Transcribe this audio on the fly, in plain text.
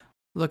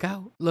look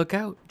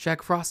out,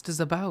 Jack Frost is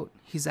about.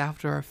 He's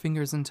after our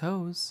fingers and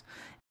toes.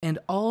 And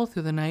all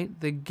through the night,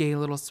 the gay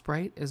little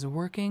sprite is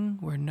working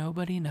where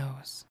nobody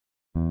knows.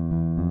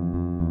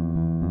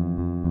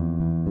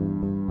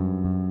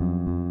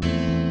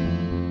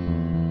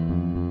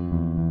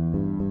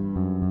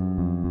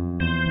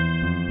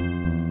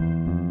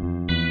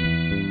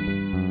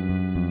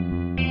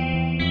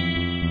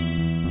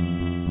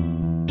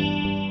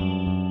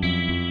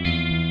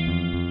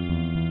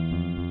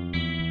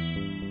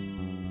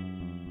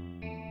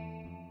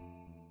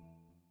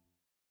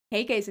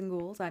 Hey, Gays and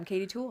Ghouls, I'm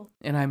Katie Toole,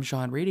 And I'm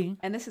Sean Reedy,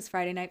 and this is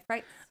Friday Night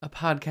Frights. a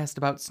podcast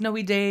about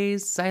snowy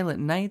days, silent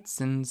nights,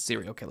 and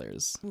serial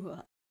killers.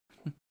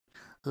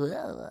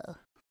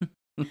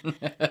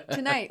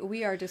 Tonight,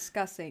 we are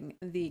discussing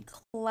the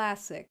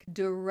classic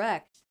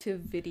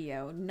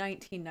direct-to-video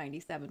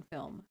 1997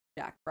 film,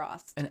 Jack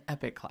Frost. An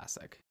epic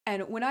classic.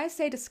 And when I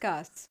say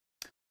discuss,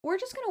 we're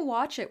just going to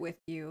watch it with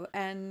you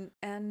and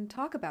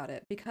talk about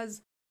it,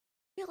 because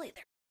really,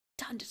 there's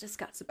a ton to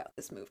discuss about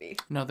this movie.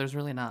 No, there's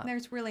really not.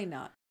 There's really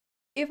not.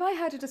 If I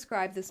had to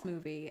describe this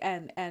movie,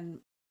 and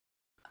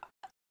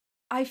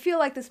I feel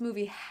like this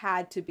movie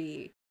had to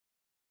be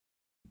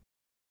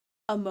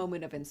a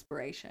moment of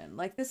inspiration.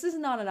 Like, this is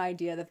not an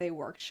idea that they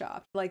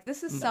workshopped. Like,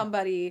 this is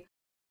somebody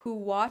who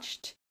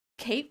watched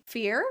Cape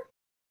Fear,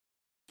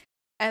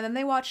 and then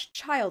they watched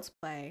Child's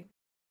Play,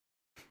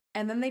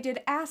 and then they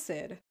did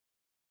Acid,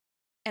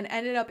 and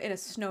ended up in a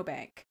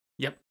snowbank.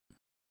 Yep.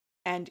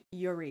 And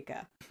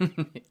eureka.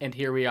 And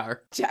here we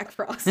are. Jack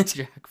Frost.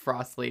 Jack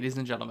Frost, ladies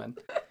and gentlemen.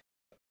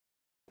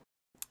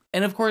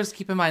 And of course,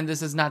 keep in mind,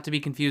 this is not to be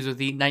confused with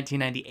the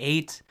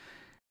 1998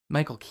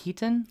 Michael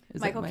Keaton?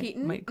 Michael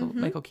Keaton?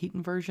 Michael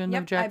Keaton version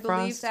Yep, of Jack Frost? I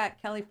believe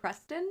that Kelly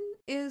Preston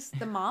is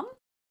the mom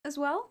as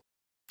well.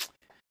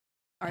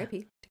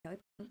 R.I.P. to Kelly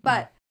Preston.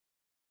 But,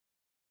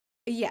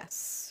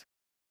 yes,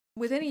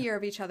 within a year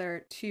of each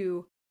other,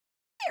 two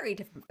very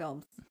different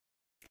films.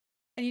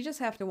 And you just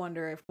have to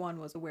wonder if one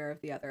was aware of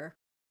the other.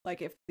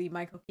 Like, if the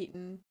Michael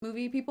Keaton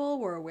movie people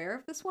were aware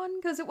of this one,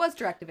 because it was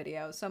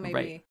direct-to-video, so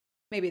maybe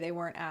they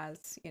weren't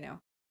as,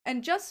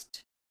 And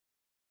just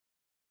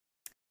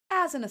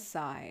as an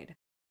aside,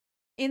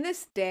 in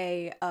this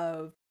day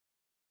of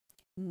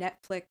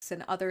Netflix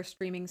and other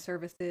streaming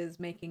services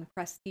making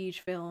prestige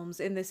films,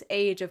 in this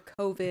age of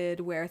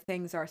COVID where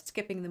things are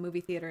skipping the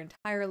movie theater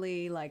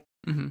entirely, like,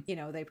 they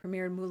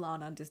premiered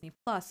Mulan on Disney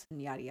Plus and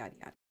yada, yada,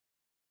 yada.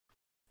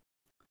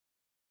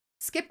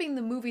 Skipping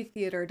the movie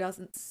theater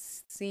doesn't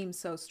seem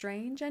so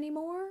strange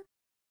anymore,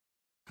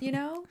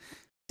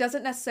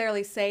 Doesn't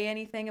necessarily say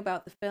anything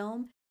about the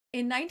film.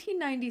 In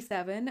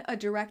 1997, a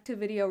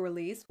direct-to-video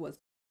release was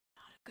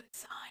not a good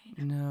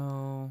sign.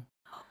 No.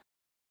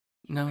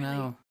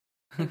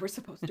 They were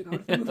supposed to go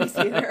to the movie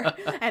theater,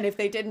 and if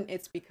they didn't,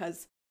 it's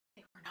because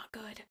they were not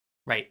good.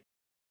 Right.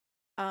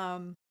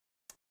 But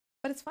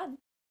it's fun.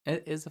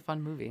 It is a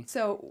fun movie.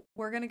 So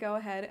we're going to go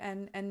ahead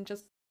and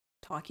just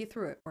talk you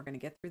through it. We're going to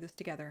get through this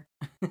together.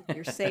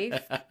 You're safe.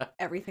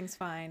 Everything's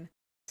fine.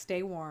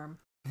 Stay warm.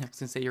 I was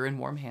going to say, you're in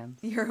warm hands.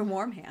 You're in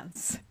warm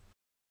hands.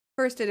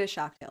 First, it is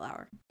Shocktail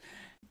Hour.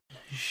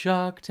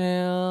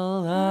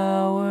 Shocktail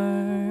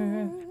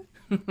Hour.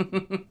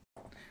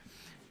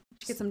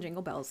 Get some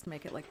jingle bells to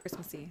make it like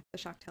Christmassy. The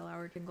Shocktail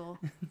Hour jingle.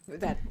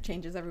 That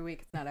changes every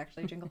week. It's not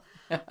actually a jingle.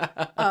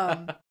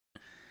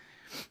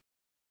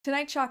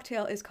 Tonight's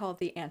Shocktail is called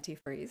the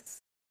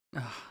Antifreeze.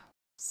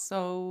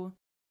 So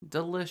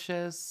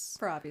delicious.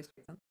 For obvious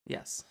reasons.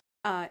 Yes.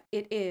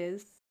 It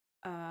is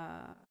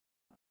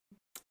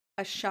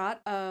a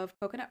shot of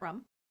coconut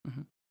rum,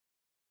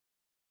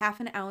 half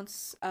an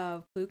ounce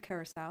of blue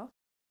curacao,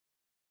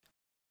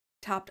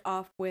 topped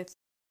off with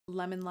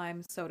lemon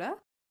lime soda,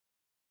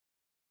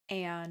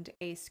 and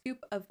a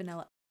scoop of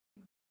vanilla.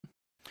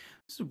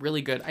 This is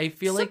really good. I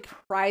feel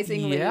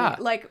surprisingly,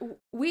 like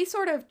we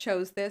sort of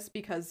chose this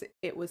because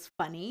it was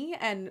funny,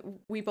 and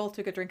we both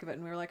took a drink of it,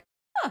 and we were like,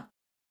 "Huh,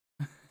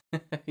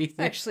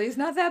 actually, it's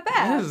not that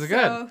bad." This is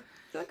good.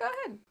 So go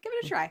ahead, give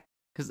it a try.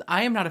 Because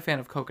I am not a fan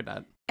of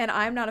coconut. And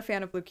I'm not a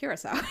fan of blue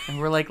curacao. And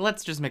we're like,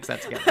 let's just mix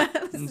that together.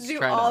 Let's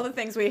do all the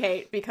things we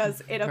hate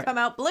because it'll come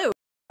out blue.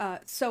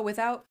 So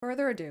without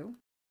further ado,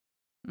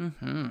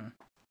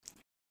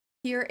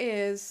 here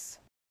is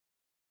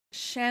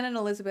Shannon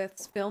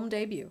Elizabeth's film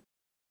debut.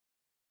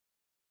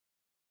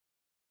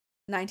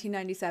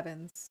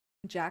 1997's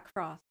Jack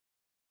Frost.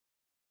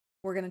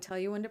 We're going to tell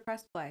you when to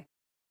press play.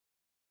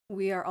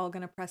 We are all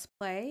going to press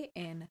play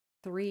in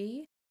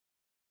 3,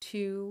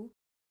 2,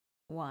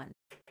 1.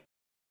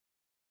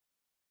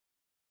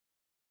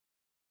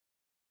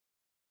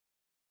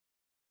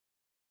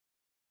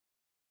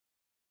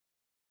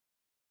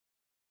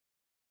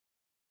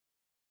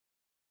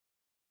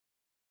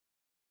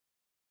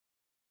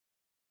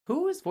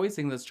 Who is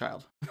voicing this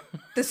child?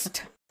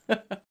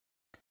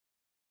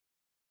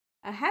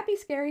 A happy,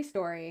 scary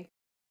story.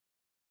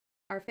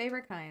 Our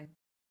favorite kind.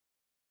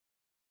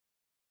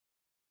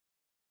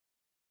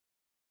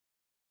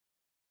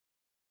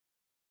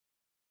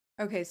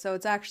 Okay, so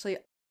it's actually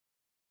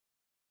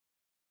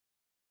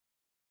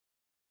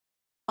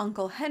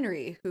Uncle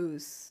Henry,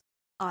 who's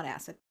on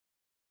acid,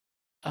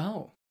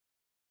 Oh,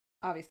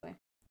 obviously.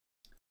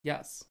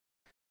 yes.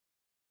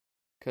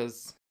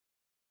 Because,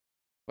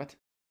 what?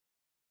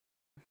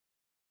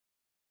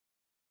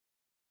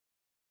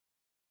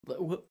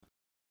 What?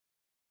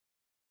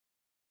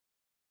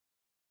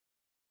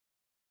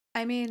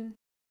 I mean,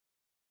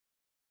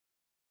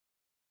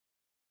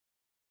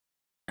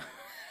 okay,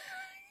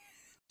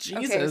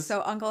 Jesus.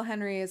 so Uncle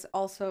Henry is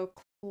also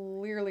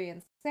clearly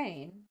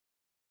insane.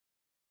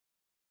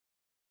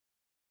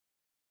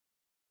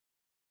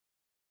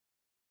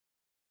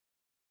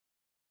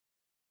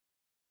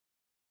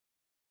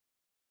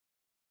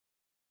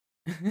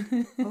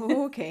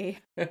 Okay.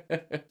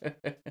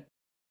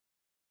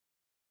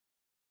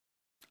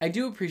 I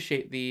do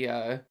appreciate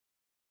the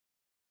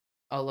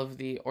all of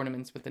the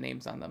ornaments with the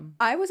names on them.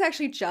 I was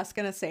actually just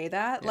gonna say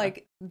that. Yeah.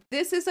 Like,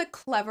 this is a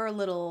clever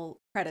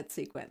little credit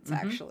sequence, Mhm.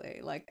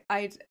 actually. Like,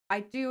 I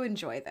do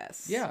enjoy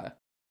this. Yeah.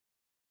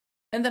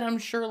 And then I'm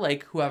sure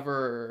like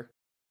whoever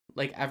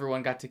like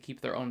everyone got to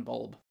keep their own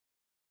bulb.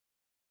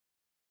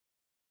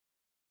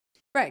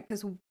 Right,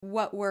 because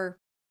what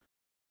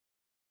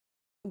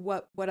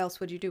else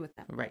would you do with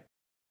them? Right.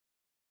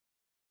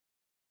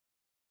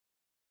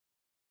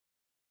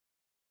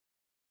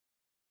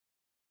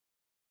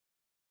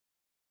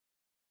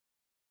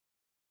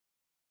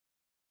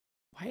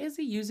 Why is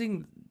he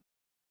using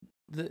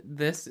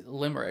this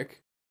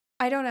limerick?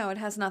 I don't know. It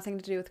has nothing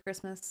to do with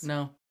Christmas.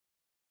 No.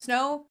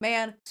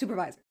 Snowman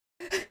supervisor.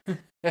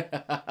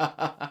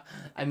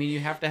 I mean, you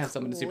have to have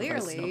someone to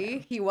supervise the Clearly,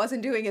 snowman. he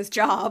wasn't doing his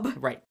job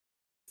Right.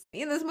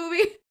 in this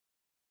movie.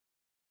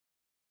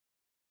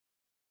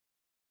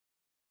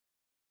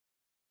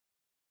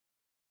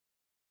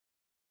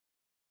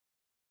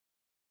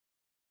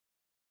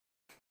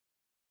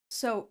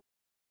 So,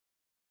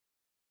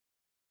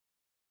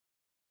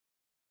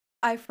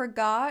 I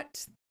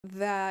forgot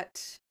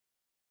that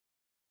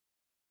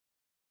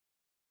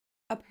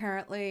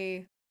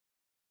apparently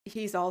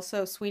he's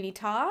also Sweeney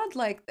Todd.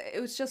 Like, it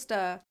was just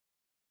a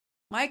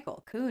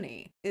Michael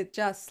Cooney. It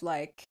just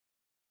like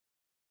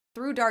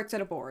threw darts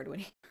at a board when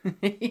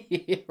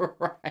he.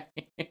 Right.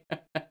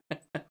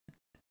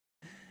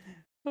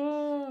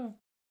 Oh.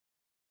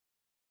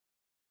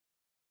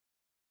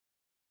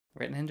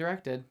 Written and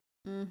directed.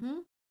 Mm-hmm.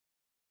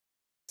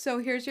 So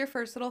here's your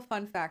first little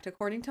fun fact.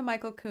 According to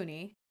Michael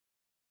Cooney,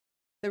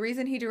 the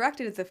reason he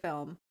directed the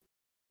film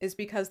is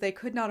because they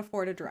could not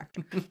afford a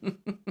director.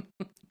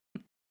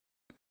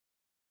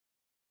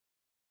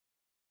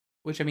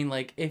 Which I mean,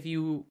 like, if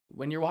you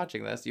when you're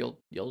watching this, you'll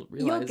realize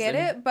You'll get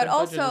their it, but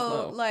budget is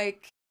also low.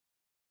 like,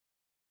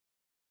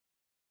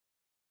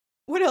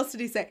 what else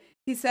did he say?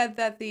 He said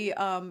that the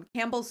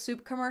Campbell's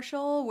soup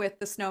commercial with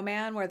the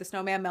snowman, where the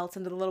snowman melts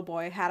into the little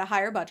boy, had a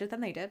higher budget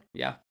than they did.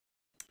 Yeah.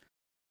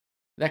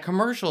 That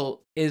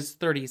commercial is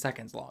 30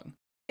 seconds long.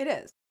 It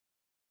is.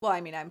 Well,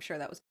 I mean, I'm sure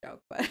that was a joke,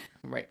 but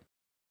Right.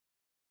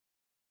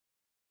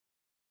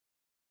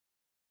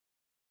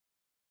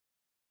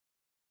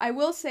 I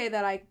will say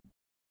that I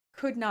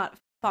could not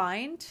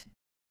find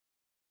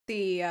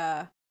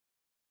the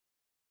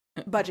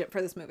budget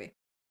for this movie.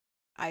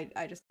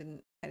 I just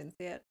didn't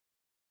see it.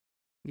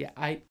 Yeah,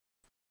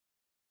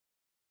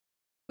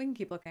 We can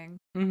keep looking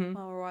mm-hmm.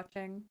 while we're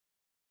watching.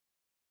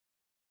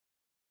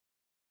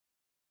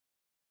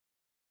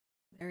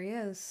 There he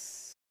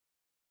is.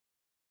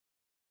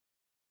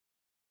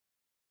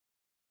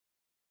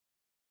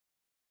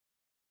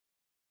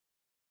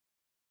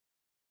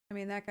 I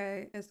mean, that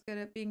guy is good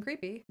at being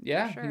creepy.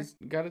 Yeah, sure. he's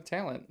got a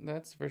talent,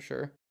 that's for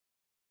sure.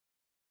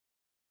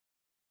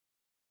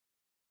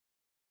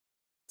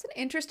 It's an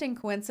interesting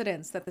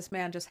coincidence that this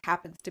man just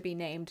happens to be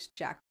named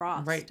Jack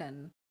Frost, Right.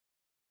 and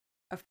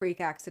a freak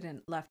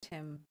accident left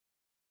him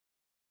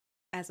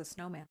as a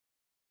snowman.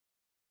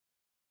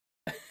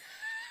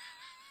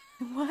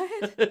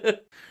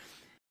 What?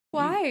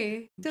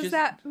 Why does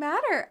that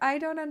matter? I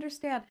don't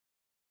understand.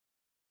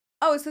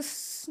 Oh, it's the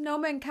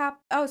snowman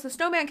it's the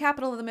snowman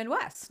capital of the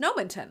Midwest,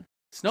 Snowminton.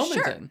 Snowminton.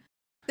 Sure.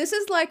 This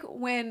is like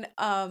when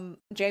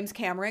James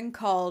Cameron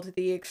called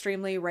the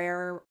extremely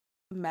rare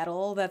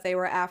metal that they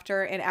were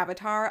after in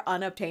Avatar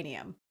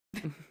unobtainium.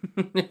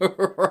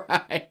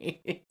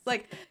 Right. It's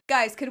like,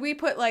 guys, could we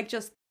put like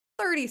just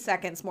 30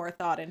 seconds more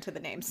thought into the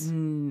names?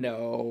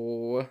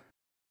 No.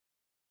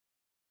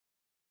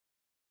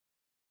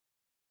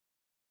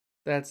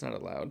 That's not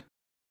allowed.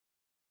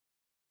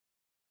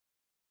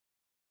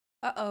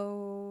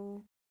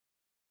 Uh-oh.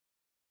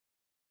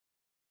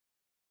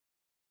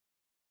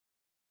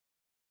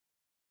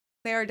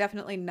 They are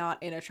definitely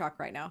not in a truck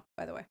right now,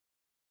 by the way.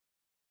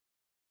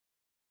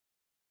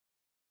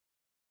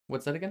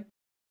 What's that again?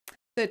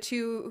 The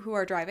two who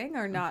are driving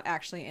are not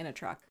actually in a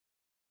truck.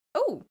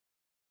 Oh.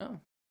 Oh.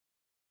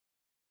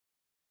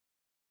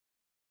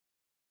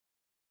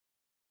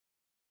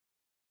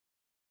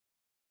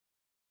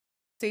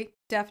 See,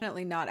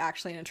 definitely not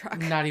actually in a truck.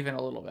 Not even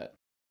a little bit.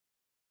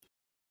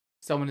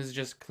 Someone is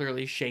just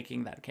clearly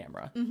shaking that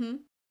camera. Mm-hmm.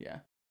 Yeah.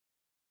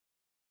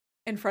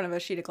 In front of a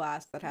sheet of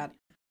glass that had,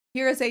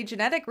 here is a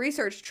genetic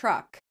research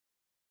truck.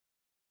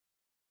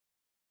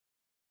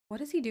 What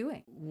is he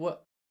doing?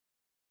 What?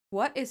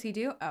 What is he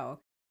doing? Oh.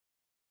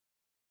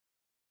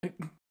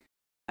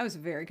 I was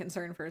very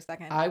concerned for a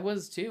second. I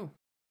was too.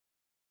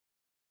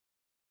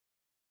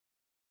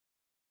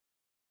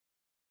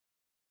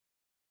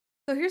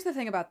 So here's the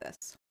thing about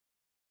this.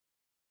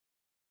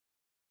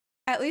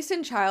 At least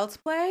in Child's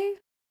Play,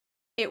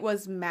 it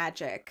was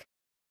magic.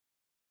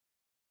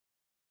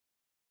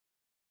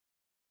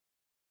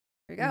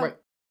 Here we go. Right.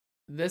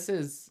 This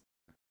is...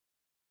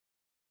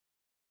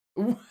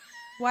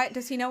 What?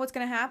 Does he know what's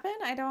going to happen?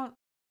 I don't...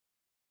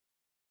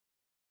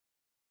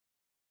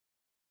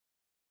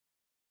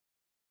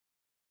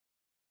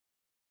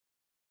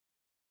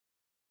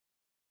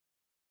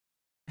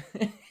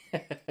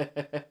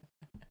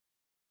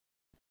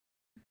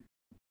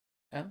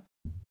 Oh.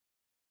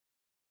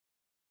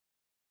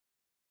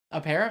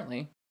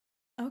 Apparently.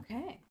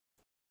 Okay.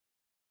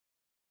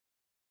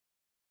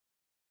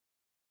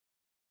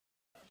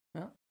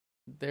 Well,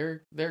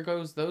 there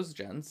goes those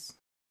gents.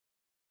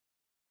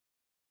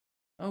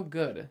 Oh,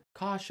 good.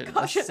 Caution.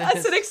 Caution,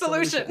 acidic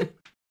solution.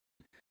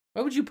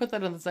 Why would you put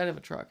that on the side of a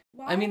truck?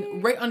 Why? I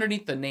mean, right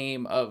underneath the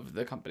name of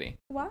the company.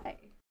 Why?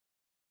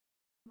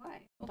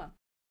 Why? Hold on.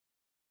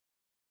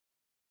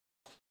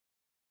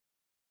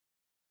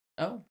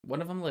 Oh,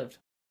 one of them lived.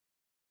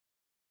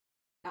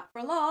 Not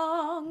for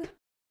long.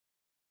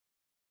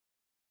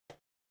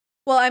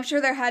 Well, I'm sure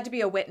there had to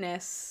be a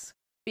witness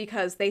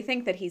because they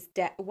think that he's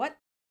dead. What?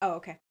 Oh,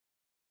 okay.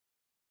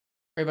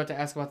 Are you about to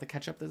ask about the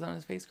ketchup that's on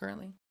his face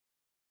currently?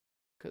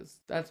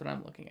 Because that's what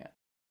I'm looking at.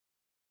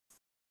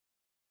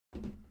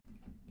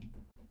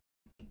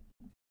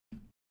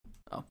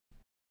 Oh.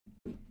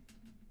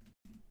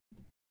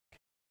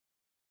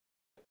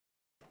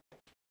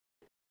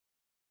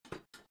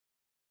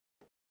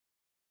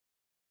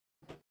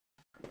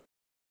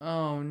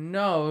 Oh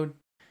no.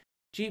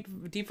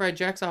 Deep fried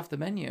Jack's off the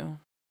menu.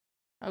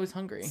 I was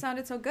hungry. It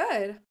sounded so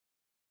good.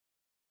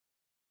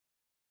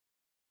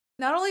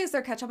 Not only is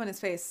there ketchup on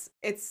his face,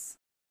 it's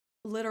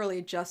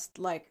literally just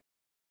like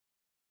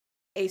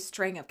a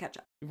string of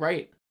ketchup.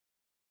 Right.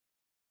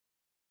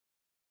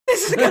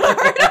 This is gonna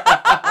hurt.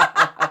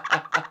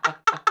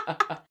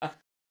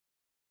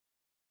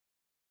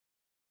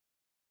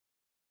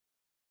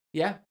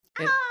 Yeah,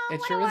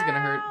 it sure is gonna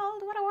hurt.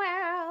 What a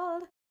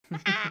world.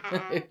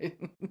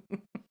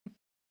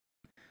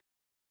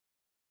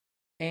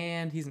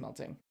 And he's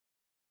melting.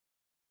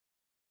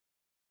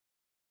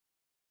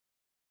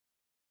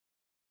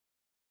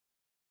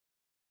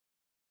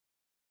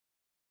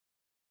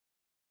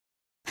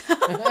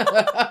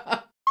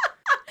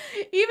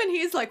 Even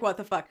he's like, what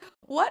the fuck?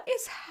 What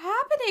is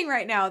happening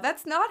right now?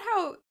 That's not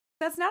how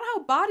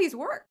bodies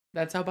work.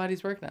 That's how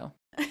bodies work now.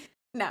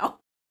 No.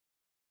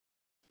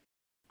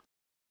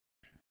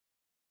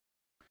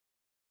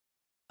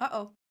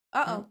 Uh-oh.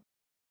 Uh-oh.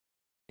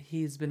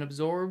 He's been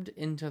absorbed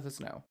into the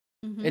snow.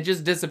 Mm-hmm. It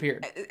just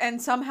disappeared.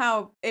 And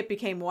somehow it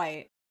became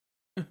white.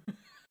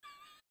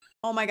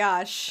 Oh my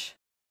gosh.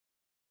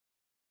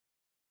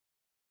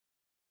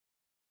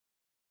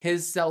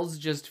 His cells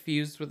just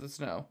fused with the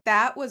snow.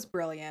 That was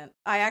brilliant.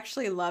 I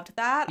actually loved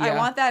that. Yeah. I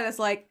want that as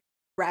like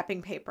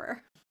wrapping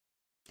paper.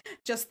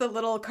 Just the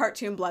little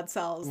cartoon blood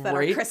cells that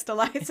are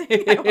crystallizing.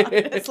 I want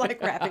it as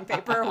like wrapping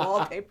paper or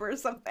wallpaper or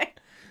something.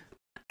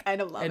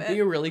 Kind of love it. It'd be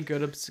a really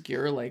good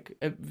obscure, like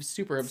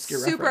super obscure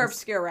reference. Super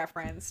obscure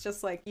reference.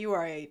 Just like you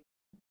are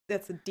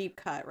that's a deep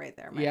cut right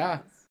there, my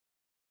friends.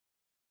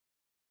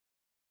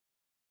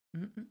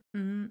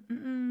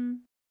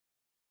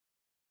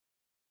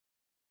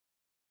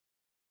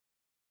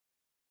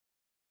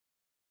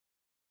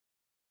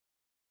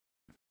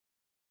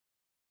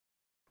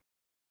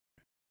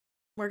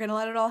 We're gonna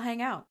let it all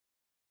hang out.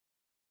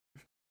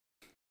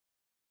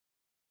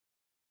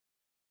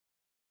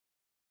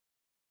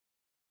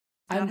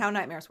 Not how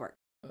nightmares work.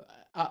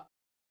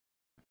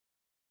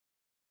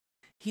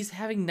 He's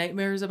having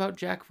nightmares about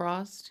Jack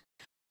Frost?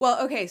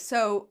 Well, okay,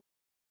 so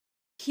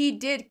he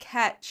did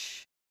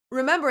catch...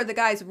 Remember, the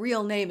guy's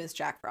real name is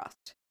Jack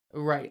Frost.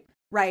 Right.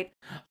 Right.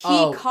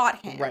 He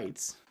caught him.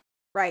 Right.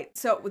 Right.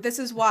 So this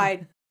is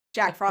why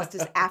Jack Frost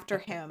is after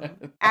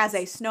him as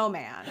a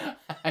snowman.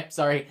 I'm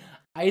sorry.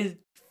 I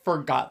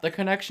forgot the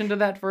connection to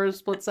that for a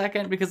split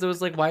second because it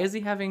was like, why is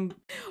he having...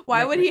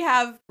 Why would he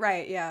have...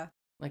 Right, yeah.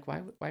 Like,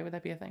 why would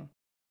that be a thing?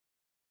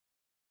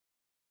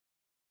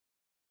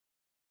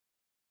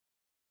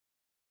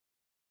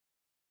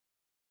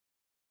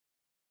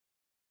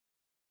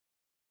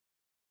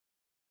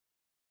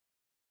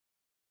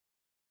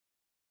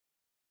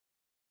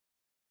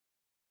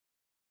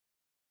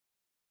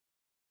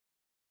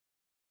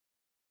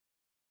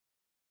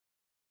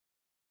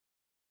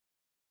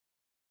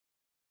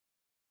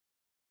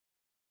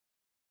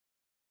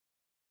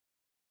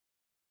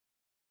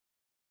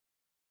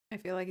 I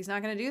feel like he's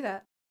not going to do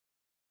that.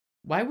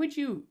 Why would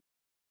you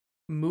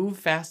move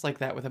fast like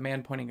that with a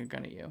man pointing a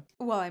gun at you?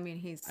 Well, I mean,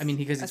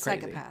 because he's a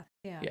crazy. Psychopath.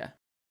 Yeah. Yeah.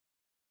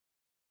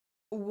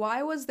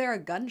 Why was there a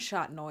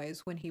gunshot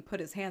noise when he put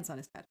his hands on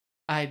his head?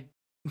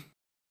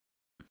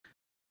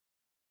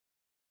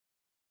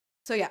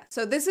 So yeah,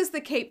 so this is the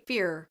Cape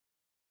Fear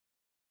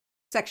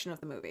section of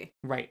the movie.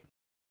 Right.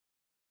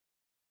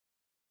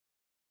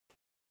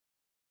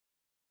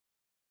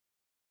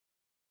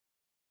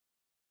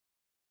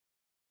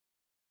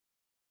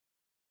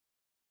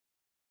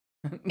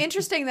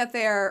 Interesting that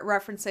they're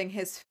referencing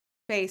his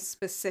face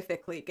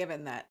specifically,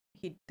 given that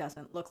he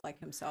doesn't look like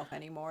himself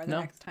anymore the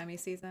next time he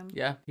sees him.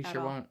 Yeah, he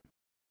sure won't.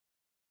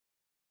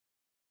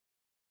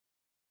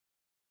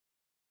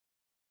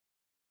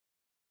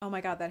 Oh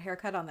my god, that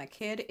haircut on that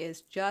kid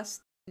is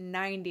just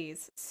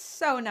 90s.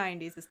 So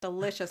 90s. It's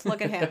delicious.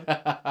 Look at him.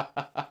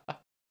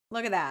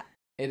 Look at that.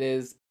 It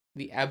is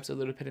the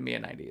absolute epitome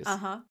of 90s.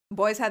 Uh-huh.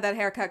 Boys had that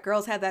haircut.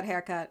 Girls had that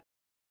haircut.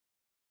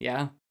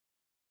 Yeah.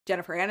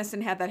 Jennifer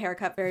Aniston had that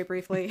haircut very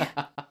briefly.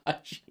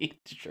 She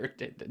sure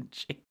did, didn't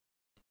she?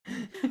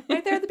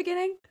 Right there at the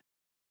beginning?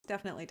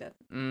 Definitely did.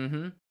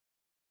 Mm-hmm.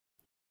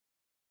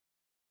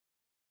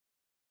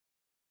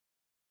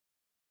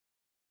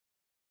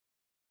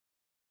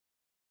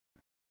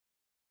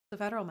 The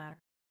federal matter.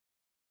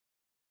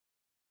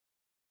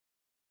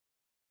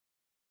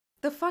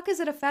 The fuck is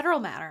it a federal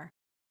matter?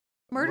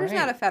 Murder's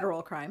not a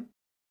federal crime.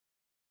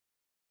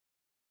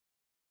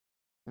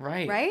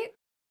 Right. Right?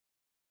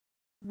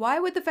 Why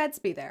would the feds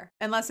be there?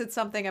 Unless it's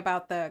something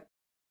about the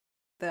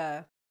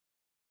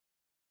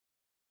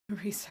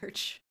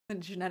research, the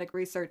genetic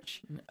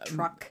research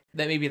truck.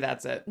 That maybe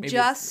that's it. Maybe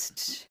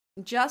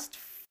just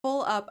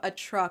full up a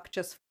truck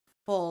just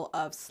full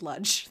of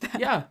sludge.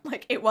 Yeah.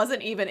 Like it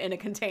wasn't even in a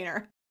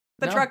container.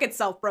 The truck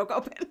itself broke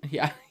open.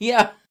 Yeah.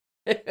 Yeah.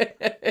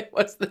 It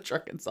was the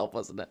truck itself,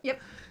 wasn't it?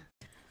 Yep.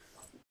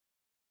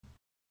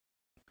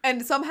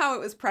 And somehow it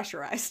was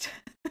pressurized.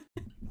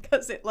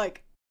 Because it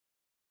like...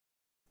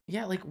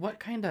 Yeah, like what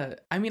kind of...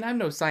 I mean, I'm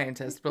no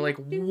scientist, but like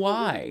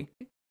why?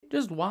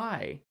 Just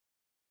why?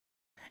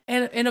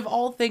 And of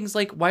all things,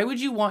 like why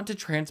would you want to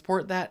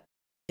transport that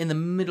in the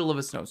middle of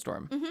a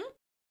snowstorm? Mm-hmm.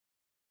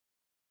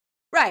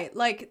 Right,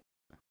 like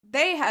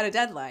they had a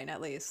deadline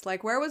at least.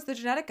 Like where was the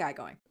genetic guy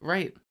going?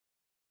 Right.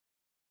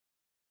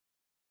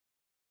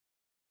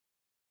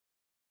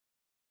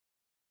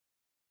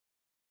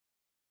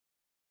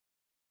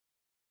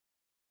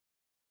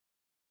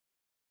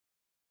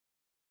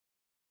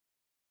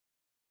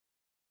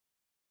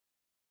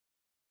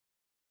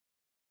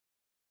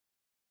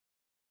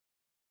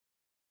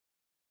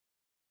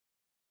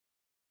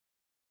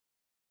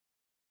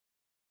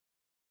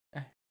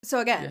 So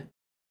again,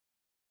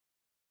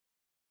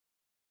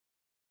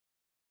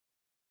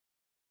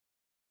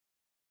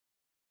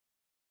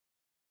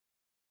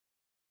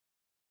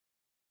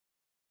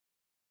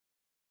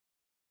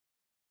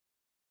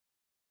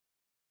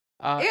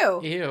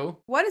 ew. Ew.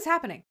 What is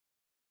happening?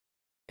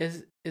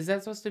 Is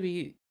that supposed to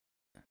be...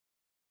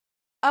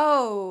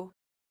 Oh.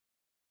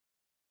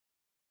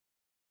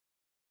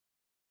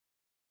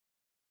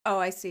 Oh,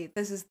 I see.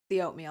 This is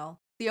the oatmeal.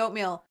 The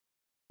oatmeal.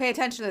 Pay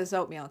attention to this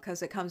oatmeal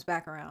because it comes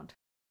back around.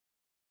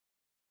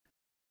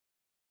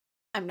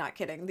 I'm not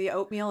kidding. The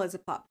oatmeal is a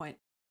plot point.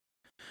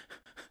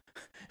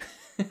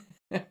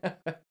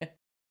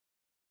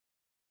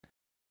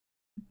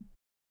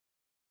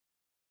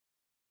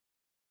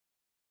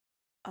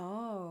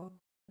 Oh.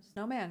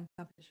 Snowman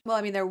competition. Well,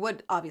 I mean, there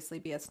would obviously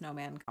be a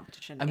snowman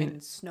competition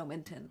in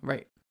Snowminton.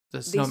 Right.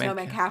 The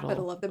snowman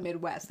capital of the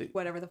Midwest.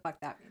 Whatever the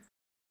fuck that means.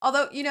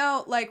 Although, you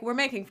know, like, we're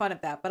making fun of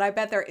that, but I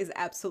bet there is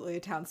absolutely a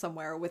town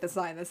somewhere with a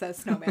sign that says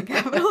Snowman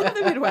Capital of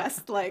the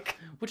Midwest. Like,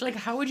 which, like,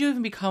 how would you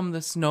even become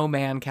the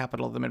snowman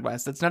capital of the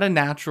Midwest? It's not a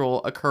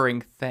natural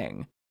occurring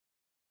thing.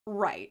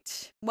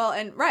 Right. Well,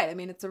 and right. I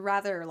mean, it's a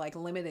rather, like,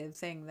 limited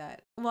thing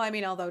that, well, I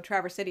mean, although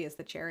Traverse City is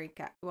the cherry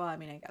well, I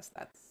mean, I guess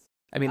that's.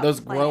 I mean, those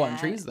grow on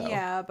trees, though.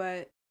 Yeah,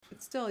 but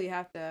still, you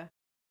have to.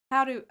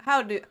 How do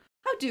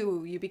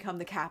you become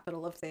the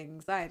capital of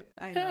things? I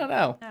don't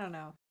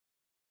know.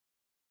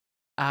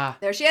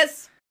 There she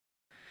is.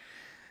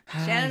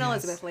 Shannon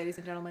Elizabeth, ladies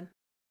and gentlemen.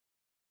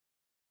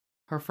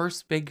 Her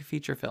first big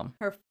feature film.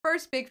 Her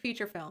first big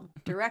feature film,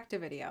 direct to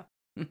video.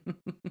 The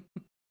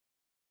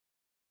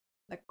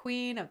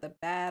queen of the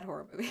bad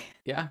horror movie.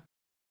 Yeah.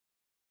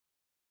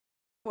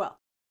 Well.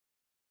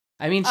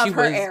 I mean, she was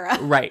her era.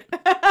 Right.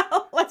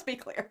 Let's be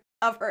clear.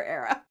 Of her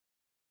era.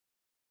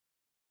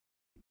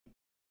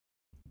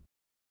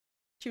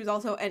 She was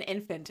also an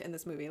infant in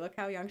this movie. Look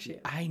how young she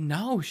is. I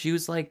know. She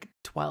was like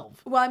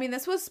 12. Well, I mean,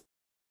 this was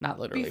not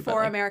literally before but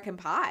like, American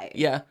Pie.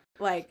 Yeah.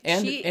 Like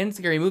and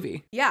Scary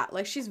Movie. Yeah,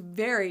 like she's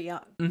very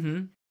young.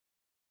 Mm-hmm.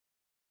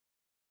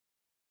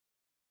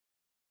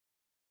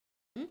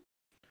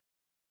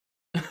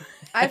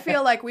 I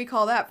feel like we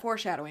call that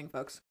foreshadowing,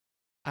 folks.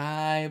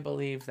 I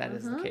believe that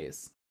is the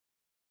case.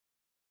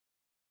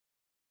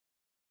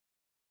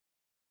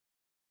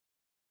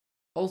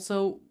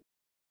 Also,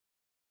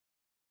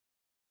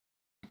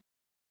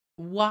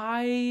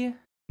 why?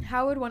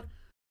 How would one...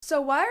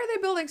 So why are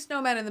they building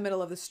snowmen in the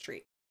middle of the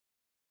street?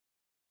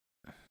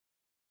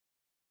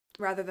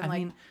 Rather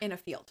than, in a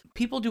field.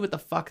 People do what the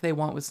fuck they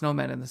want with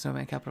snowmen in the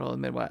snowman capital of the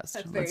Midwest.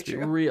 That's Let's very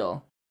be true.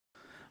 real.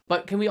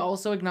 But can we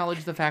also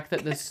acknowledge the fact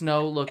that the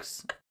snow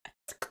looks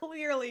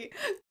Clearly.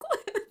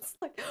 It's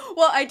like,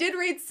 well, I did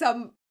read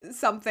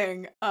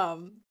something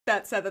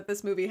that said that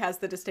this movie has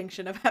the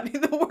distinction of having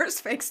the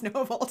worst fake snow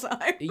of all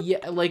time.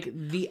 Yeah, like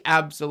the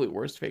absolute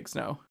worst fake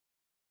snow.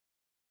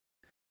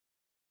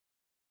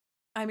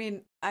 I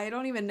mean, I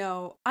don't even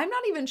know. I'm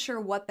not even sure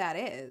what that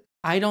is.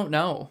 I don't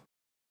know.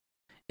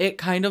 It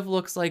kind of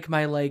looks like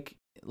my like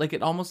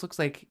it almost looks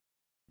like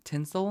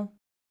tinsel,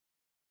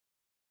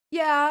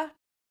 Yeah.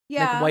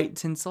 Yeah. like white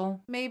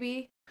tinsel.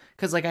 Maybe.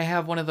 Cuz like I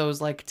have one of those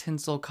like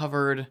tinsel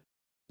covered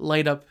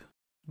light up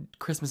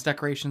Christmas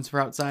decorations for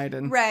outside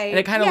and Right.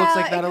 it kind of looks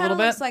like that a little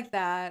bit. Looks like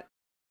that.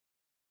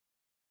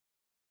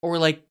 Or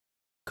like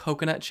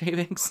coconut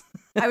shavings.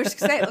 I was just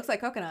gonna say it looks like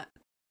coconut.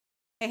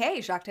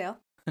 Hey, Jacques Tail.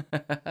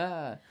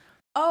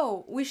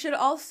 Oh, we should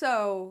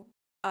also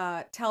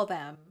tell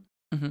them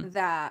Mhm.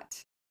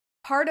 that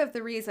part of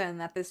the reason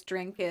that this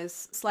drink is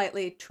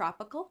slightly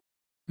tropical,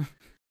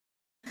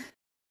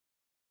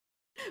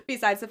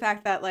 besides the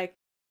fact that like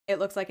it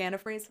looks like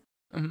antifreeze,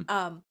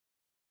 Mhm.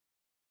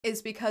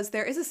 is because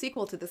there is a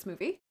sequel to this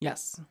movie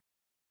Yes.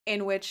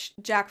 in which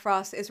Jack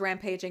Frost is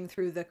rampaging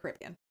through the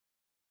Caribbean.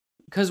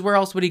 Because where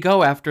else would he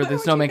go after Where the would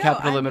you snowman go?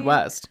 capital of I the mean-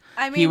 Midwest?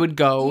 I mean, He would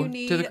go you to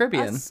need the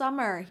Caribbean. a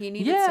summer. He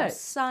needed Yeah.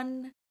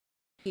 some sun.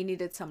 He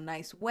needed some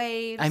nice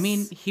waves. I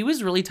mean, he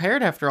was really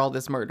tired after all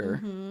this murder.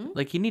 Mhm.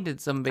 Like he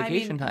needed some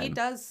vacation I mean, time. he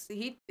does.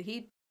 He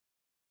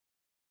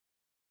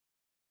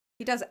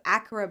does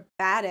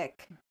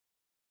acrobatic.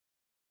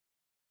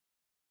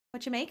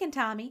 What you making,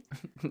 Tommy?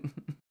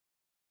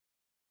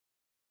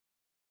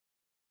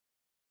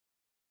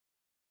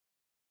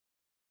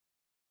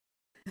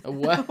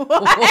 What? What?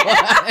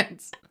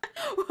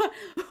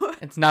 What?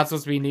 It's not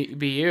supposed to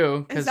be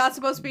you. It's not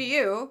supposed to be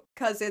you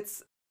because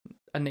it's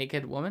a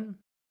naked woman.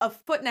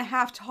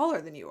 1.5 feet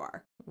taller than you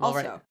are. Well,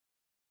 Also,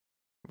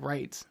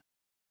 right.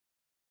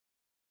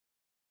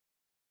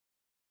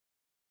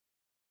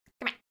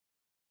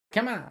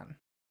 Come on.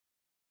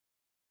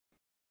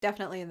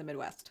 definitely in the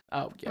Midwest.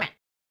 Oh yeah.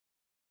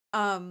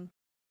 Um.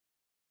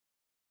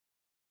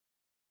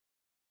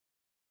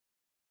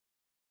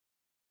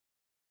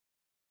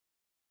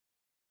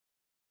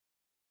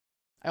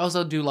 I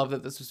also do love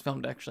that this was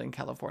filmed actually in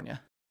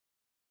California.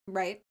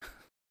 Right.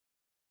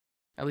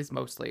 At least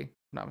mostly, if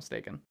I'm not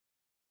mistaken.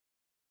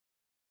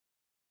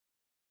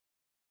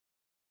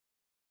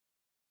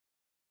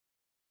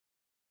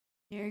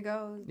 Here he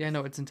goes. Yeah,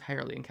 no, it's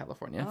entirely in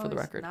California for the he's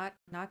record.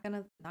 Not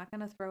gonna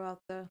throw out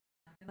the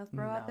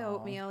out the No.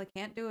 oatmeal. He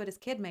can't do it. His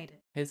kid made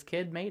it. His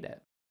kid made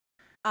it.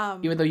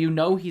 Even though you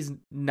know he's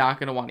not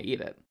going to want to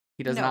eat it.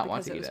 He does not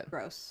want to eat it.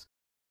 Gross.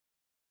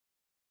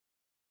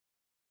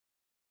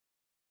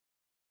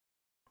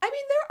 I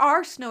mean, there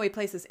are snowy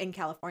places in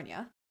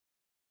California.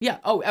 Yeah,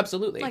 oh,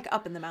 absolutely. Like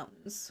up in the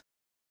mountains.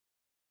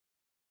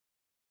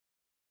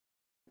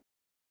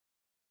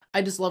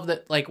 I just love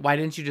that, like, why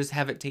didn't you just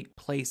have it take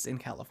place in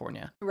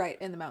California?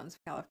 Right, in the mountains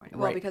of California.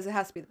 Well, Right. because it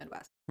has to be the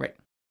Midwest. Right.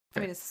 I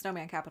mean, it's the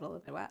snowman capital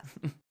of the Midwest.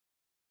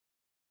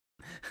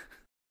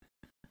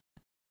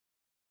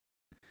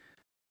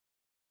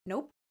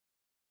 Nope.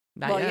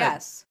 Not yet.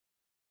 Yes.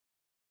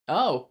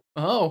 Oh,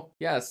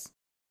 yes.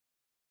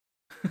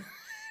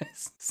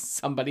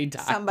 Somebody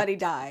died. Somebody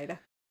died.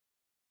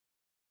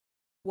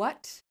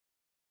 What?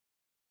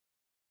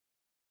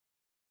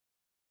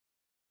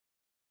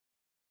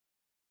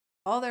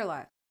 All their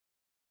life.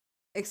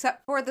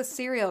 Except for the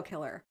serial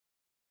killer.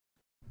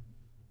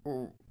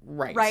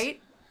 Right.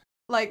 Right?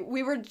 Like,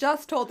 we were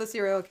just told the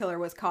serial killer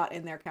was caught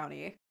in their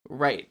county.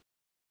 Right.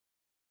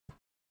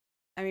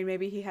 I mean,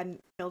 maybe he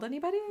hadn't killed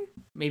anybody?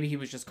 Maybe he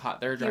was just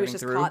caught there He driving was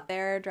just through. caught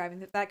there driving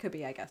through. That could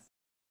be, I guess.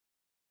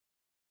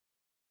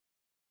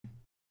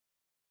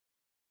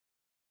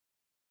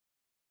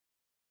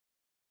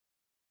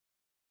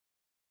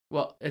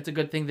 Well, it's a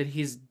good thing that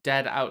he's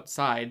dead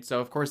outside, so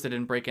of course they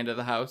didn't break into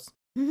the house.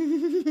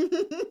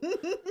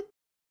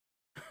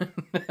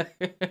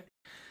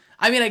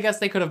 I mean, I guess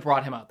they could have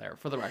brought him out there,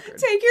 for the record.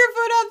 Take your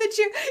foot off the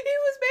chair. He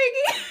was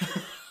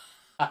making...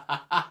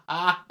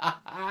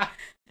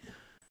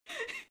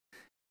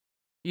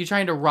 You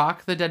trying to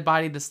rock the dead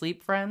body to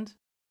sleep, friend?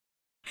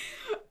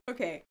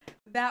 Okay,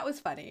 that was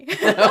funny.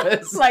 That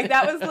was- Like,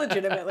 that was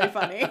legitimately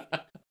funny.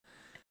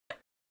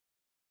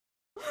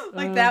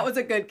 Like, that was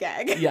a good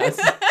gag. Yes.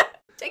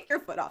 Take your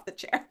foot off the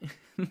chair.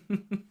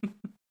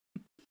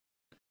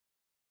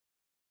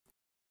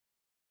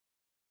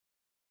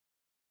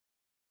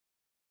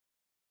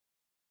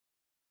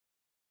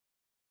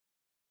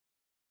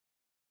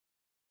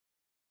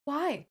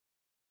 Why?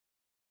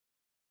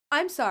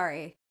 I'm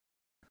sorry.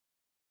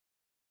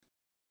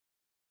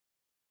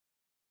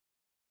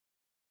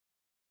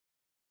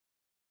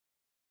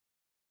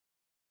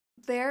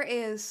 There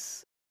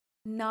is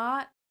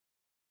not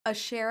a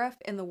sheriff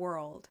in the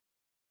world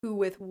who,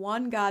 with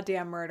one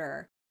goddamn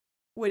murder,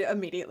 would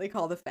immediately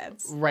call the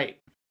feds. Right.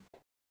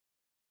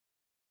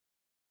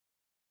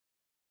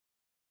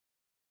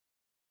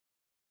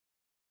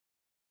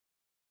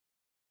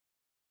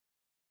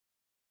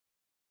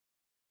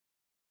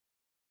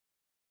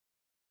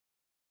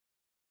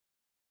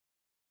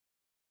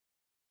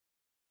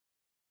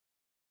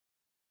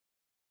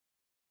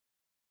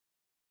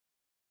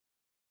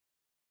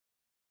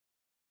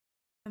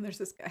 And there's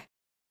this guy.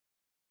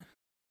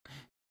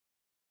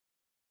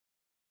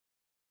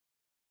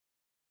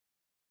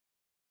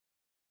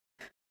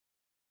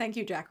 Thank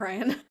you, Jack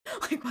Ryan.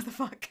 Like, what the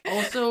fuck?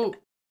 Also,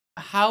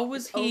 how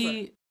was It's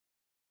he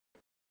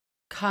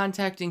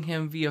contacting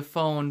him via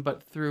phone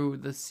but through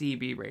the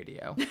CB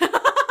radio?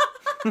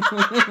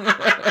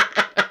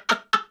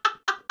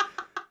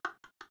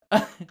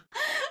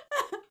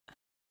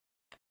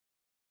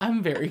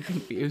 I'm very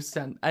confused,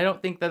 and I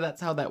don't think that that's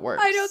how that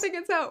works. I don't think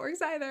it's how it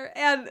works either.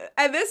 And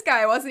this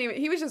guy wasn't even,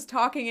 he was just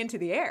talking into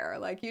the air.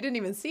 Like, you didn't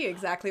even see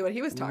exactly what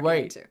he was talking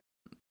Right. into.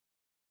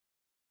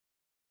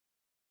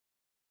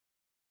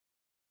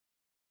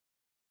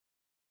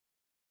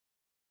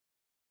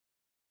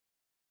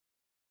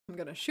 I'm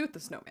gonna shoot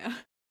the snowman.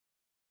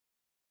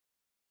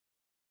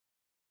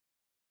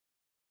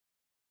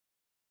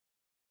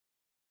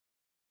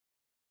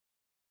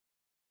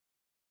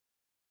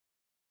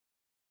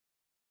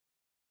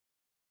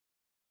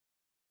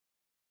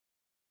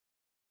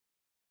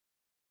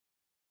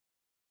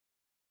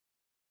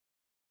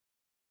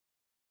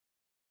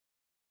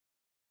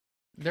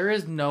 There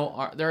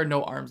are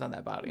no arms on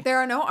that body. There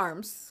are no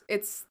arms.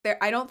 It's there.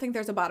 I don't think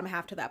there's a bottom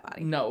half to that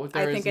body. No,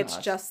 I think is it's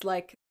not. just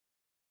like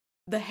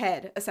the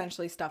head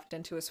essentially stuffed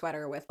into a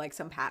sweater with like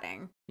some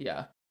padding.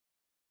 Yeah.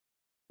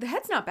 The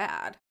head's not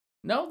bad.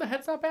 No, the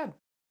head's not bad.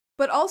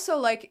 But also,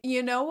 like,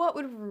 you know what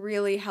would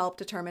really help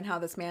determine how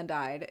this man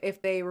died?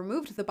 If they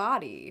removed the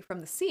body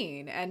from the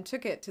scene and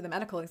took it to the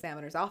medical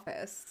examiner's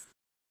office.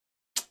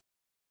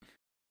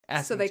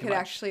 So they could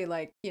actually,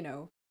 like, you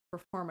know,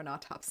 perform an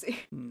autopsy.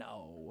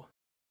 No.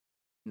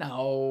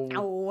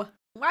 No.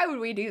 Why would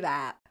we do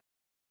that?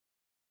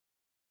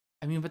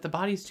 I mean, but the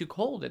body's too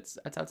cold. It's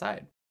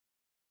outside.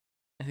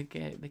 I think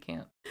they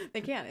can't.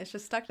 They can't. It's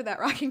just stuck to that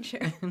rocking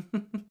chair.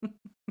 It's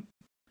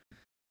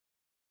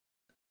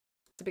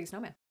a big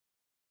snowman.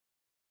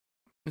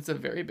 It's a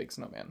very big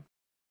snowman.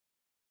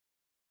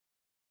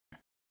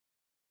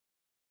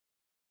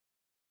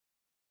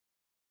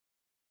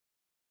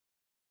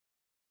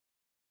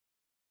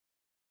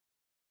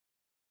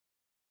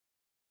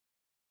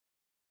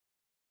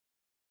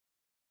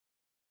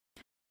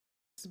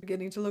 It's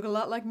beginning to look a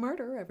lot like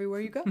murder everywhere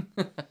you go.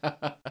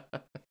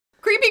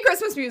 Creepy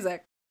Christmas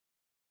music.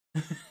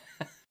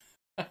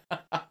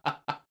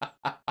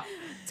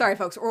 Sorry,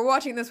 folks. We're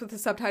watching this with the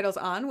subtitles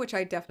on, which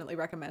I definitely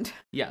recommend.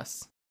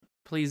 Yes.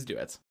 Please do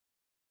it.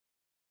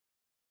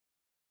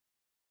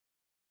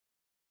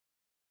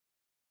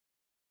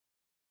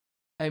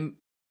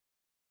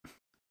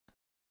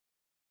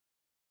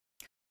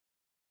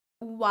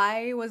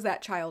 Why was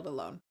that child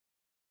alone?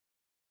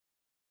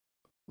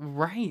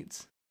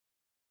 Right.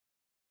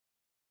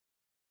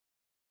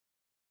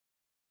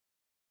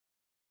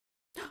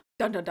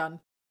 Dun dun dun.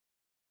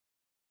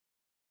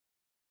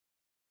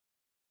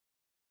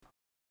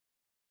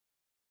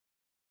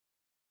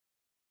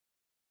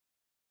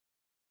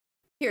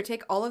 Here,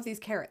 take all of these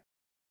carrots.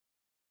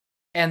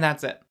 And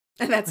that's it.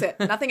 And that's it.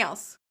 Nothing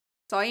else.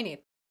 That's all you need.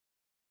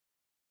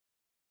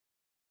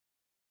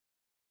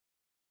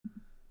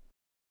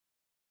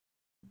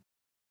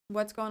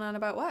 What's going on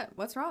about what?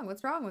 What's wrong?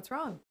 What's wrong? What's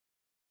wrong?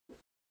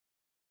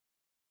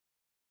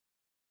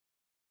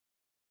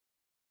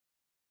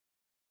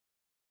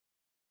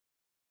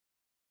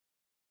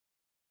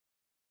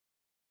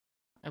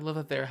 I love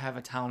that they have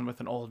a town with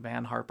an old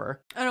man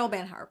Harper. An old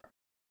man Harper.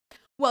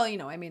 Well, you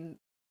know, I mean...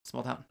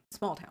 Small town.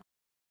 Small town.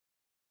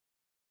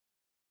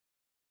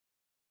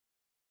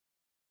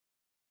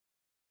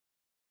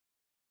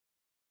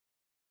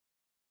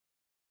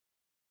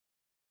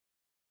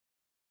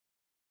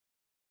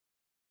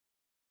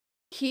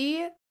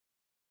 He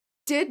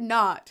did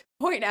not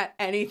point at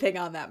anything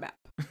on that map.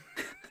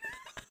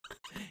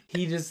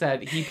 He just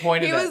said, he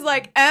pointed He was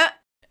like, and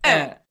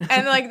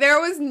like there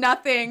was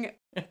nothing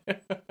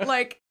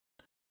like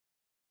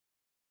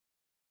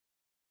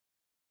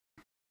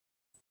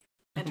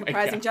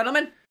enterprising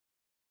gentlemen.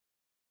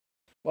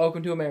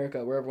 Welcome to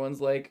America, where everyone's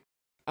like,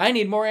 I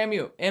need more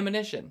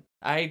ammunition.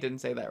 I didn't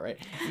say that right.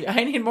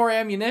 I need more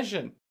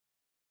ammunition.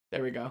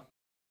 There we go.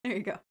 There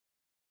you go.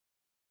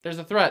 There's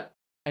a threat.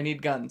 I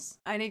need guns.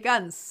 I need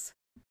guns.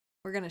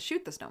 We're gonna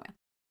shoot the snowman.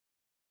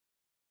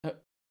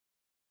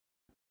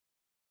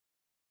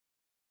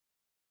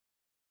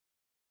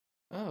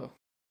 Oh.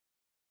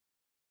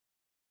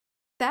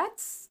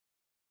 That's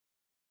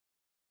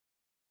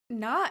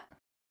not...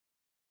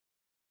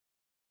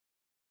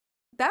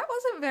 That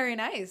wasn't very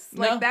nice.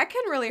 Like, No. that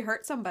can really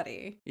hurt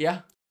somebody.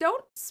 Yeah.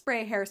 Don't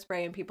spray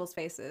hairspray in people's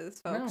faces,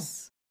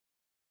 folks.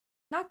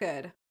 No. Not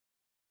good.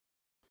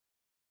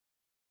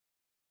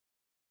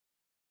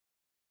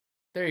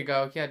 There you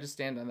go. Yeah, just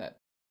stand on that.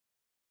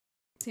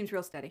 Seems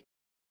real steady.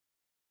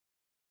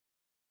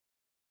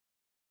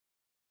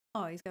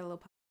 Oh, he's got a little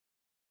pup.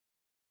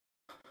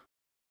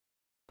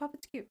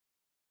 Puppet's cute.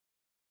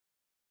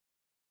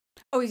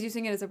 Oh, he's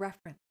using it as a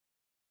reference.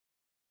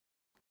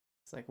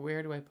 It's like,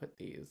 where do I put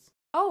these?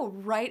 Oh,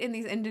 right in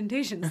these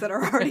indentations that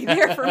are already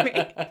there for me.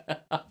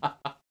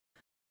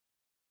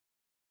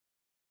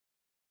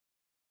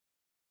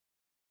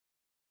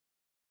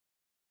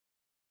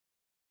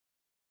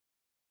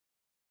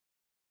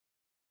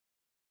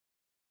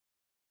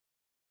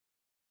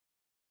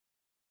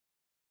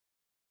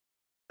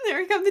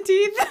 Here come the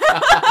teeth.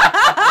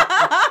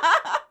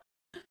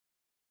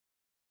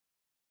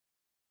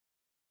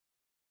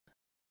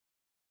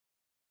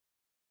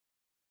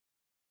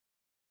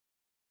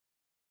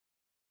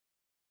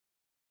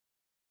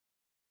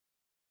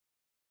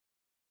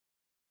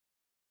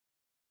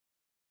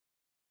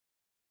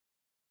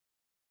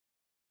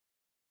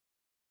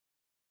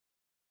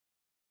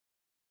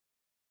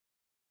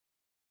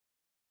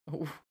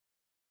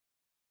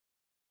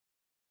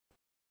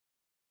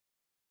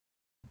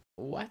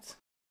 What?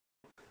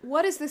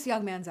 What is this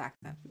young man's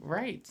accent?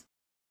 Right.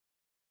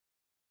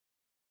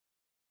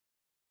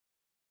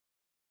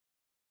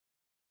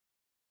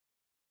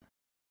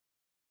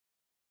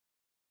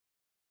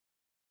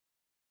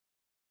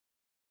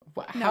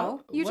 What?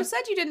 No, you just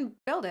said you didn't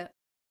build it.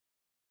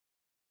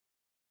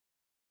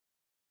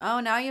 Oh,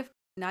 now you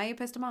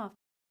pissed him off.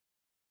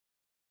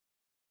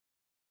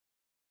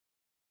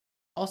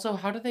 Also,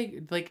 how do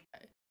they like?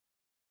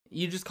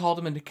 You just called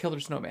him a killer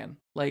snowman.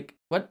 Like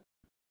what?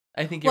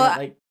 I think you're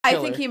like. I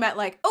think he meant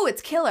like, oh,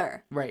 it's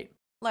killer. Right.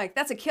 Like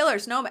that's a killer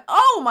snowman.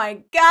 Oh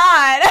my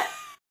god.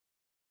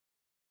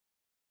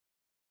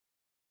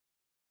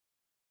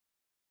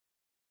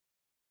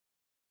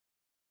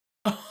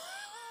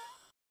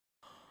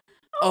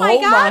 Oh my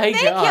god, they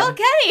killed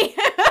Kenny.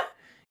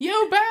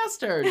 You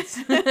bastards.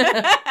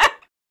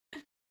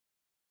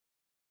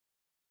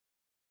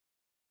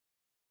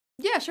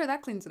 Yeah, sure,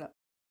 that cleans it up.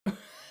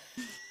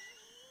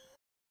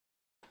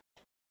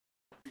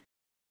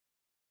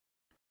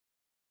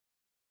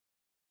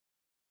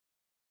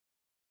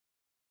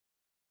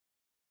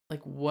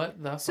 Like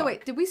what the So fuck?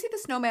 wait, did we see the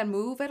snowman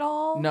move at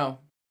all? No.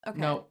 Okay.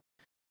 No.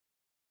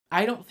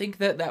 I don't think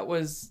that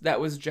was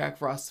Jack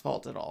Frost's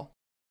fault at all.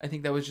 I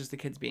think that was just the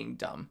kids being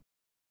dumb.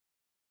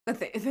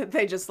 That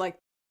they just like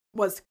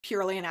was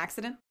purely an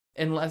accident?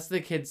 Unless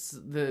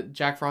the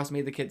Jack Frost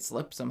made the kids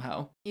slip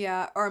somehow.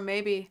 Yeah, or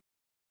maybe.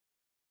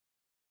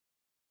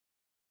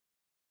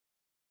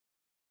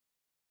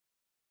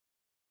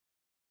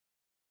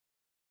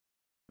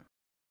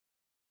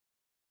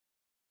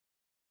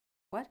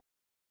 What?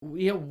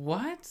 Yeah,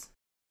 what?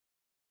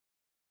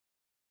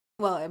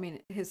 Well, I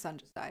mean, his son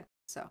just died,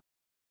 so.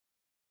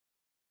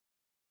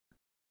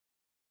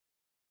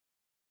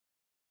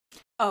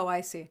 Oh,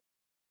 I see.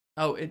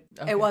 Oh, okay.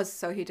 It was,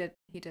 so he did.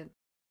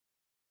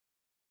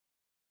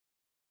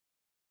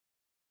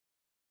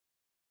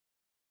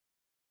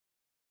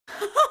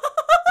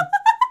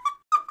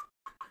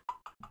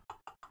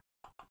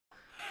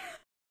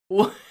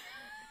 What?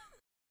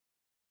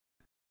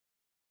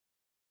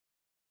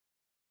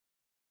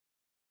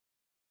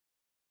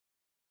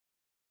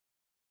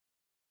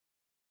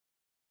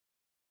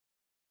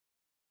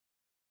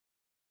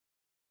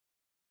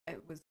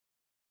 It was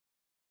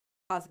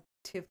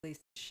positively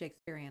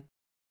Shakespearean.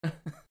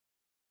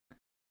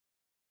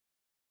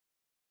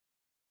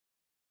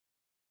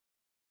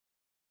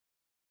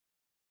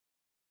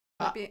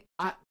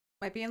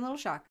 Might be in a little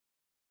shock.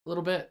 A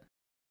little bit.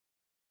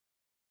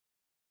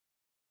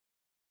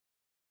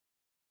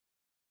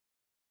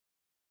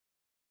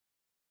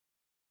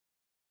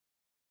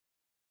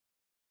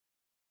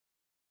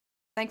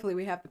 Thankfully,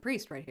 we have the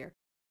priest right here.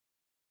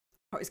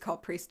 I always call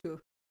priest to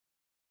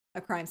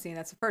a crime scene.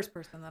 That's the first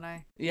person that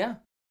I... Yeah.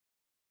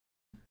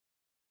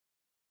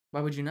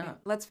 Why would you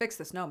not? Let's fix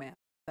the snowman,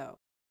 though.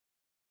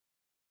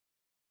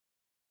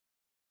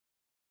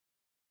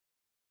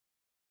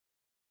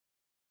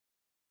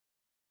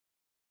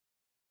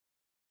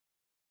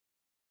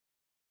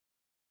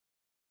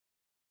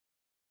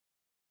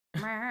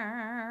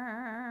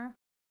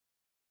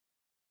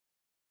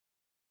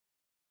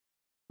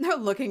 They're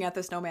looking at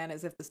the snowman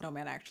as if the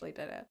snowman actually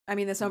did it. I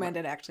mean, the snowman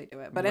did actually do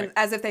it, but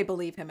as if they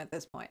believe him at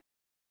this point.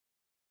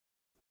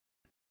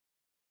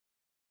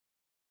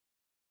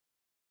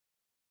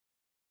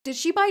 Did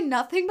she buy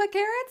nothing but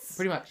carrots?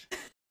 Pretty much.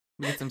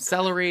 You get some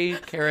celery,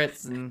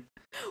 carrots, and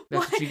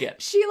that's what you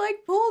get. She like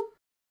pulled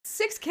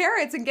 6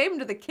 carrots and gave them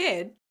to the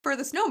kid for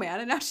the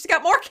snowman, and now she's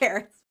got more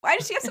carrots. Why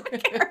does she have so many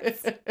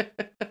carrots?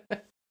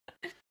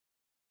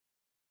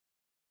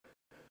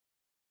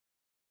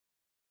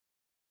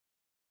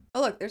 Oh,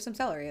 look, there's some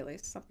celery at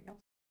least. Something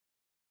else.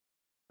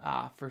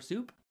 Ah, for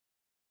soup?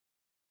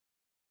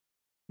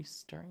 He's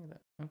stirring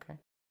that. Okay.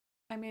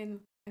 I mean,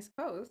 I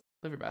suppose.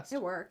 Live your best.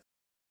 It works.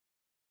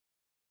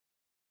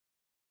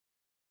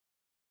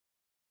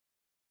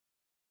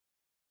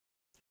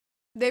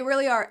 They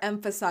really are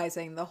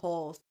emphasizing the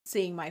whole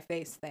seeing my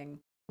face thing.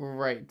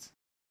 Right.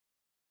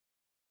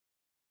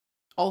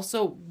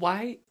 Also,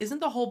 why isn't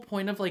the whole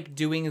point of like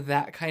doing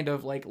that kind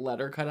of like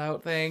letter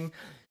cutout thing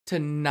to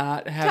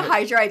not have to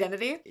hide your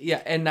identity?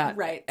 Yeah, and not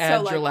right.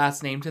 add your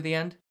last name to the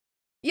end?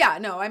 Yeah,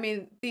 no, I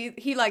mean,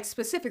 he like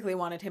specifically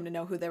wanted him to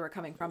know who they were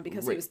coming from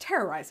because he was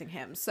terrorizing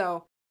him.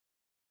 So,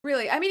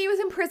 really, I mean, he was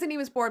in prison, he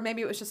was bored.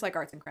 Maybe it was just like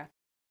arts and crafts.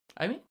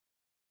 I mean,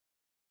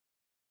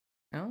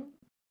 no,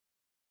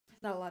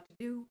 there's not a lot to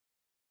do.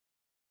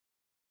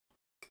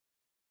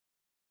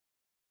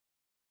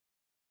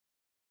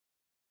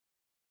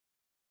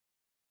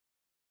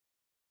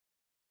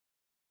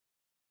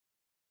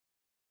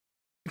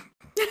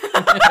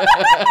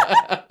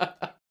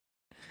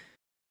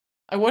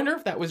 I wonder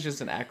if that was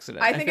just an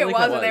accident. I think feel it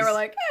like was, and they were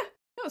like,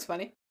 that was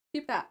funny.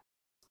 Keep that.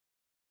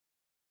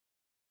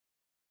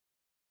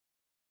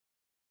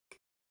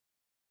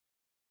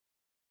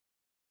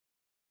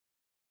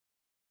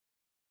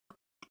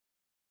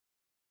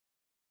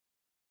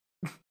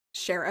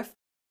 Sheriff.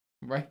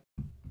 Right.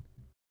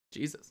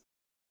 Jesus.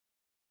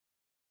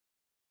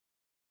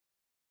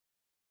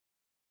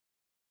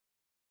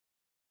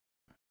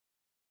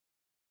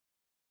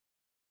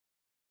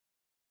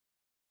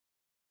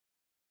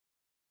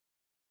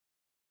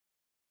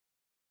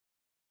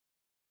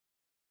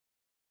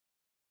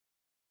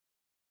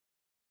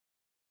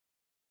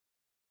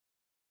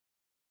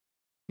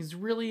 He's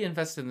really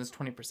invested in this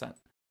 20%.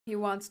 He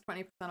wants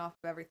 20% off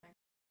of everything.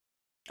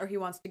 Or he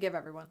wants to give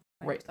everyone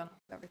 20% off of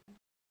everything.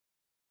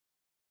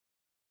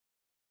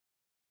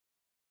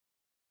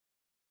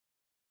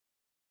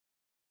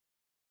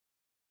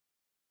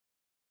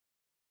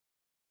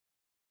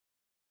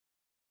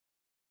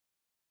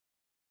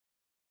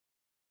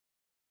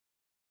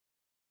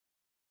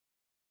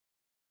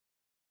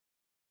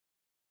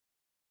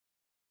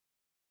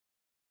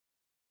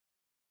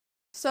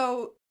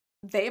 So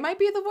they might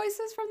be the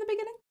voices from the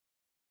beginning?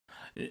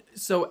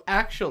 So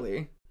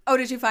actually... Oh,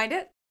 did you find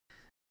it?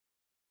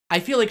 I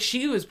feel like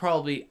she was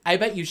probably... I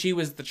bet you she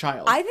was the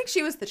child. I think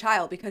she was the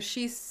child because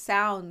she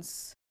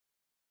sounds...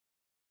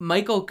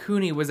 Michael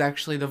Cooney was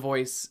actually the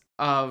voice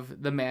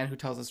of the man who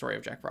tells the story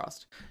of Jack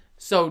Frost.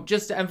 So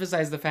just to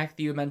emphasize the fact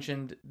that you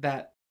mentioned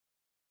that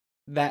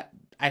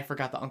I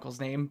forgot the uncle's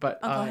name, but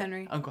Uncle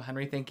Henry. Uncle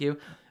Henry, thank you,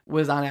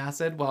 was on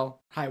acid.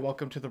 Well, hi,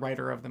 welcome to the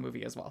writer of the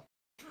movie as well.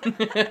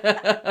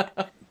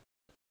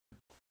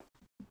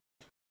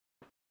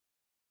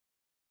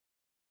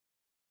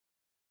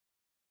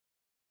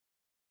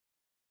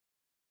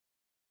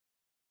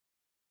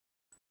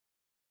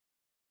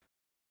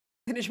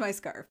 Finish My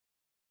Scarf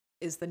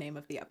is the name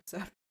of the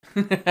episode.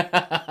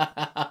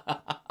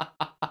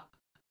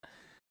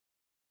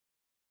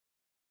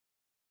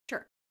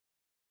 Sure.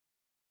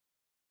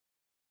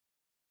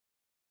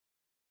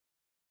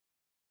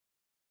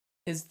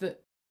 Is the...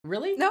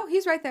 Really? No,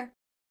 he's right there.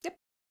 Yep.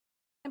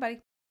 Hey,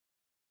 buddy.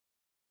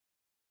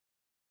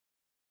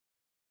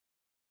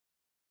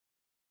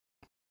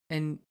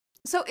 And...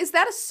 So is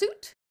that a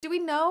suit? Do we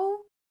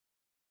know?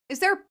 Is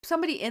there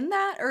somebody in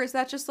that? Or is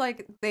that just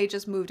like they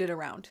just moved it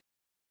around?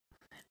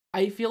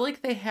 I feel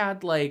like they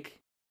had like...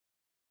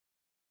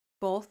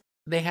 Both?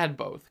 They had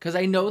both. Because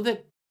I know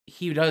that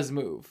he does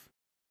move.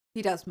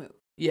 He does move.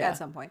 Yeah. At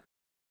some point.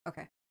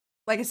 Okay.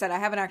 Like I said, I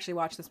haven't actually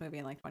watched this movie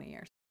in like 20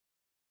 years.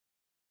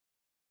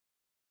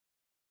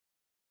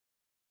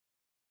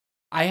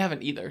 I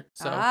haven't either,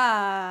 so...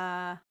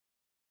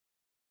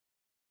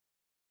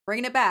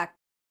 Bringing it back.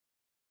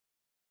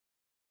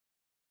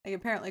 I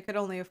apparently could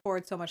only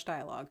afford so much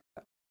dialogue.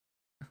 So.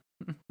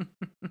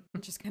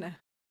 I'm just gonna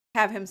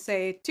have him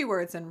say 2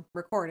 words and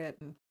record it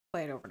and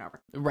play it over and over.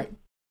 Right.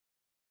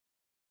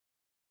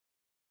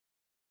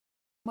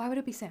 Why would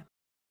it be Sam?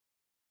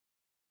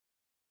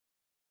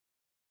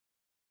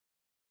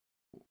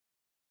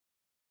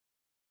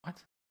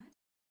 What?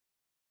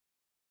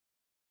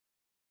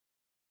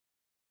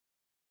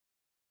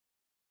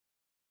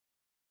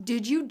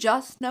 Did you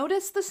just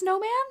notice the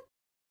snowman?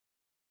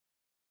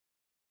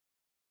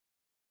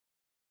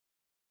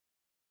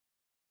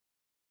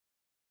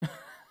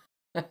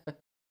 He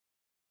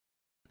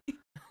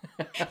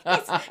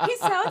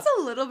sounds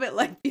a little bit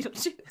like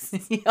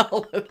Beetlejuice. Yeah, a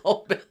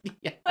little bit,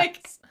 yes.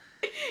 Like,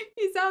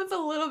 he sounds a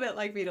little bit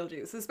like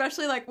Beetlejuice,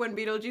 especially like when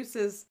Beetlejuice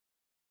is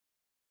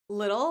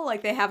little,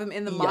 like they have him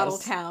in the model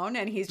town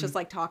and he's just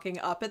like talking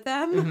up at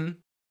them. Mm-hmm.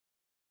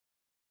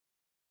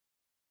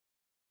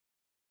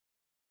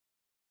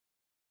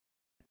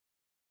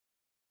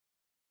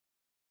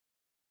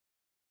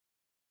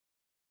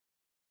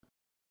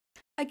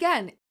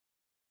 Again,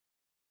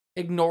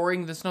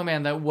 ignoring the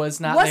snowman that was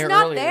not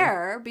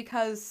there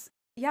because,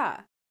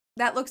 yeah,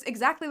 that looks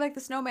exactly like the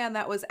snowman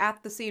that was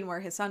at the scene where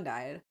his son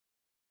died.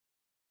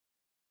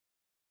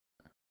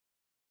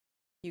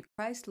 You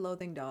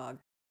Christ-loathing dog.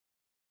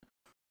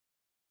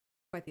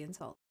 Quite the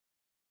insult.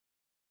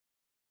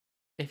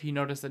 If you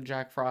notice that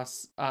Jack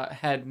Frost's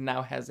head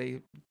now has a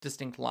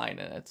distinct line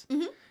in it,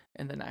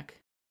 in the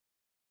neck.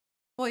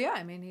 Well, yeah,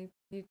 I mean,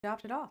 he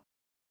chopped it off.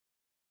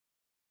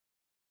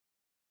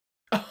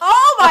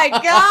 Oh my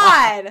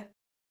god!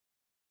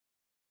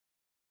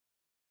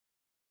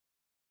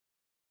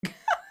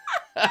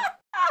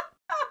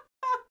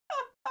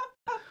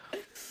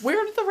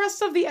 Where did the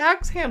rest of the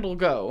axe handle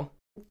go?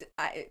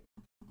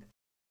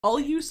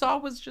 All you saw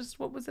was just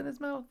what was in his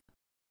mouth.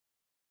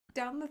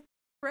 Down the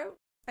throat,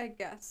 I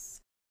guess.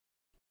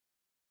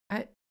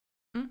 I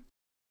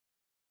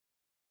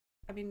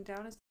mean,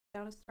 down his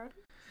throat.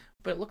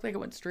 But it looked like it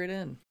went straight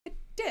in. It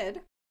did.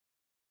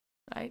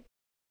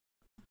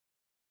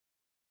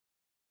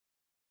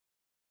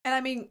 And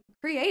I mean,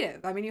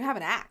 creative. I mean, you have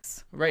an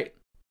axe. Right.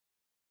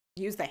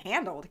 Use the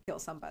handle to kill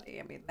somebody.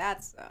 I mean,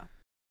 that's...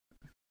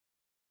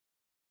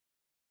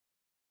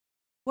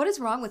 What is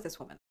wrong with this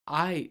woman?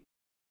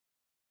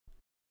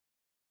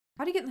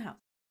 How'd he get in the house?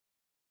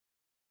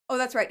 Oh,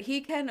 that's right. He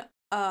can,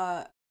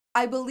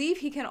 I believe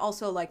he can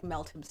also, like,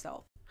 melt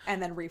himself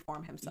and then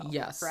reform himself.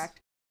 Yes.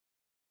 Correct?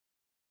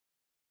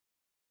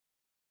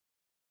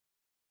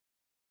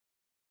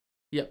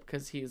 Yep,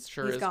 because he's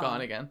He's gone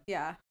again.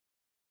 Yeah.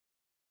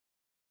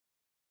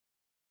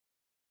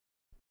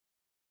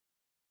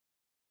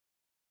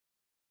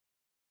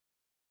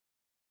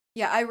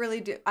 Yeah, I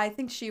really do. I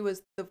think she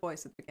was the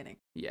voice at the beginning.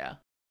 Yeah.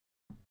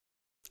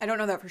 I don't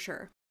know that for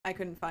sure. I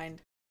couldn't find.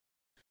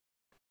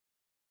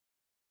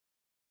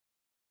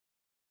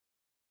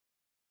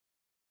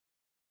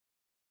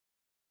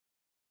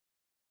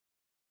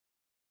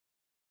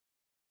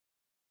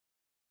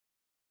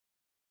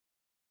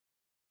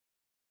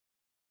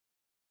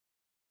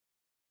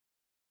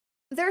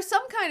 There's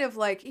some kind of,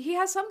 like, he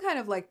has some kind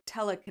of, like,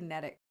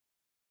 telekinetic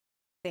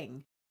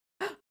thing.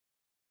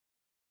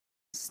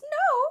 Snow?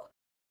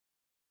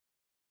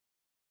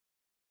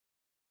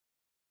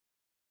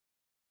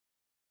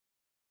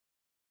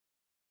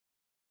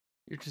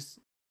 You're just...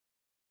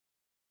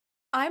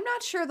 I'm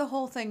not sure the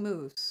whole thing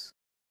moves.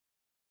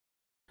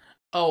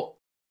 Oh.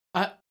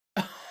 Oh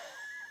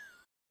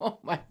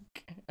my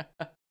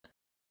god.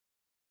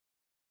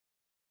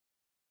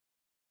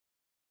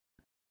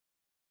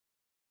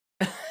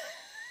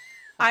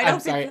 I I'm don't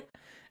sorry. think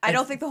I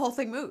don't think the whole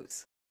thing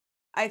moves.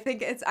 I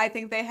think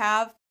they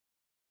have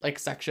Like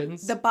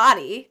sections? the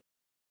body.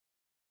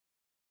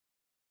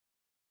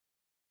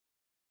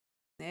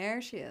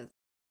 There she is.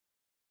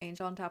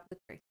 Angel on top of the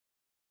tree.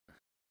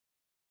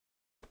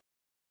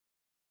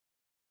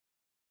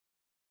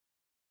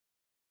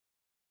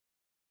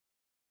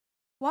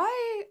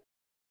 Why?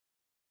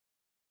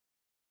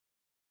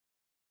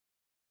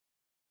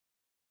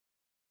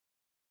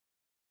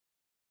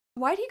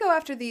 Why'd he go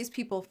after these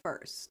people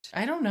first?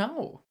 I don't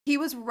know. He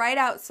was right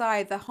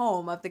outside the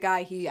home of the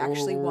guy he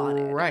actually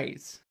wanted.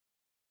 Right.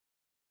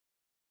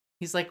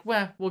 He's like,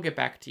 well, we'll get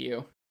back to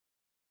you.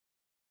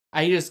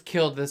 I just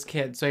killed this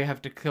kid, so I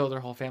have to kill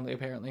their whole family,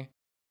 apparently.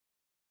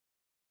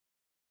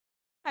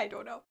 I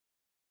don't know.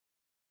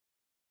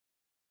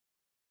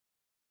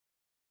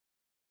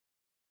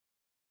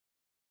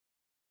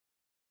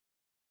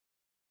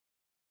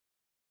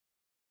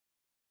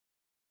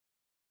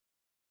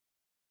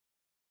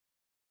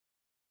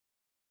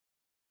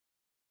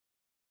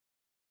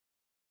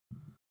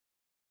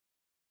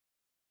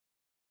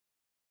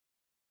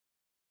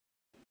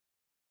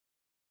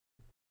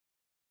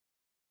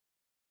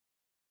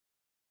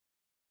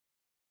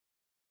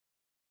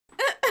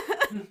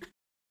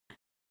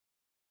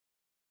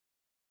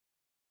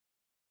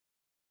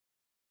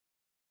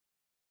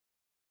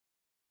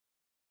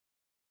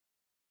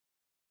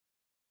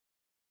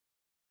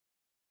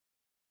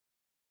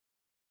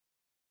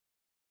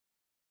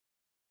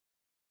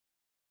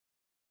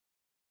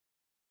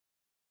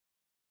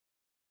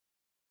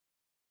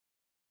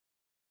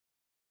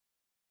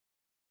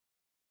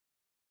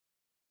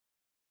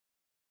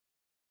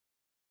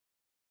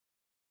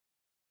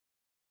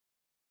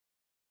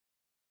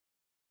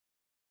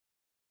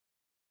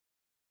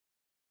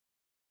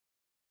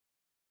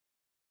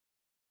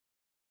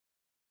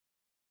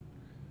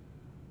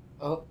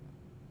 Oh.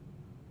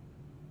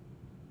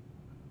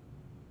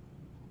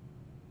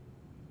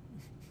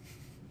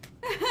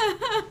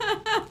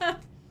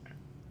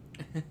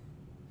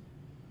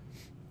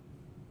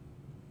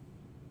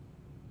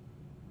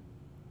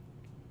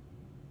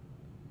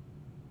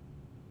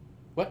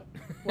 What?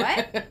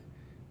 What?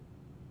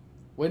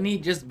 Wouldn't he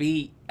just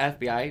be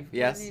FBI?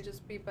 Yes. Wouldn't he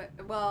just be, but,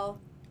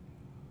 well...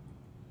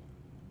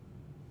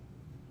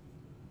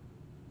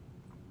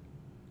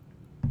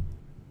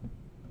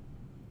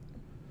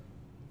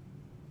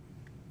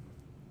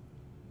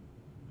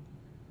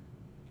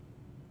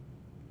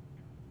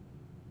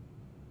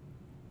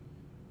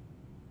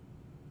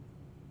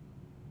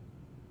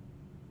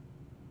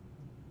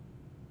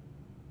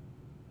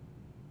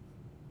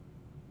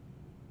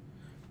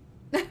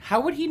 How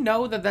would he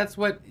know that that's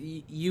what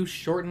you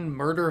shorten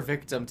murder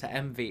victim to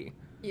MV?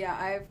 Yeah,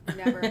 I've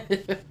never...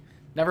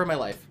 Never in my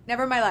life.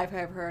 Never in my life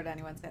have I heard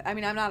anyone say... I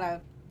mean, I'm not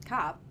a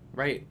cop.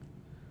 Right.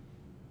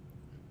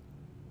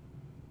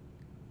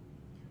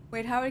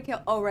 Wait, how did he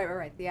kill... Oh,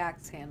 right. The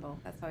axe handle.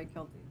 That's how he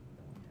killed the...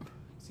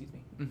 Excuse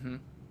me. Mm-hmm.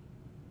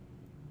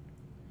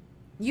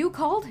 You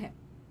called him.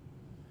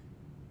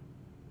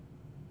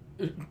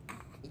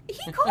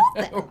 He called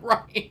them.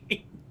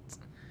 Right.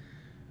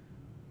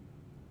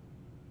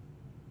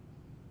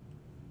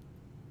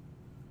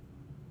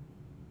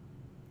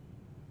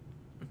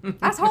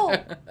 Asshole.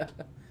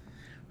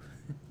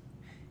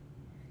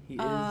 He is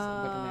but an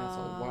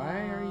asshole.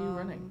 Why are you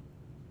running?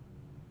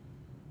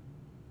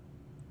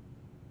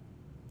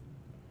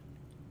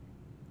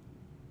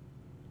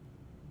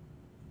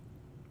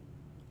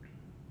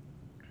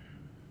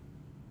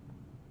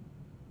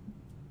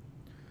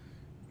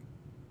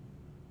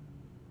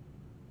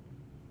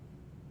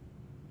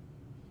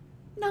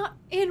 Not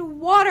in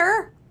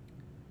water.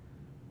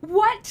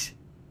 What?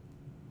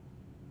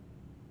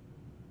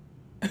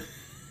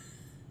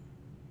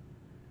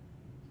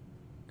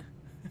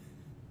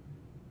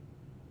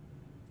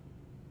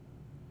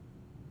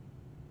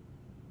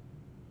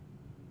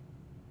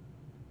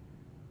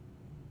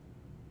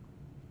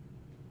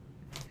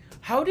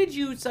 How did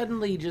you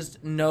suddenly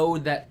just know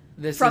that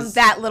this From is...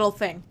 that little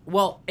thing.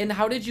 Well, and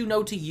how did you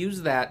know to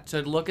use that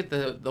to look at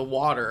the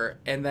water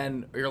and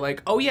then you're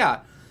like, oh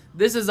yeah,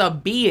 this is a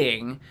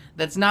being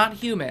that's not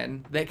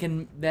human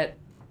that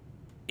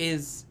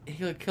is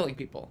killing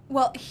people.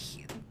 Well,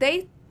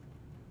 they...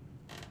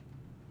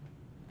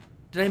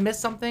 Did I miss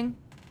something?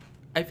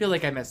 I feel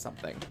like I missed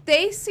something.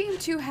 They seem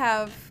to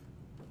have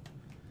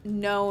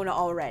known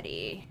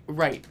already.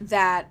 Right.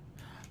 That...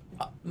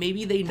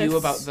 Maybe they knew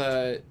about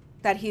the...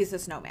 That he's a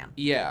snowman.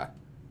 Yeah.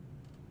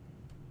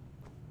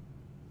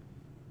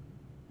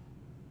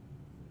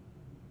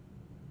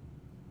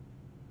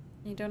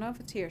 You don't know if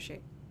it's he or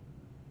she.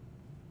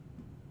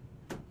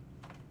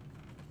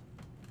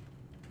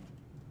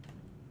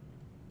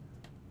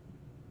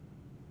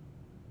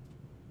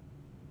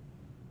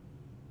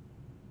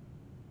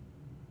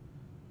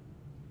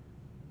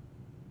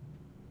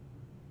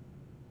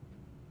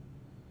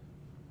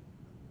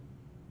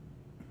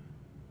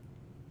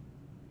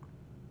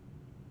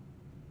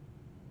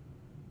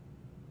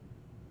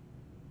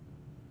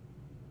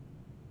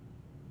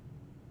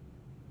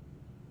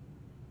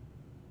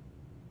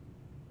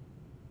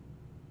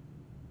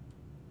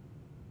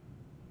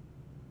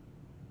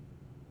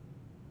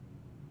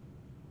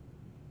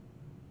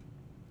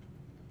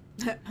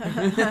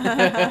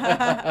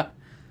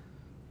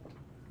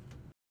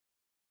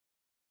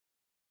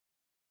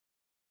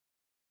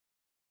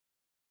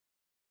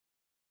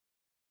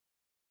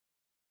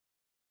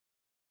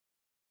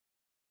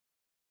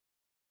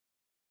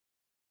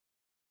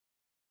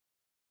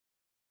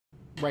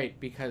 Right,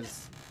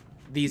 because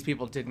these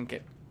people didn't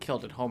get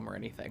killed at home or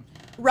anything.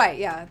 Right,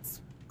 yeah.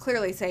 It's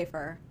clearly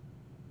safer.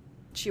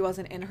 She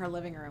wasn't in her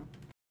living room.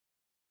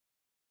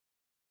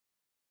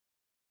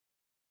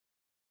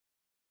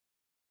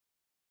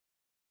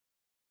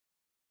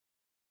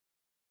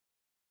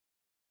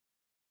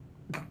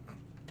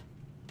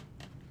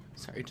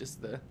 Sorry,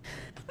 just the...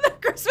 The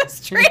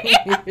Christmas tree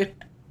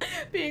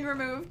being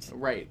removed.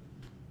 Right.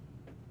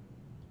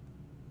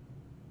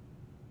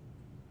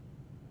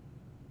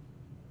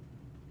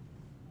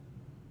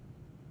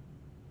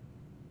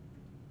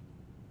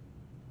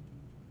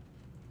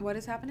 What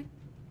is happening?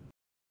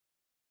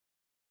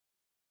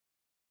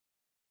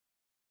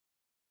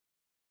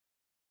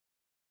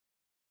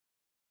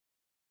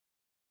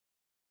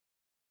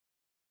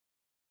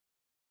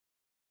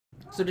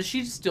 So does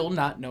she still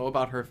not know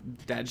about her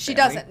dead She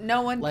family? doesn't.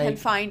 No one can Like-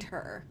 find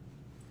her.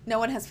 No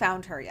one has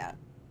found her yet.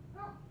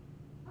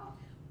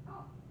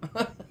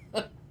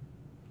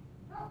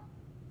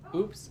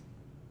 Oops.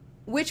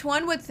 Which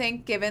one would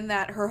think, given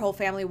that her whole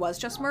family was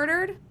just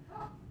murdered,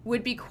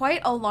 would be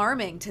quite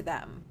alarming to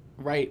them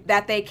Right.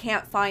 that they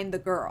can't find the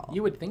girl.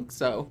 You would think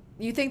so.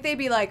 You think they'd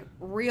be like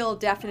real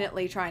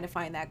definitely trying to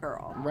find that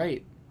girl.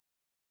 Right.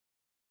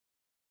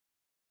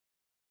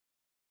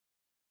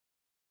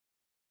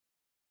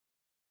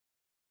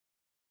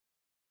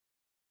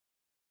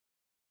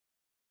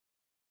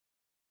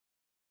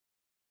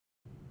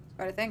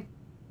 Quite a thing.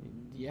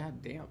 Yeah,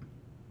 damn.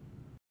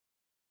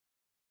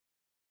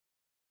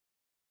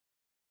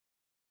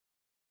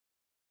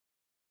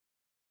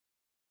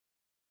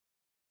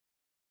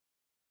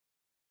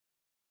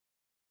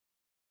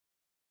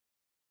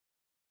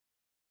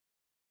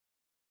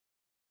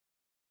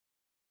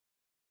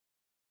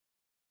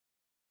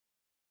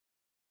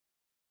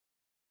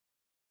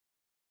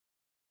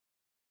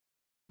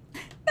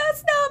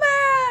 That's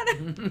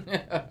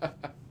Snowman!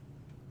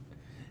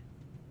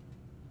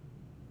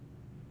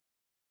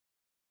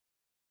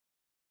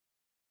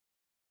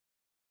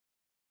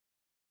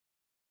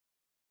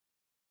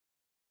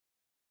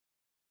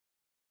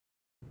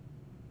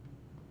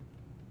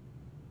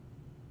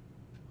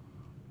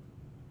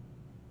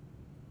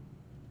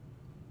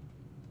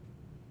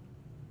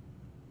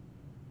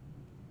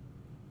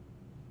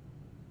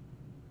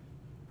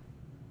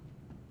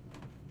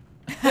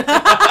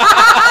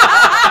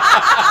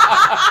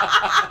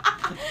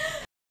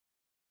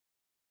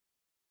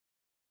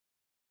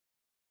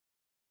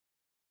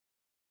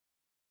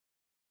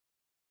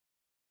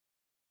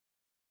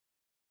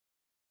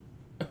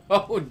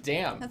 Oh,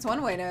 damn. That's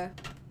one way to...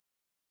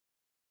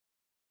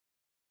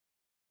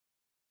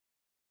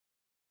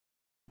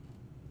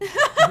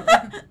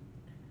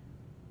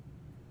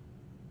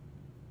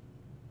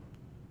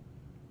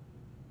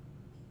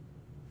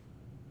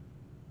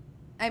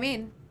 I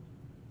mean...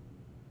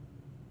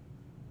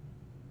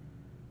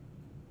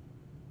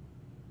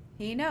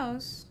 He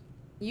knows.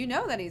 You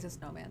know that he's a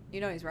snowman. You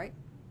know he's right.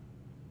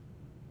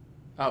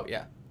 Oh,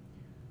 yeah.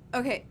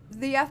 Okay,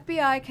 the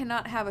FBI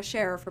cannot have a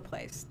sheriff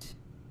replaced.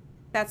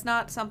 That's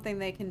not something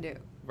they can do.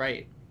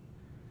 Right.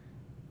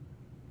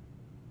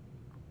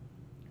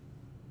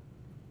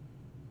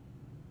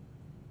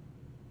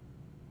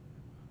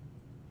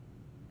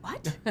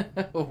 What?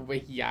 Oh,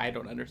 wait, yeah, I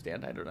don't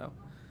understand. I don't know.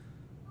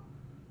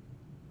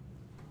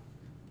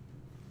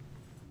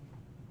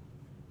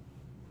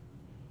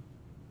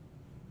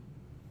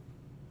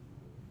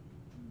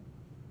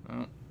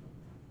 Oh.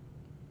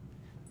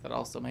 That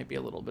also might be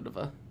a little bit of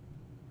a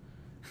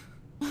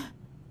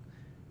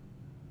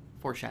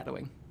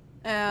foreshadowing.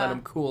 Let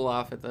him cool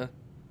off at the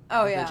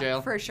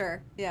jail. For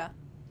sure. Yeah.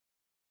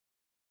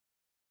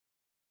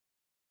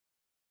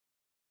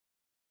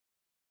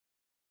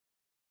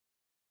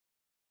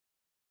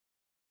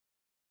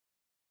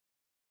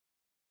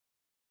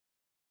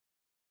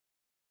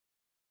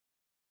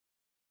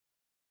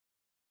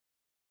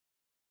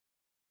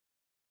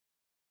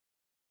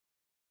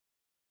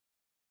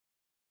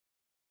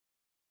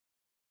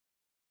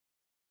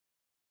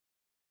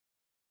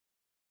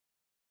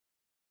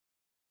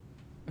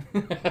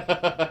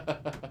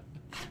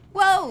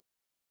 Whoa!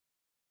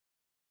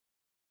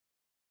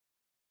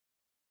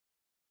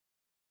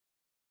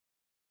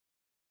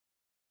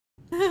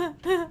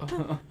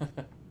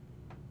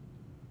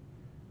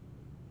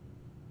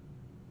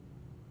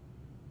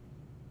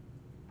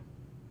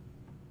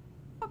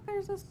 Fuck,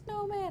 there's a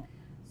snowman.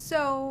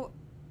 So,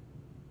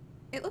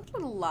 it looked a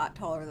lot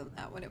taller than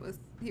that when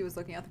he was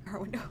looking out the car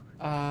window.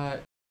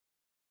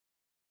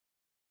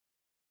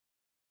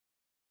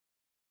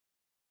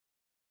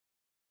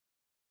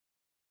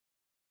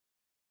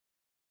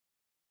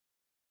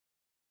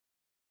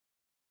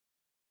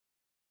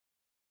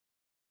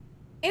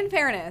 In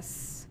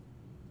fairness,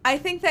 I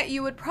think that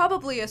you would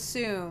probably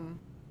assume.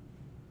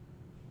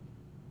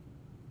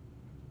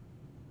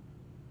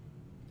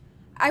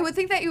 I would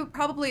think that you would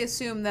probably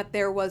assume that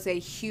there was a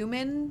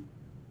human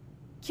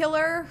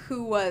killer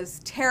who was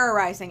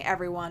terrorizing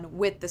everyone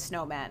with the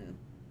snowman,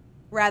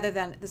 rather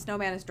than the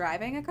snowman is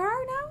driving a car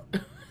now.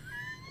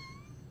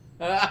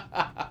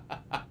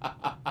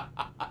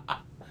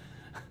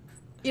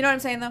 You know what I'm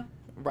saying, though?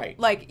 Right.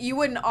 Like, you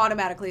wouldn't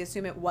automatically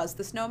assume it was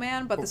the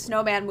snowman, but the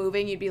snowman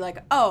moving, you'd be like,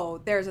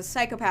 oh, there's a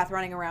psychopath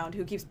running around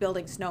who keeps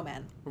building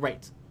snowmen.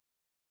 Right.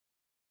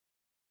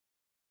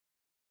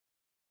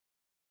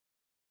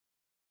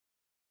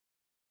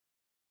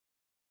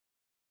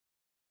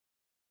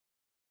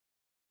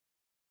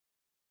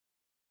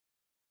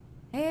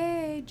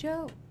 Hey,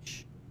 Joe.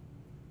 Shh.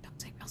 Don't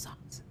sing real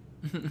songs.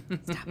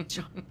 Stop it,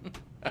 Sean.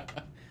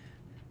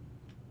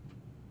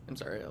 I'm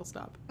sorry, I'll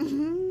stop.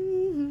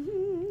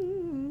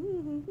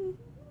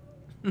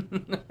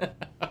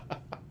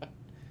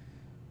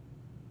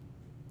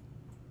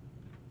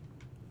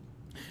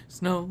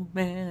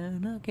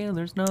 Snowman, a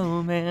killer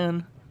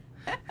snowman.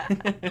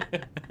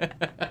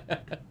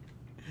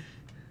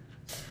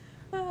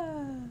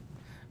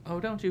 Oh,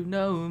 don't you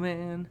know,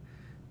 man?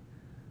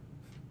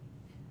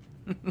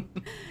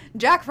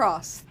 Jack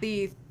Frost,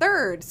 the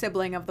third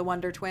sibling of the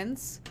Wonder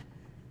Twins.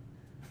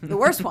 The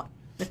worst one.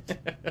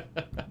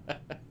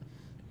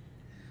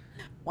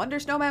 Wonder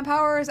Snowman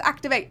powers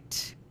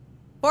activate.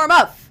 Form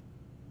of.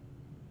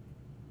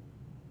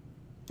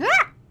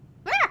 Ah!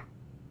 Ah!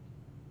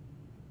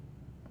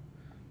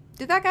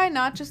 Did that guy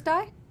not just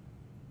die?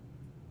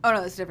 Oh no,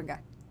 that's a different guy.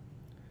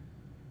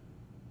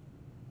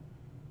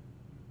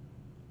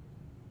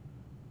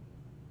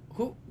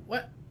 Who?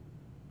 What?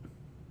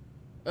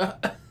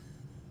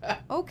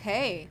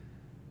 Okay.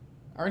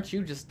 Aren't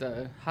you just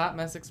a hot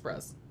mess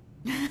express?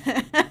 I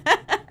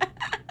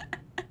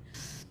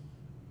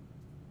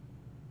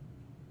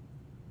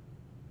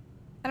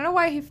don't know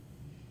why he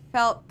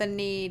felt the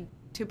need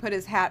to put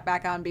his hat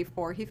back on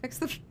before he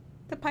fixed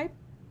the pipe.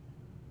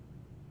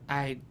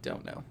 I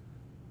don't know.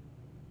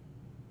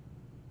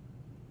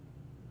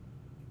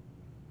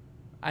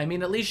 I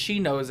mean, at least she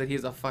knows that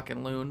he's a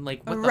fucking loon.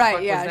 Like, what the fuck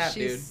was that,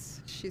 dude?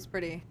 She's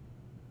pretty.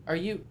 Are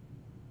you...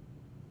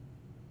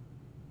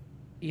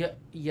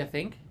 You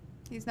think?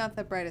 He's not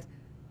the brightest.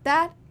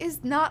 That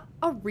is not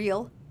a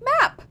real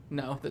map.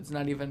 No, that's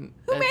not even...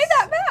 Who made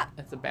that map?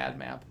 That's a bad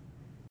map.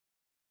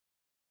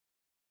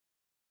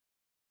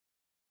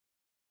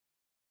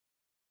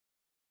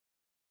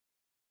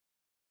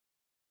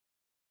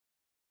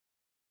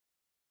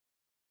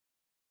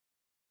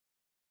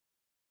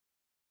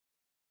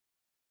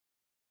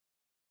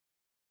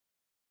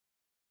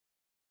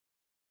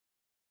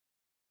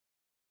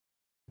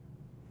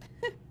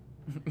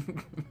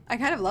 I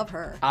kind of love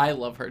her. I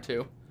love her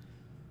too.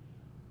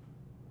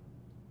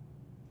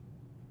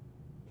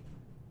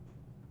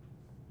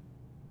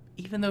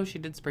 Even though she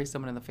did spray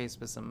someone in the face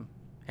with some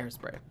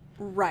hairspray.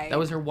 Right. That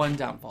was her one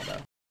downfall, though.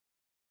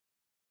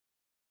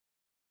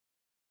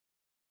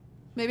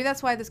 Maybe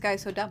that's why this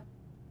guy's so dumb.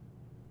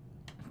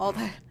 All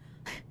that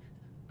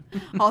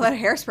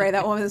hairspray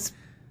that woman was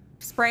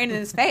spraying in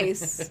his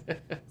face.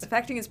 It's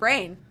affecting his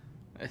brain.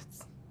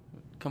 It's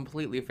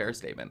completely a fair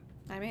statement.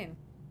 I mean.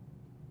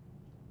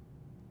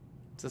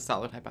 It's a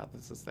solid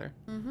hypothesis there.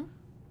 Mm-hmm.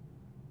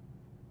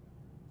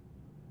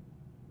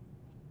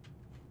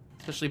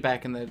 Especially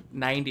back in the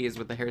 90s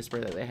with the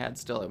hairspray that they had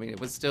still. I mean, it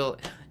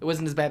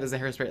wasn't as bad as the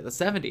hairspray of the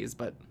 70s,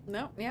 but...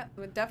 No, yeah,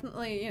 it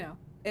definitely,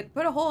 it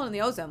put a hole in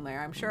the ozone layer.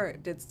 I'm sure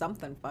it did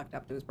something fucked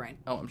up to his brain.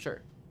 Oh, I'm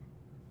sure.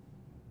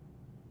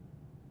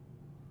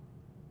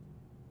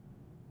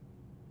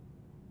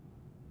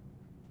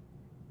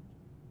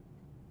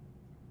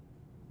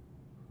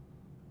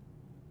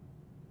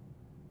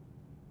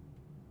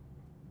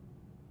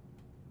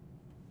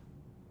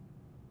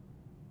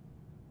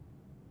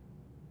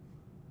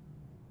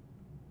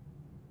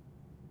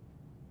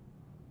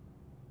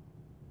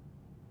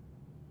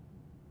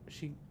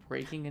 she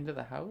breaking into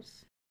the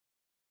house?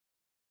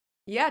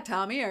 Yeah,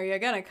 Tommy, are you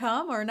gonna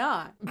come or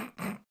not?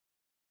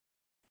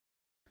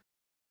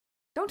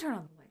 Don't turn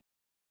on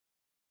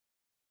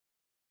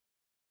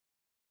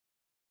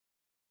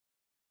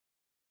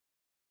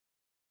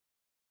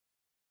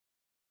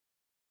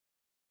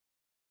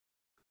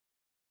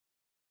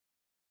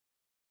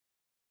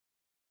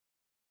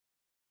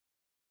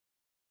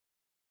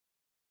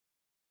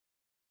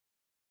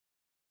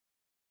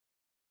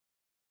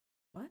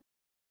the light.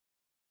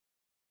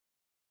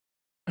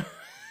 What?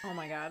 Oh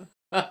my god.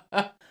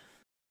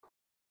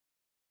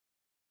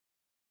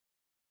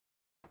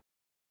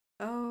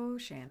 Oh,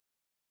 Shan.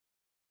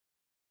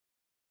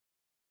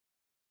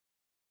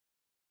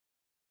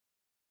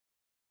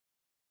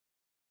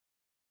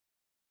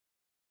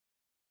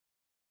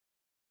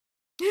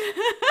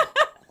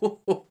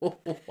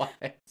 What?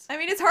 I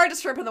mean, it's hard to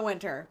strip in the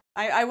winter.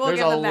 I will There's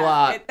give a them that.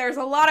 lot. There's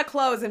a lot of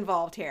clothes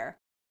involved here.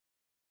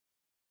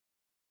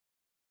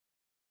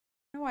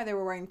 I don't know why they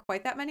were wearing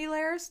quite that many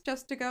layers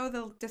just to go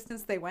the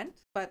distance they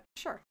went, but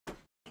sure.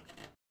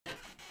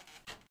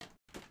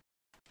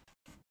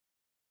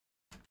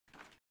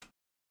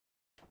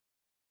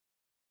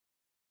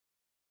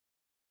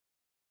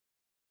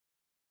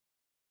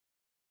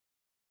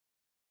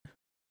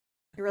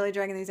 You're really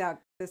dragging this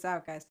out,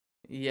 guys.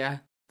 Yeah,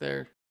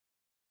 they're...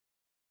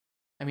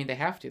 I mean, they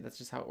have to. That's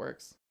just how it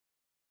works.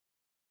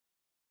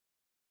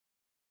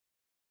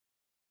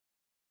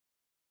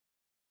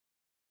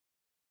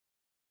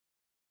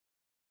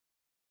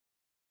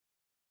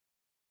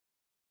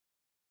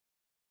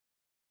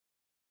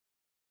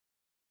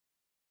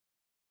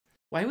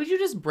 Why would you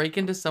just break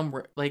into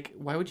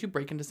why would you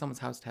break into someone's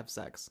house to have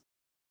sex?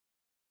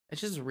 It's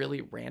just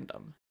really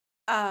random.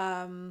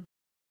 I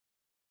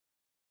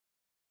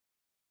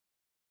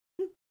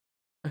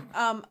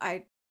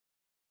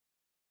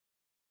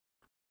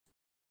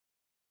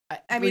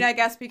mean, I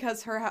guess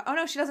because her oh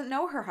no, she doesn't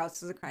know her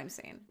house is a crime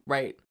scene.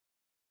 Right.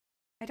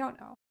 I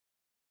don't know.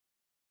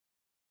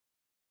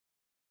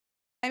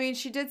 I mean,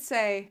 she did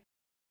say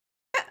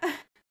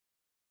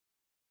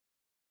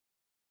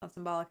not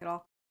symbolic at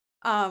all.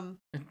 When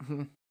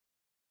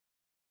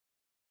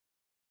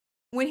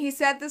he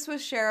said this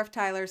was Sheriff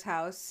Tyler's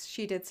house,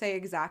 she did say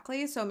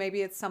exactly, so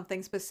maybe it's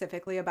something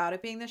specifically about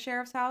it being the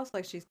sheriff's house,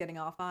 like she's getting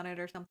off on it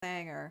or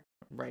something, or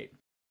Right.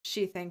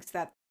 she thinks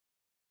that.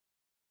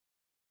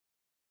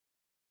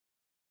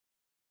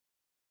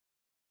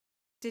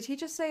 Did he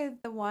just say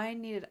the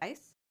wine needed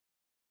ice?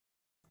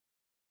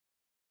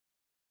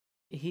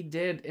 He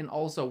did, and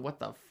also, what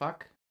the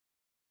fuck?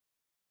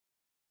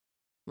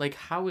 Like,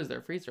 how is their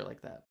freezer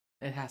like that?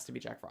 It has to be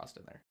Jack Frost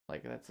in there.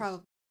 Like, that's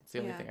the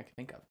only thing I can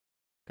think of.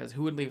 Because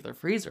who would leave their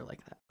freezer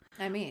like that?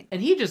 I mean.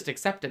 And he just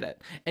accepted it.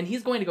 And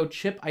he's going to go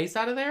chip ice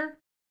out of there?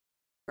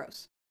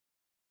 Gross.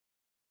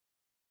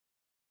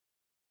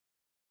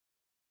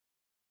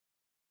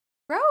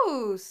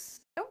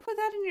 Gross. Don't put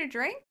that in your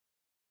drink.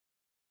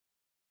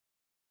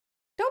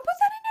 Don't put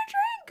that in your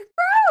drink.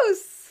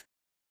 Gross.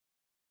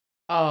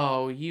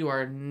 Oh, you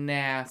are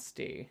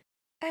nasty.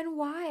 And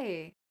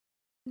why?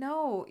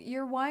 No,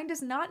 your wine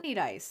does not need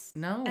ice.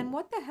 No. And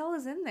what the hell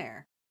is in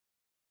there?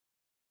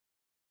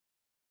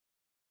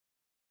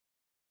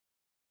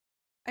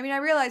 I mean, I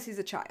realize he's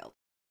a child.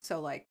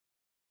 So, like,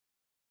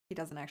 he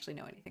doesn't actually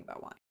know anything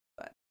about wine.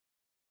 But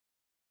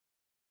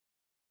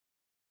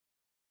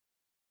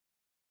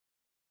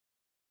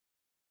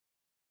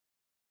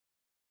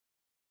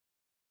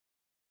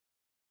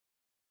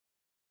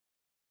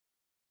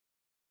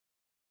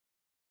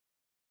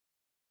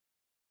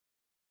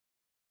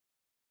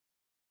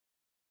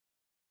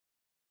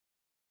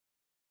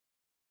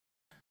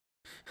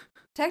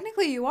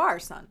technically, you are,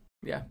 son.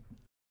 Yeah.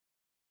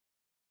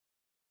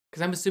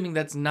 Because I'm assuming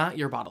that's not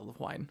your bottle of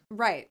wine.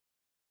 Right.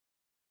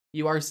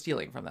 You are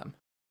stealing from them.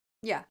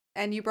 Yeah.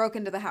 And you broke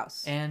into the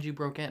house. And you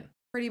broke in.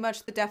 Pretty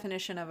much the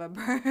definition of a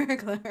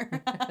burglar.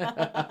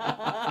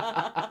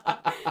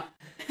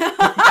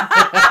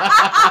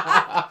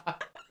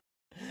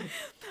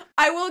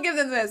 I will give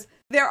them this.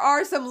 There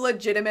are some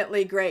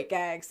legitimately great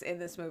gags in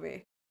this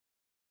movie.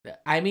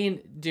 I mean,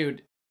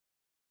 dude.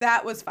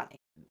 That was funny.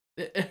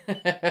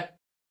 Get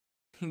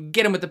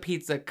him with the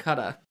pizza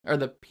cutter. Or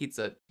the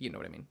pizza, you know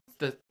what I mean.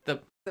 The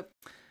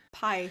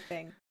pie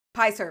thing.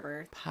 Pie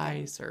server.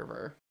 Pie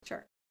server.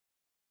 Sure.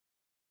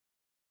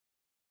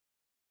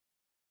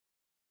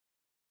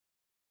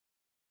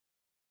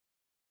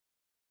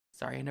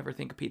 Sorry, I never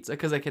think of pizza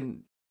because I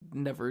can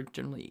never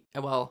generally.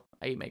 Well,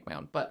 I make my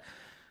own, but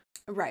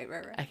right.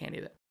 I can't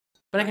eat it.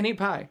 But right. I can eat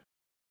pie.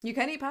 You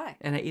can eat pie,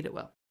 and I eat it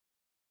well.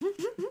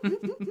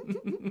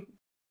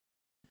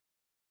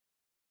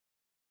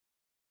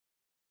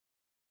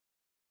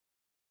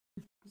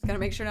 Just gotta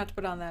make sure not to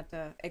put on that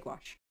egg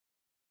wash.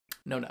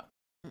 No.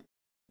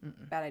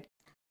 Bad idea.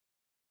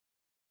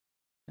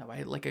 No,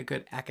 I like a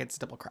good Ackett's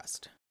double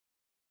crust.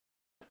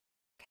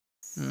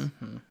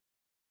 Mm-hmm.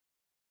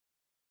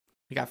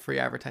 We got free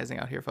advertising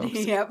out here,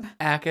 folks. Yep.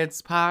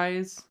 Ackett's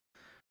pies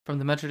from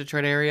the Metro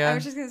Detroit area. I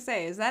was just gonna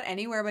say, is that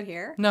anywhere but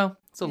here? No,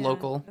 It's a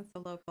local. It's a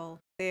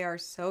local. They are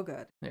so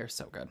good. They're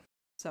so good.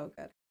 So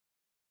good.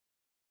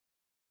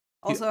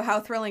 Also, how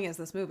thrilling is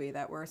this movie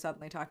that we're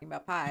suddenly talking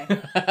about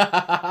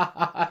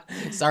pie?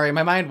 Sorry,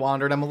 my mind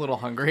wandered. I'm a little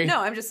hungry. No,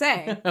 I'm just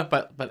saying.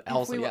 but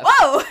also, yes.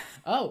 Whoa!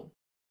 Oh.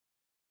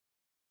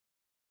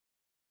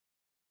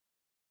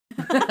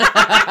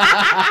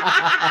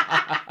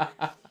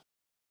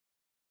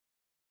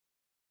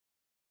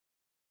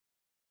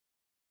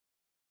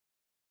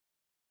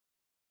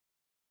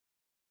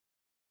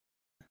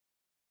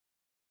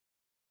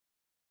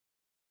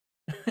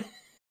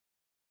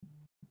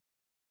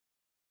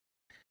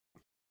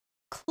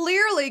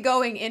 Clearly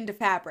going into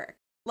fabric.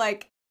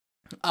 Like,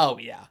 oh,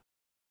 yeah.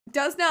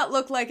 Does not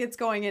look like it's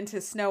going into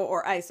snow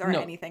or ice or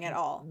anything at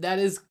all. That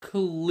is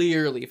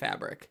clearly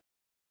fabric.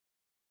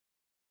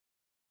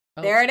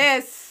 Oh. There it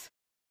is.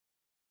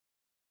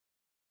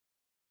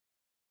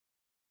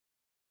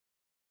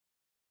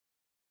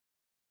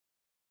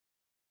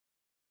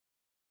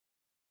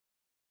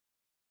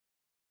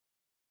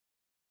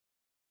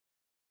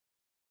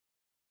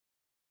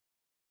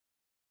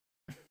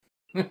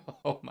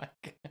 Oh my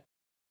god.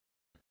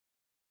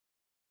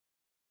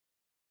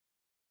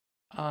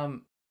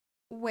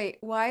 Wait,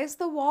 why is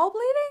the wall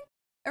bleeding?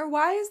 Or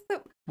why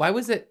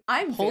was it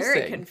I'm pulsing?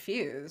 very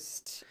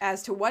confused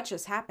as to what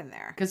just happened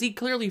there. Because he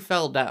clearly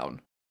fell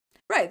down.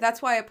 Right,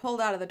 that's why it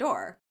pulled out of the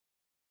door.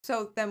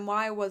 So then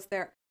why was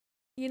there...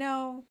 You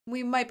know,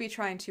 we might be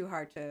trying too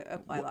hard to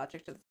apply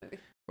logic to this movie.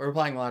 We're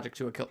applying logic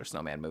to a Killer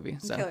Snowman movie.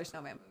 So. Killer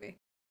Snowman movie.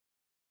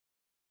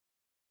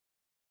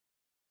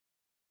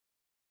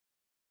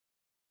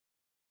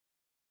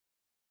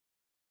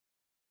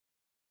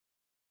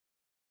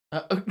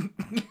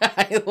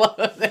 I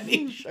love that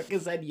he shook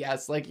his head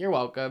yes, like, you're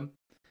welcome.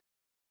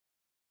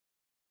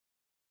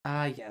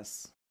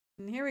 Yes.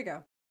 And here we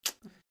go.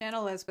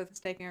 Anna Elizabeth is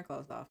taking her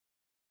clothes off.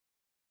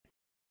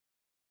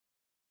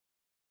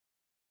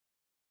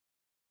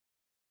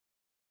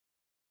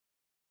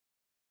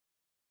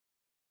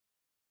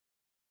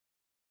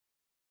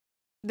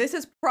 This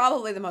is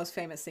probably the most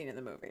famous scene in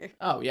the movie.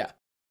 Oh, yeah.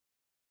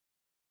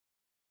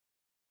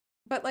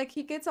 But, like,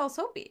 he gets all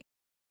soapy.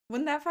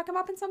 Wouldn't that fuck him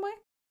up in some way?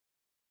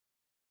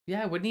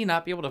 Yeah, wouldn't he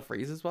not be able to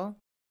freeze as well?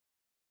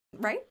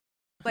 Right?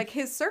 Like,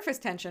 his surface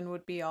tension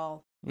would be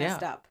all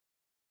messed up.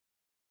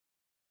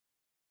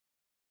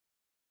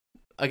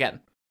 Again.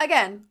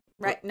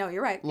 Right. No,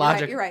 you're right.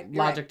 Logic. You're right.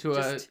 Logic to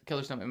a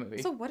Killer Snowman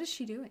movie. So what is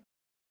she doing?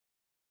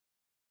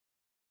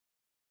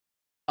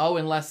 Oh,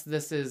 unless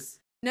this is...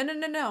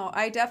 No.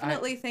 I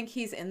definitely think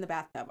he's in the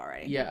bathtub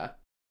already. Yeah.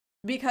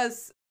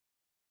 Because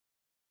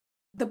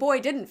the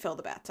boy didn't fill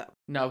the bathtub.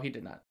 No, he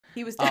did not.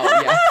 He was...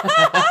 Oh,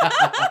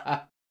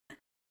 yeah.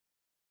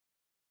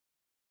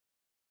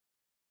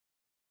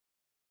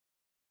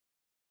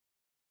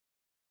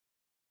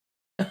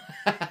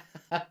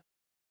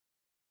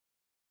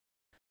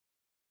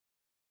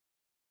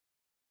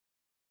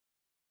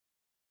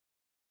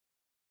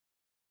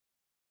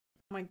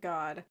 Oh my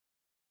god.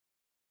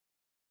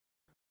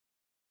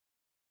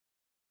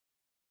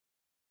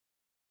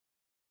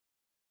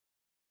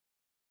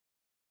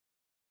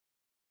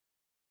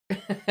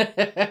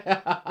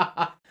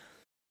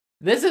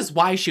 This is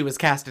why she was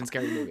cast in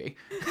Scary Movie.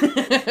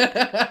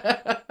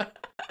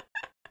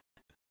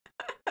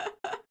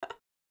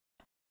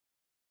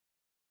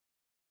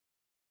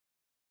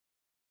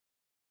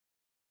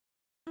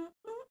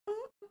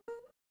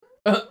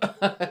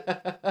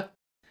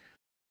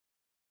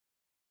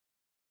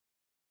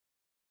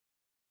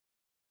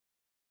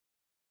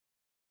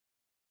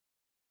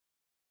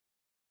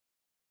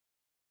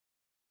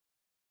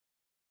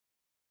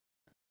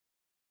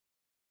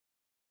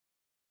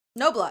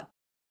 No blood.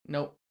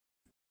 Nope.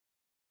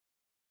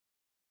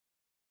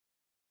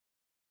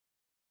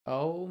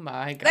 Oh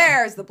my god.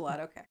 There's the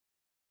blood, okay.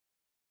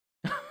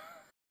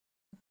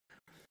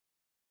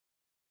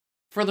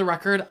 For the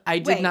record, I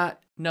did not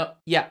know.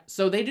 Yeah,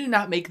 so they do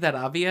not make that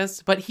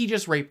obvious, but he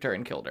just raped her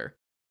and killed her.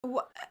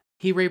 What?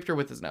 He raped her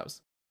with his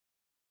nose.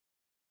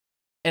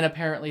 And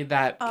apparently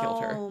that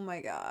killed her. Oh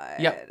my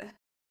god. Yep.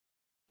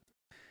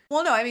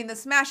 Well, no, I mean, the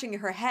smashing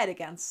her head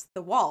against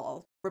the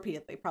wall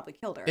repeatedly probably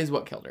killed her. Is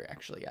what killed her,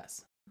 actually,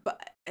 yes.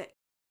 But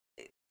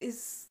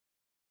is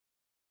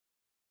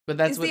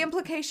the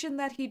implication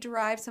that he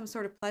derived some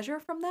sort of pleasure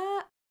from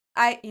that?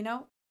 I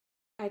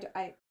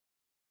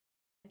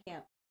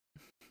can't.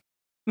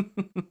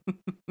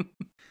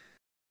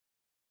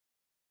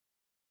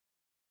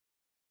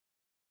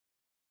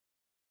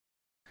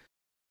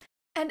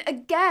 And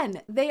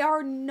again, they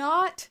are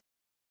not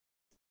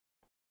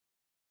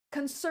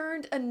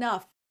concerned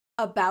enough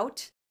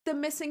about the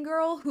missing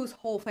girl whose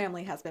whole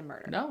family has been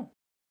murdered. No.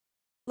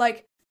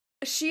 Like,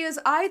 she is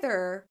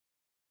either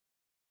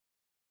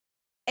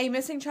a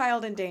missing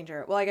child in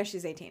danger. Well, I guess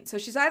she's 18. So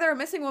she's either a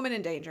missing woman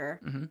in danger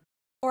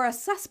or a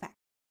suspect.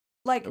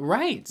 Like,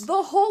 right.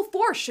 The whole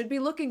force should be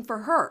looking for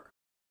her.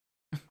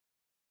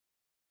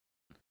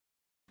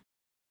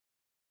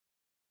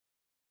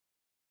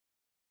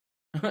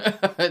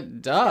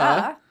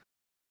 Duh.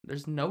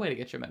 There's no way to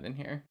get your men in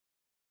here.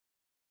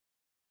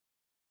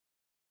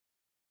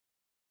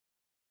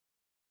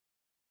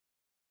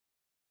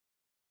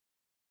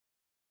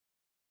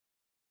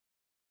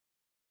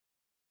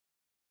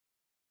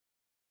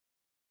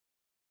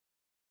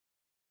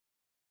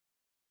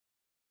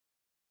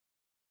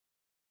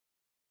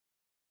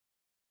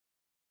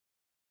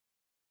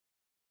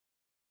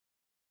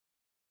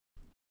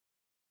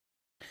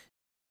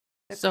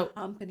 So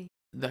Company.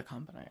 the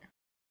company.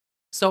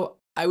 So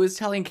I was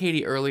telling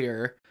Katie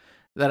earlier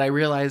that I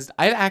realized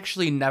I've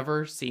actually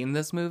never seen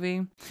this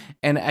movie,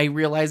 and I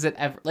realize that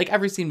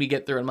every scene we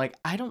get through, I'm like,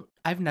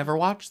 I've never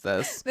watched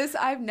this.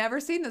 I've never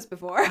seen this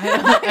before.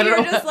 I don't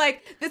You're know. just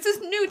like, this is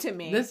new to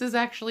me. This is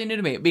actually new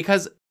to me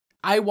because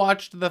I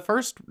watched the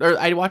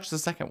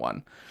second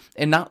one,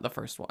 and not the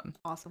first one.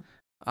 Awesome.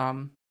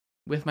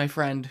 With my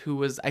friend who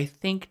was, I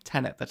think,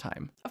 10 at the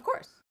time. Of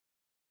course.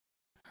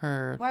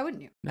 Why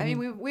wouldn't you? I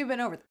mean, we've been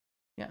over this.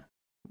 Yeah.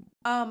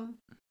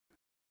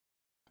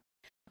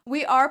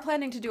 We are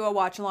planning to do a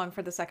watch along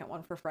for the second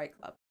one for Fright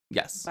Club.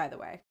 Yes. By the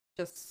way,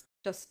 just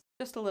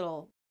a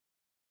little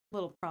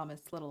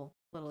promise, little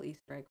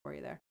Easter egg for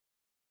you there.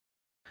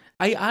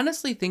 I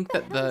honestly think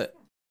that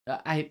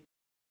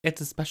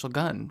it's a special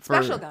gun.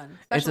 Special gun.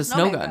 It's a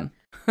snow gun.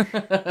 It's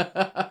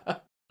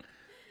a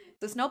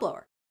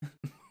snowblower.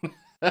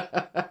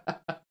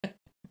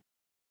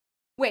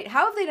 Wait,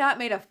 how have they not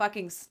made a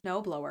fucking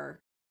snowblower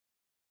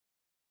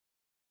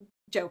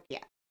joke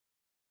yet?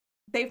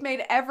 They've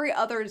made every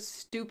other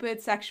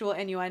stupid sexual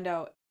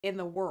innuendo in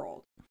the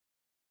world.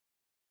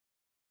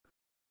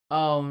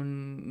 Oh,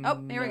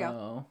 here we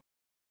go.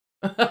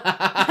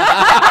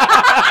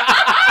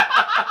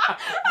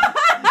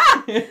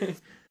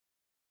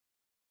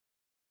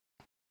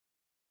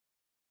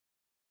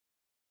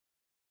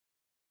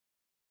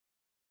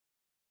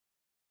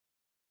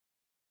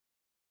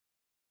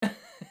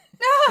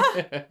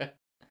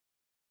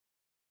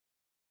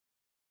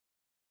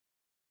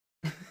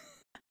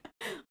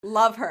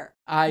 Love her.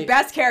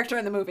 Best character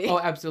in the movie. Oh,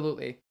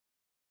 absolutely.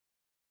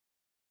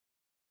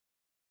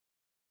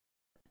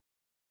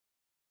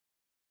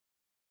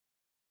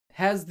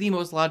 Has the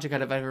most logic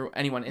out of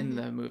anyone in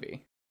the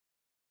movie.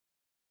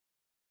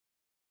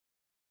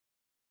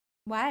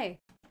 Why?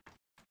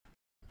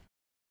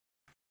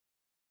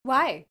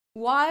 Why?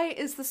 Why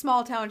is the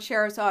small town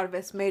sheriff's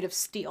office made of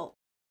steel?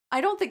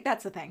 I don't think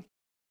that's a thing.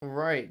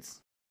 Right.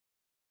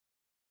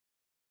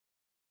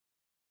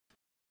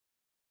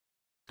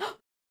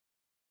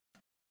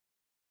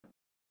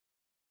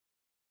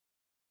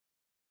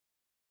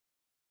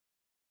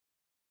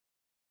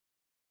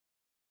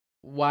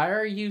 Why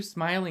are you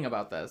smiling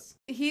about this?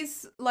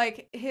 He's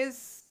like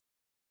his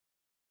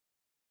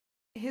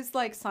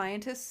like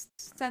scientist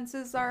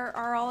senses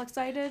are all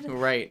excited.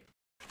 Right.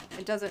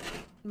 It doesn't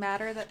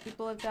matter that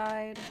people have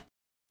died.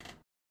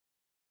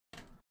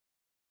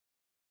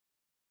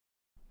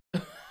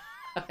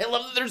 I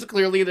love that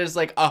there's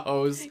like a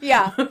hose.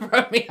 Yeah.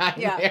 From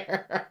behind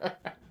there.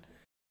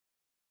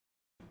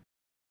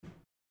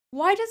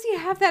 Why does he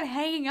have that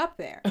hanging up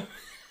there?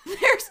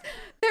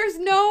 There's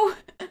no,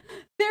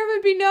 there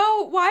would be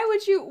no, why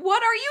would you,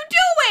 what are you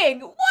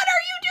doing? What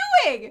are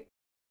you doing?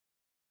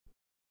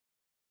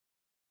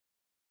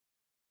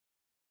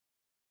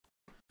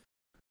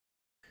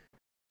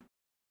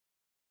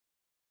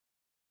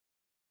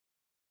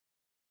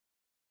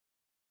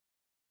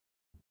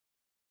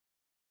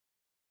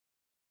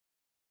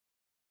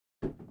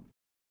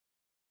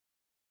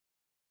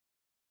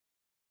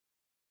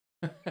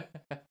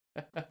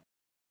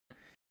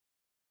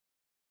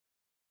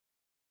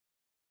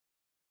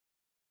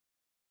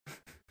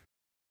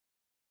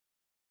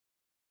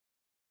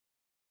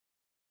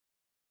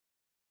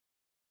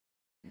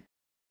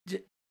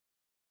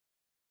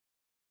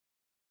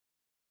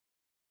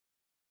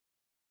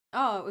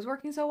 Oh, it was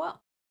working so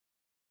well.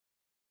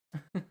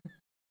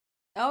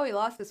 Oh, he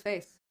lost his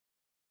face.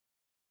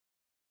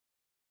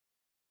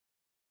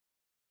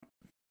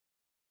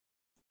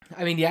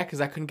 I mean, yeah, because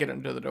I couldn't get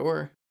under the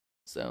door.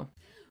 So,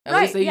 at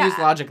least they used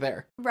logic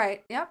there.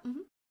 Right, yep.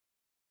 Mm-hmm.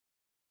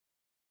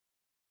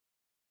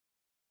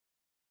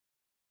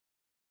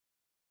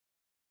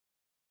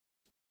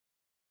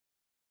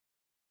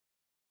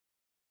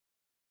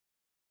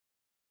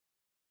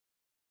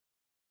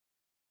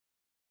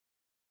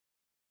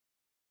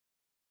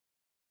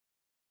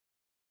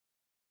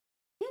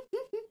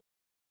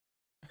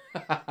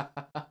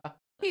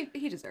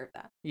 He deserved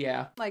that.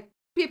 Yeah. Like,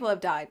 people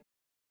have died.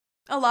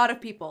 A lot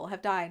of people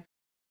have died.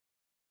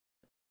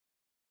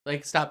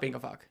 Like, stop being a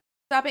fuck.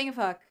 Stop being a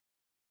fuck.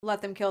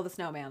 Let them kill the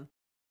snowman.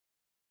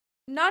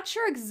 Not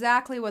sure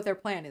exactly what their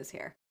plan is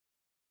here.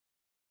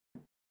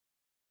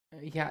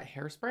 Yeah,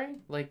 hairspray?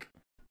 Like,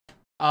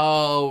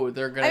 oh,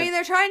 they're gonna... I mean,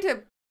 they're trying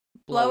to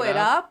blow it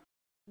up.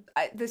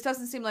 This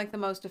doesn't seem like the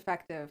most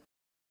effective.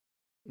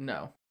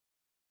 No.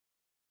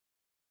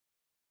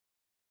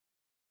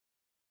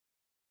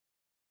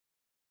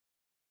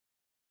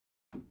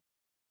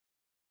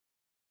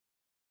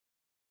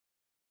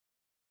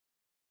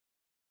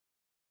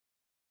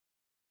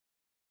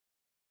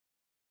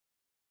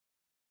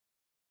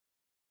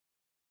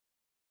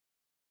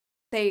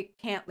 They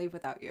can't leave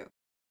without you.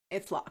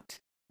 It's locked.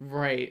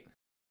 Right.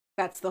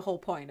 That's the whole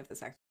point of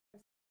this exercise.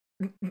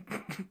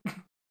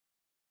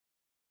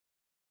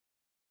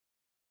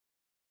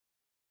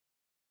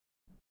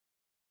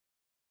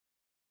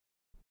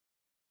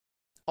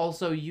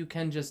 Also, you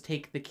can just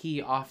take the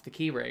key off the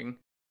key ring.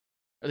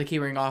 Or the key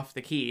ring off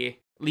the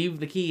key.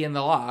 Leave the key in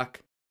the lock.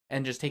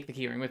 and just take the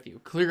keyring with you.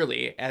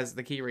 Clearly, as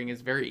the keyring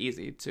is very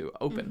easy to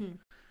open. Mm-hmm.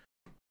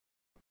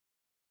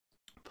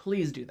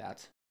 Please do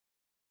that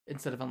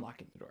instead of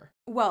unlocking the door.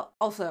 Well,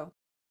 also,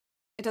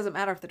 it doesn't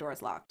matter if the door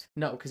is locked.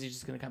 No, because he's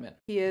just going to come in.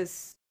 He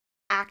is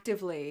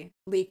actively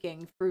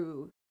leaking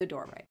through the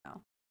door right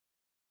now.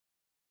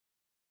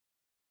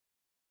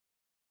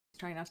 He's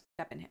trying not to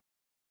step in him.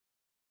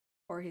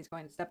 Or he's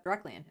going to step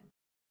directly in him.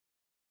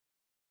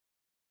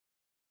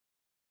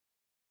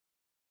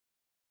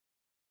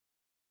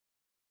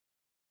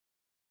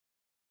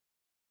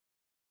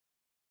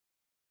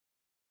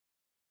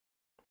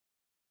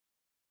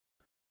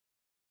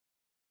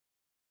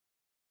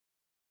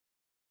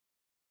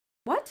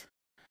 What?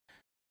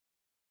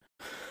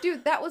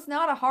 Dude, that was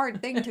not a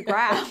hard thing to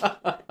grab.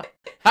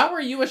 How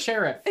are you a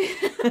sheriff?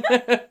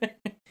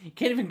 You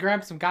can't even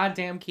grab some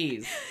goddamn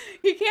keys.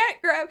 He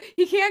can't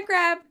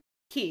grab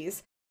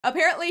keys.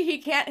 Apparently he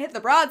can't hit the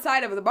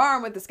broadside of the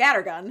barn with the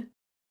scattergun.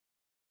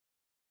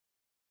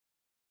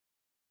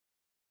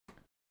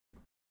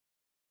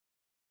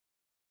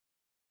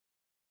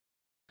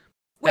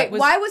 Wait,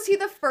 why was he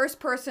the first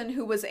person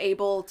who was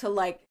able to,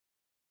 like...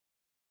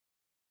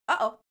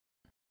 Uh-oh.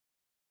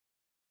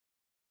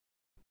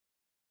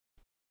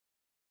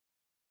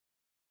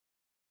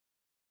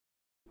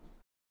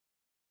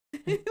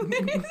 The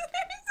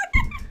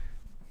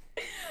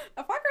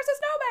fucker's a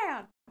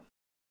snowman!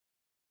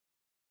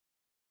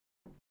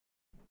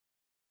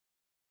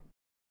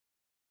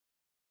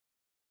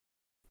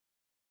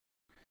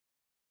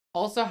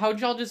 Also, how'd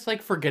y'all just,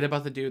 like, forget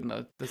about the dude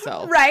in the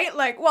cell? Right?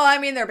 Like, well, I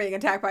mean, they're being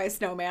attacked by a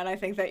snowman. I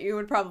think that you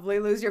would probably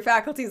lose your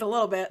faculties a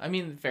little bit. I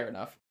mean, fair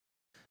enough.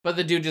 But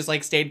the dude just,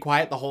 like, stayed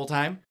quiet the whole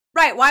time?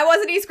 Right, why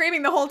wasn't he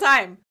screaming the whole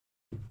time?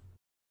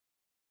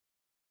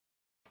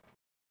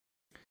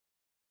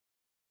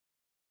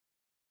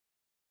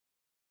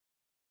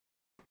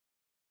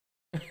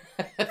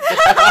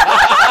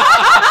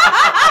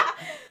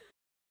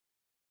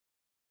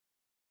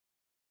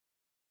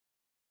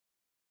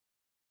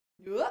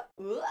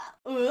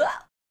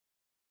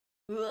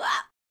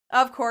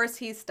 Of course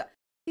he's stuck.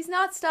 He's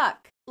not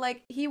stuck.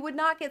 Like, he would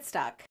not get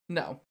stuck.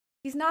 No.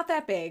 He's not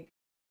that big.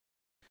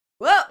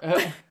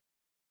 Whoa!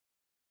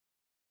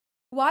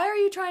 Why are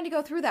you trying to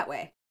go through that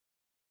way?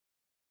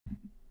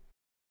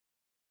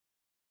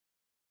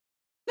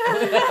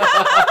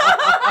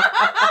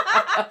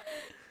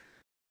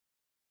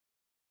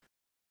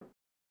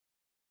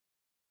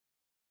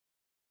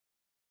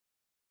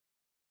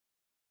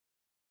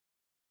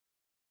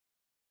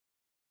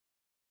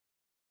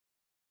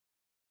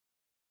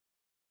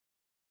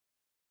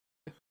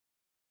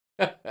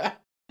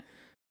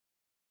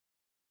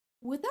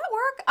 Would that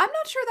work? I'm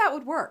not sure that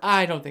would work.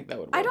 I don't think that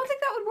would work. I don't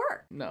think that would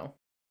work. No.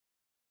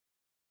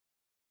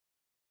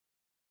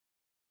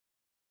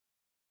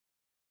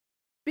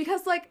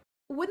 Because, like,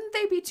 wouldn't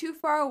they be too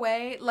far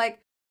away? Like,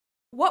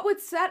 what would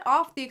set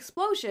off the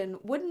explosion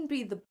wouldn't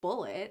be the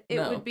bullet. It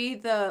would be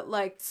the,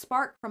 like,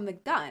 spark from the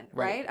gun,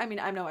 right? I mean,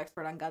 I'm no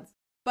expert on guns.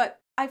 But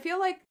I feel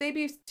like they'd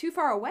be too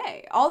far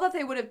away. All that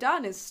they would have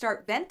done is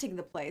start venting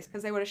the place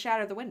because they would have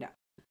shattered the window.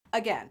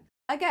 Again,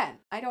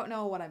 I don't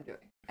know what I'm doing.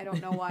 I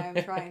don't know why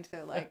I'm trying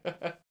to, like...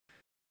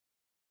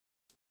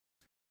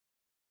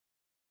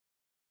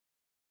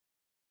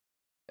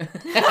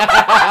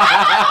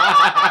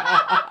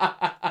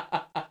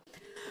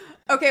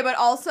 Okay, but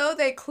also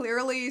they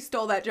clearly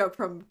stole that joke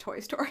from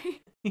Toy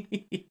Story.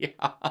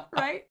 Yeah.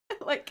 Right?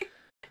 Like...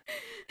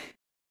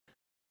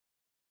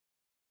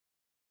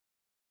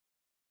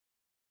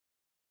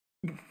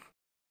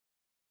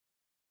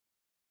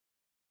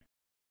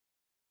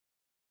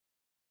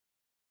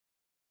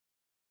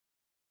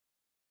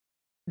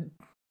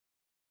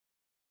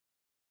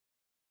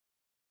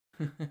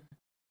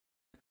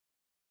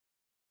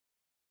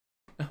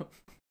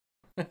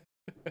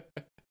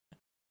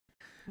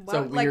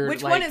 So like, weird,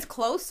 which one is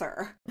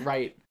closer?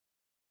 Right.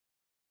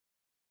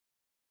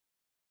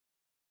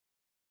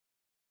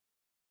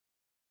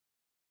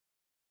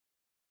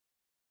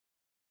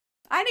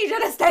 I need you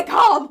to stay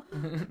calm!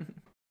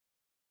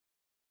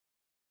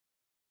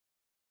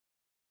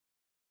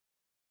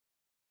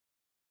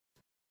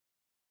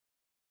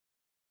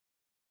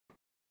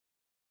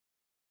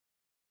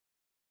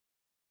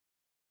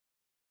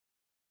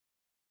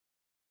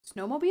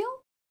 Snowmobile?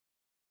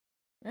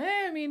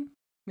 I mean,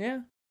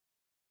 yeah.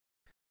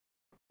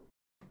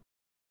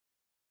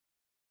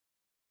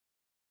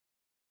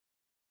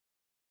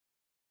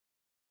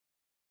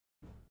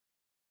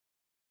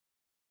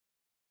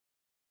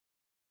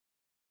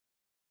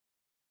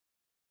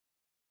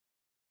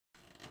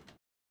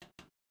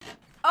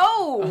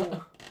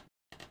 Oh!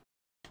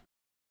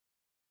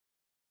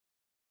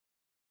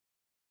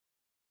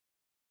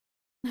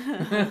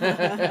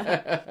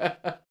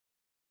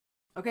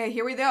 Okay,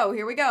 here we go.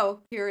 Here we go.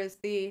 Here's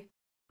the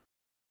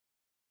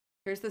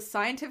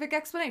scientific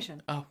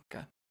explanation. Oh,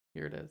 God.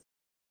 Here it is.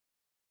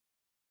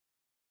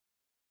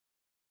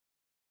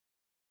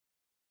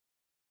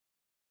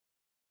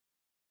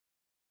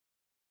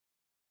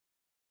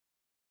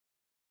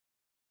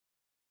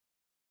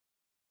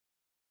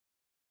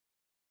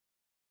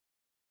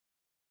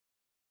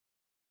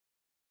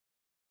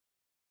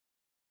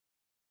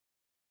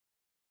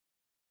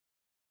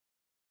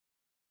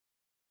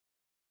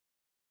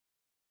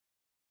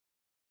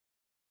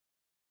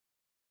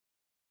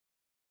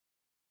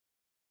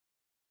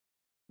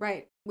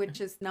 Right. Which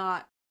is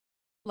not,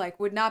 like,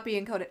 would not be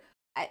encoded.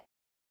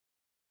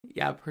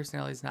 Yeah,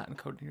 personality is not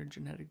encoded in your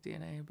genetic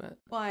DNA, but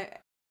Well,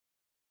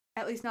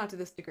 at least not to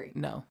this degree.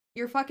 no.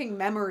 Your fucking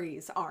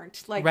memories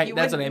aren't. Like, Right, you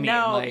that's would what I mean,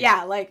 know. like-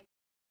 Yeah, like,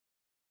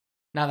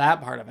 Not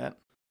that part of it.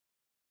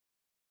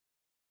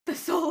 the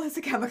soul is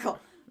a chemical.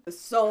 The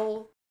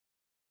soul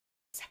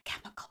is a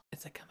chemical.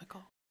 It's a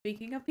chemical.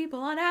 Speaking of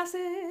people on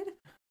acid.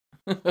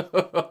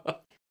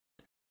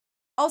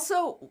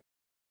 Also,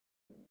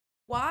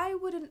 why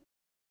would an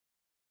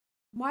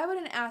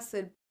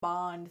acid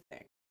bond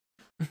thing?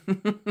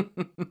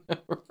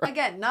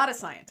 Again, not a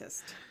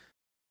scientist.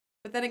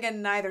 But then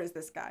again, neither is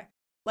this guy.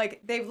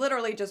 Like, they've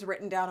literally just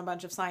written down a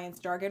bunch of science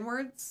jargon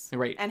words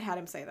Right. and had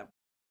him say them.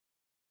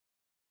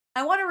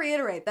 I want to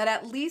reiterate that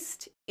at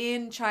least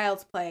in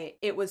Child's Play,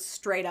 it was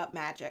straight up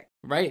magic.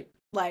 Right.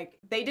 Like,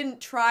 they didn't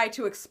try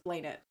to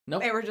explain it.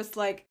 Nope. They were just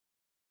like,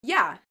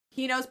 yeah,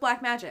 he knows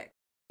black magic.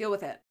 Deal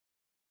with it.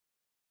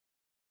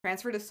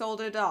 Transferred his soul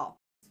to a doll.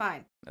 It's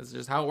fine. That's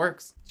just how it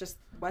works. It's just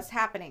what's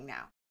happening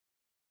now.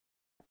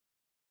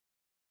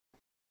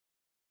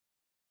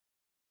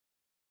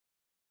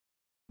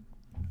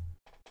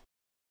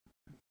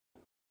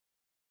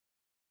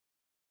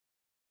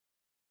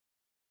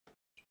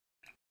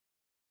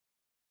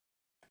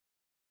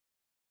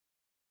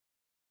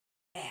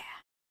 Yeah.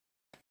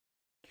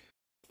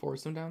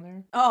 Force him down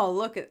there? Oh,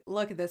 look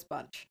at this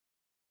bunch.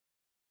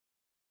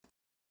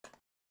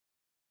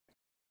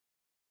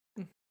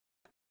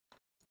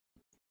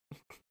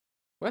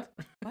 What?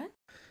 What?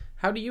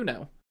 How do you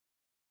know?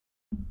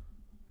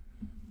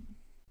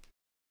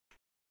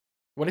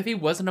 What if he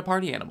wasn't a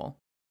party animal?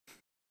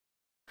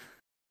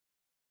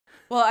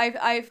 Well,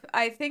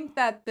 I think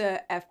that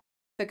the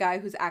guy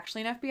who's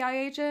actually an FBI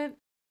agent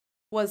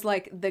was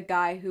like the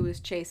guy who was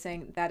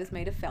chasing that is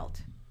made of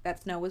felt.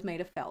 That snow was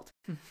made of felt.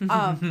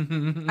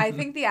 I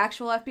think the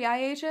actual FBI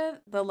agent,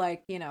 the,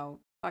 like, you know,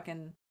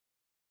 fucking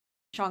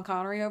Sean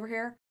Connery over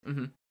here,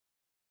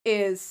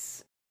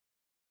 is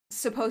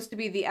supposed to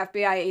be the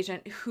FBI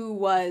agent who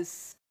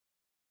was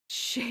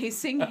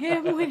chasing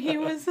him when he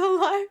was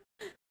alive.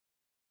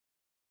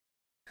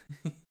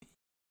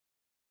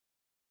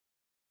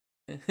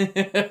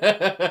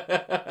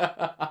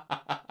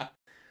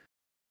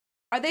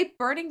 Are they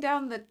burning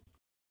down the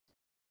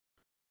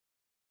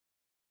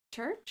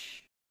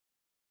church?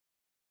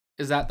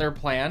 Is that their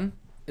plan?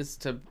 Is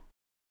to...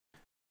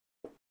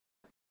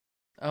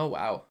 Oh,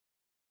 wow.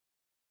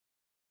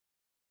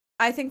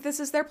 I think this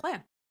is their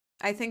plan.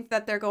 I think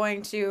that they're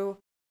going to...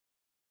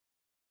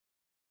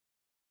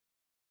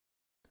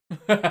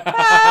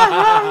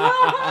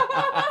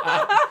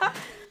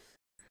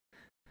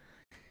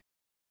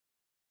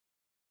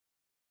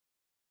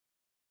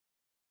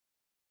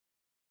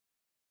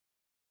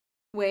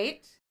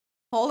 Wait.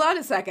 Hold on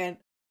a second.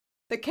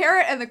 The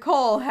carrot and the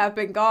coal have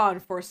been gone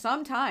for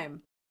some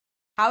time.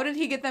 How did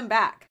he get them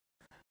back?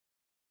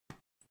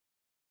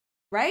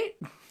 Right?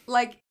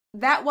 Like,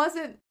 that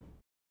wasn't...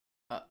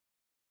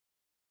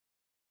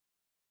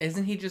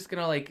 Isn't he just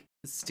gonna, like,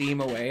 steam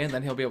away and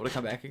then he'll be able to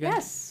come back again?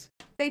 Yes.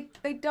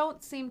 They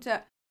don't seem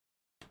to...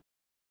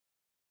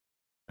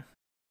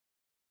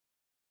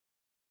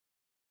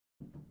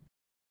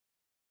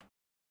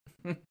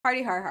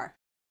 Hardy har har.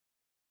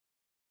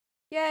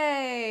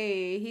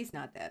 Yay! He's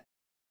not dead.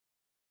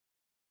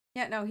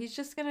 Yeah, no, he's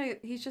just gonna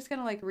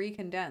like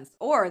recondense.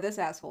 Or this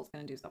asshole's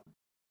gonna do something.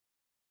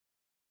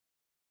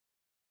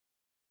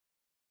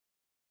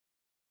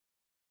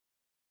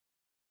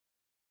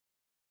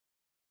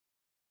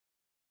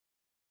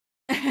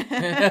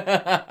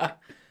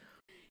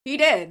 He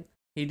did.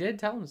 He did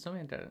tell him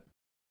Snowman did it.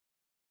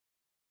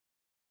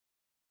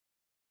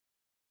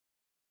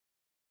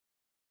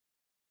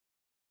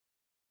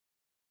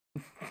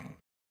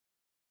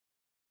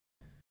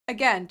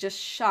 Again, just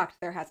shocked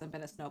there hasn't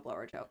been a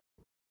snowblower joke.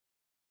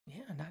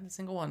 Yeah, not a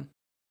single one.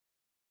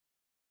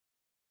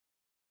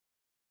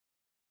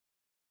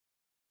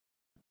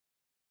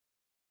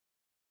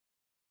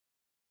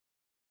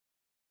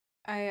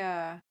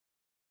 I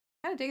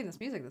kind of digging this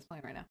music that's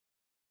playing right now.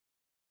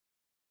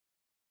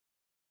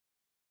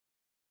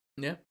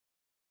 Yeah.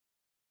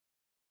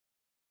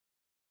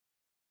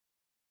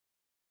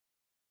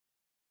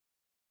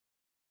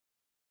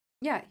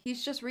 Yeah,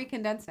 he's just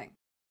recondensing.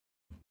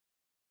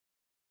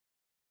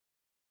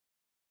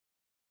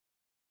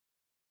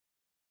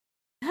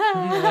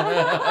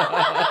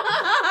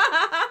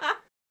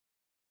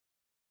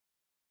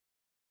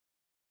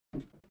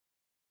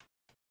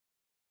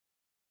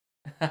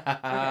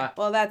 Okay.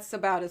 Well, that's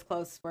about as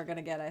close as we're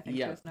gonna get, I think,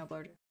 to a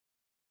snowblower.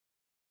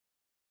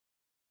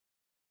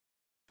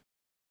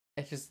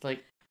 It's just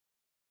like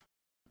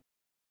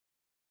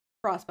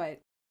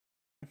Frostbite.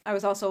 I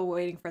was also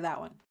waiting for that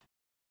one.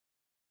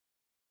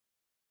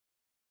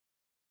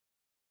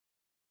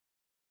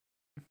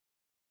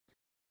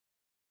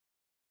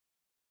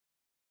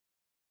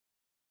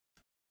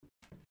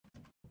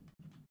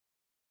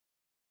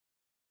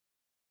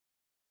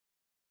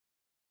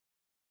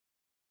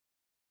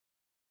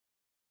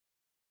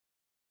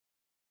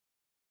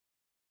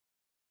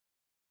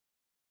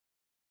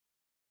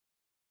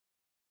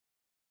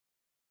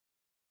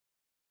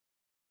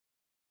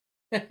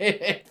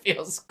 It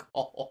feels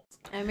cold.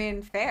 I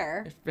mean,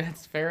 fair.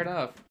 It's fair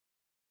enough.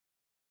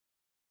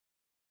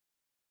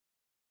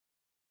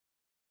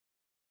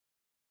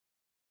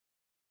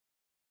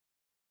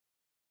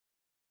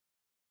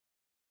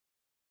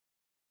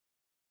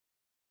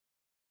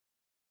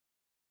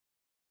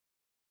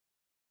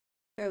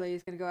 Clearly,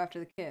 he's gonna go after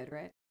the kid,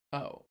 right?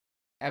 Oh,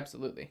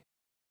 absolutely.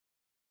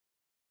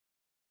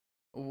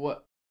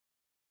 What?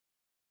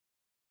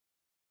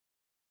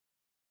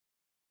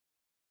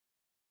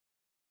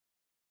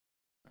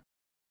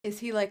 Is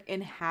he like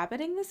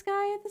inhabiting this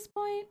guy at this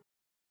point?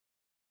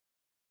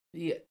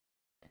 Yeah.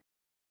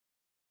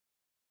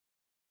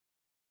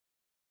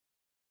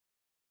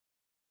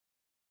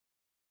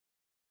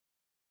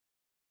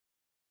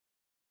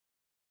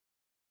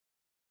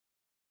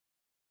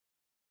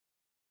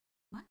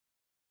 What?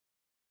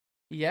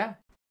 Yeah.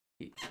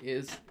 He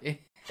is.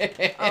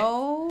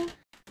 Oh.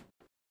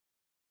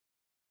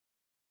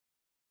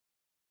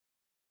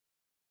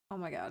 Oh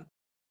my god.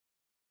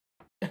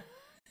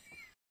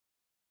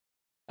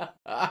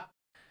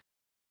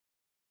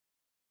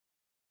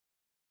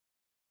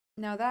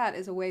 Now that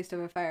is a waste of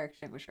a fire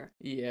extinguisher.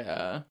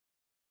 Yeah.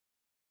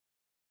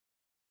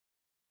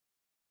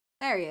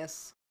 There he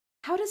is.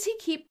 How does he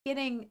keep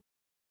getting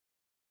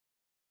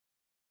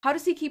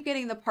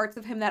the parts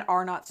of him that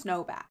are not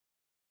snow back?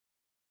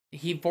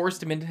 He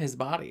forced him into his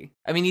body.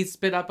 I mean, he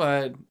spit up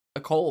a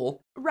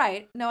coal.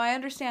 Right. No, I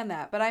understand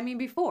that. But I mean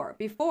before.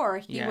 Before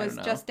he Yeah, I was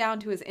don't know. just down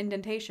to his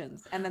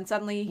indentations and then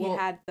suddenly he Well-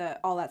 had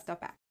all that stuff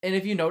back. And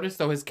if you notice,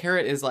 though, his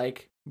carrot is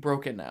like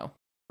broken now.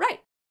 Right.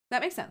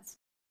 That makes sense.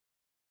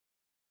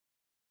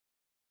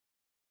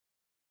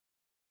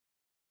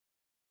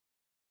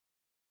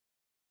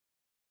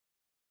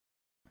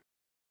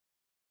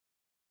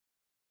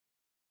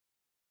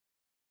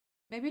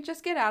 Maybe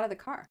just get out of the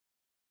car.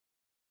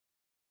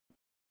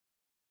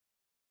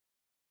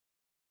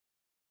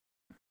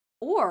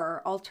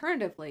 Or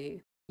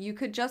alternatively, you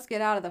could just get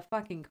out of the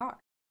fucking car.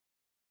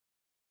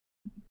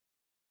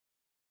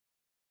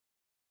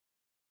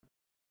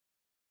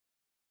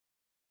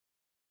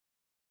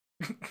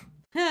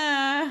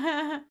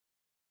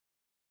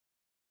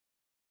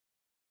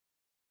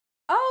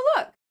 Oh,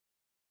 look.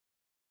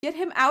 Get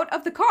him out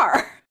of the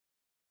car.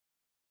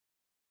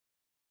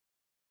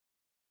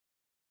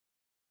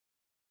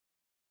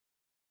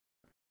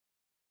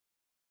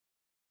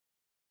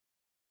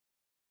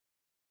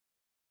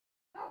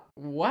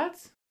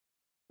 What?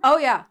 Oh,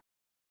 yeah.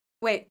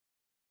 Wait.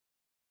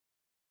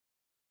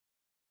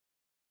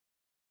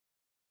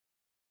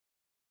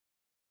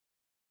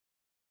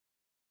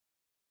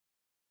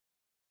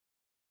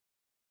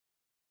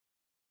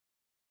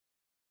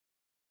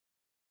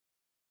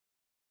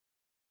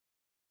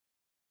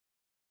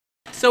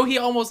 So he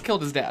almost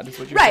killed his dad, is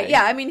what you're Right, saying.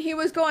 yeah. I mean, he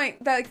was going,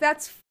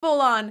 that's full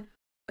on.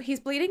 He's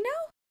bleeding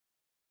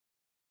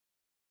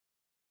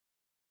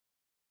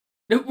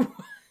now?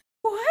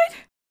 What?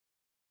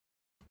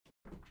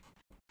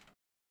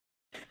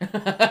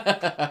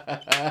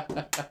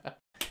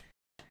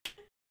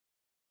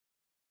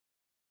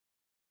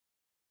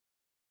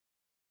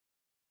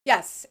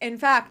 Yes. In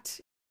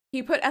fact,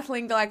 he put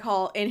ethylene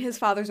glycol in his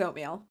father's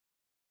oatmeal.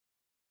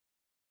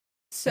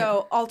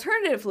 So,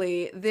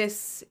 alternatively,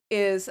 this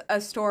is a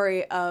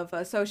story of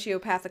a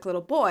sociopathic little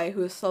boy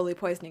who is slowly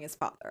poisoning his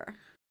father.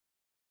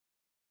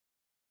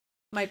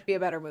 Might be a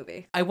better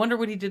movie. I wonder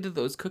what he did to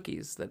those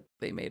cookies that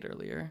they made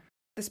earlier.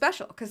 The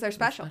special, because they're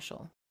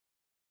special.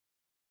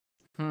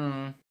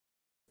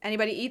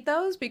 Anybody eat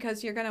those?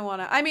 Because you're going to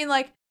want to. I mean,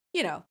 like,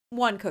 you know,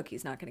 one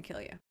cookie's not going to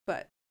kill you,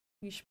 but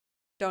you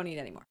don't eat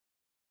anymore.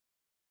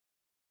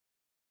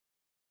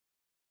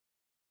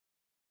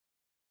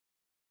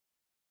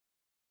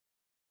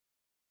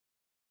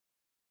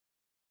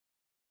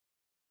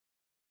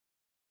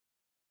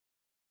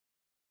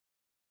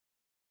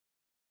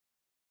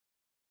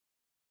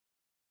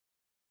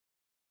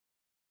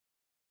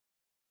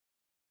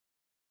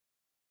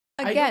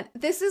 Again,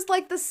 this is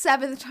like the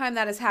 7th time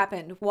that has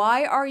happened.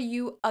 Why are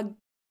you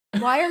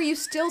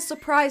still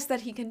surprised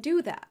that he can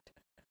do that?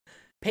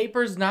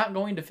 Paper's not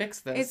going to fix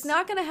this. It's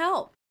not going to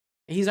help.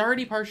 He's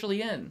already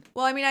partially in.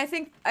 Well, I mean, I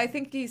think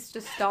he's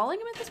just stalling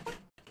him at this point.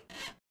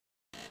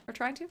 Or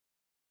trying to.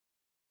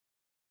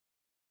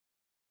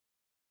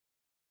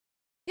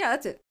 Yeah,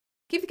 that's it.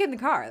 Keep the kid in the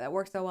car. That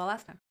worked so well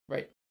last time.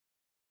 Right.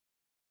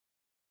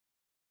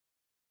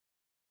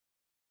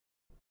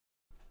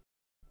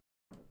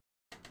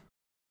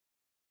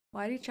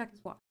 Why did he check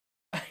his watch?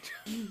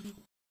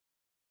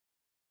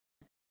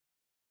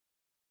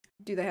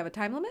 Do they have a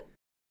time limit?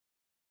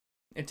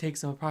 It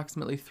takes him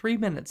approximately 3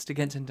 minutes to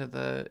get into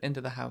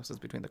the houses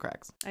between the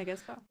cracks. I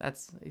guess so.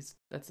 That's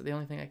the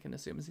only thing I can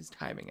assume is he's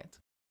timing it.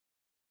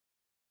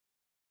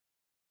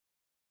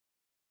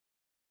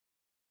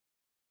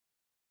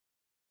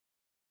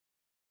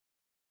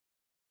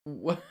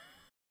 What?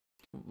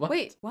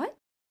 Wait, what?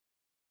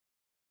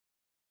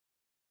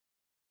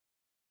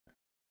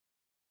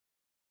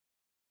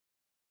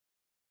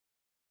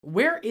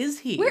 Where is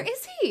he? Where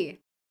is he?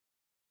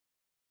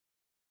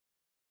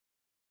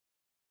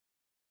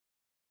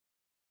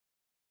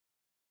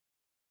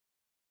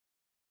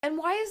 And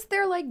why is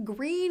there like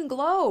green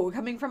glow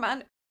coming from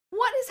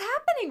what is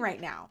happening right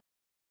now?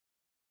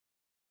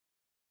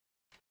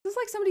 This is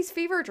like somebody's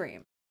fever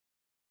dream.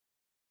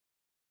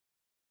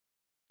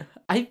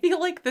 I feel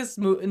like this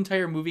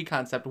entire movie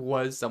concept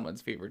was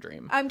someone's fever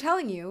dream. I'm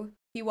telling you,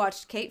 he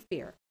watched Cape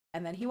Fear,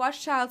 and then he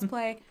watched Child's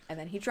Play, and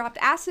then he dropped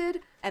acid,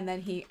 and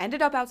then he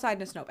ended up outside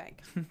in a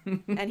snowbank.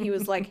 And he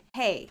was like,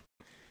 hey,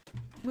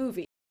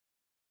 movie.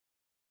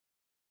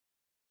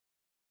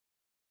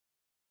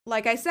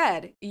 Like I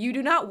said, you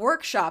do not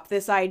workshop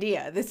this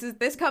idea.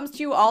 This comes to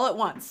you all at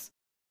once.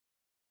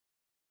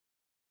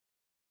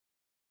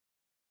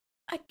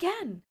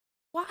 Again,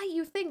 why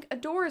you think a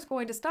door is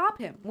going to stop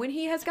him when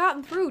he has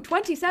gotten through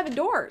 27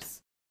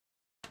 doors?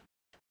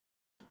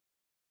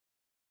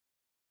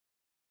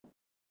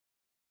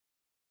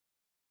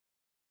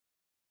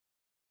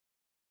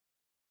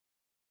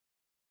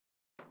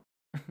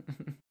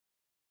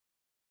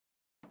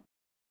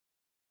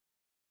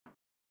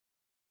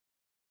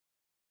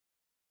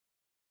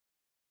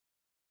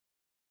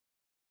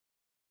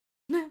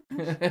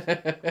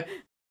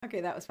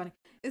 Okay, that was funny.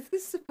 Is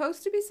this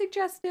supposed to be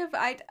suggestive?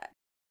 I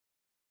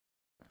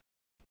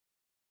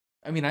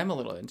mean, I'm a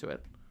little into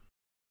it.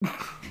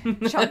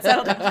 Sean,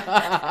 settle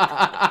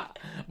down.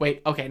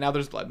 Wait, okay, now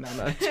there's blood.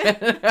 No.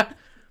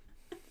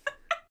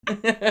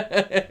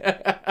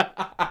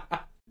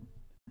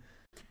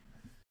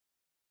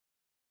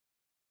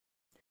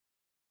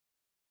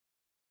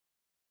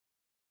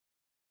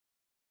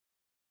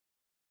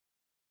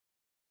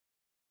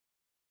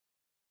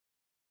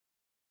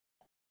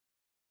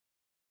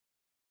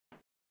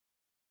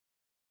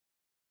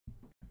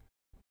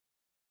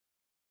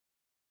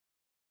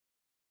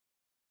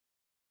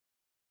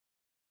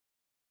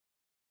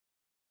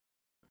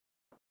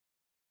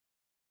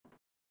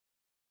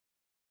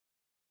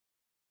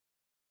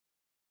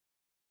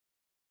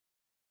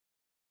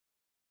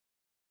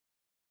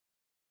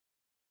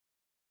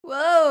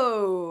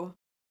 Whoa.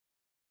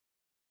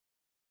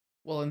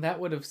 Well, and that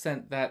would have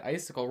sent that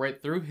icicle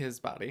right through his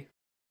body.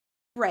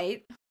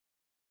 Right.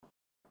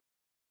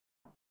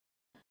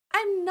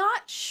 I'm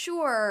not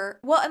sure.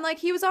 Well, and like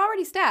he was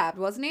already stabbed,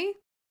 wasn't he?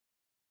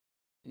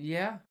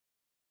 Yeah.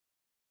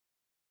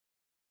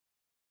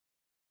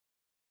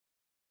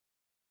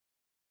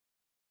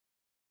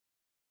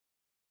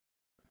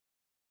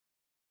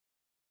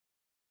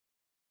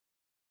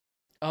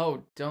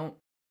 Oh, don't.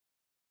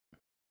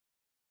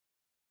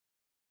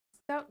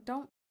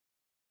 Don't.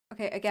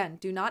 Okay, again,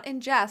 do not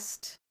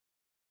ingest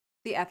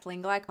the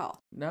ethylene glycol.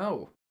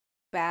 No.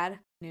 Bad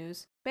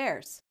news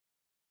bears.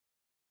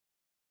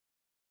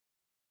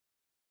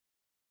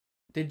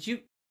 Did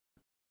you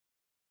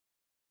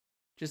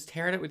just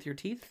tear at it with your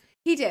teeth?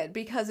 He did,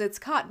 because it's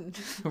cotton.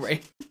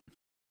 Right.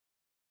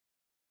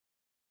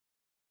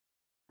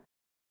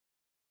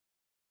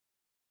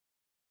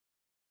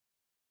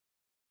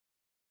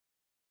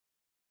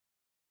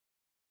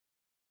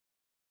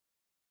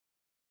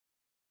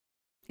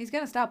 He's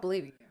gonna stop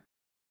believing you.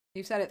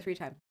 You've said it 3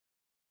 times.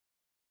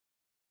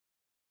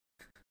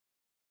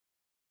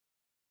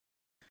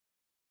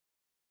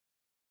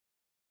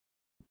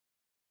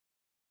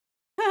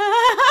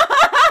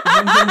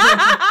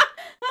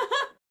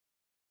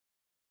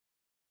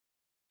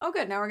 Oh,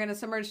 good. Now we're gonna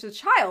submerge the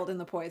child in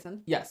the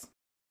poison. Yes.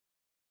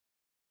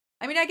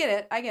 I mean, I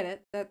get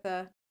it. That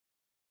the.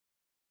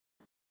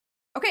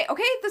 Okay.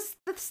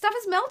 The stuff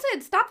is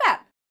melted. Stop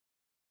that.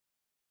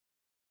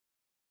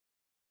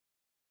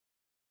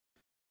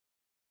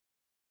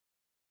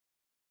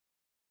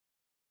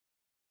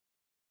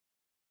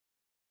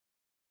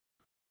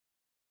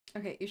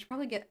 Okay, you should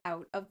probably get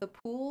out of the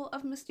pool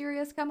of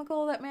mysterious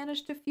chemical that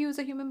managed to fuse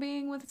a human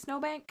being with a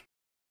snowbank.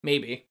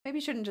 Maybe. Maybe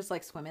you shouldn't just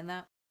like swim in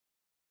that.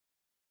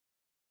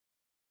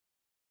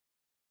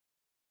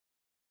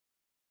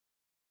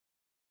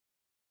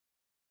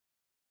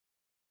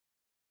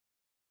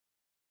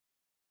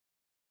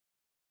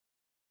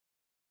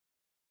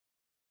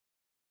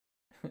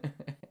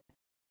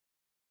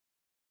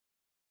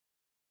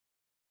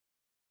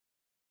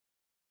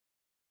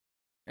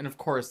 And of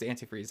course, the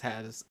antifreeze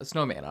has a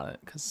snowman on it,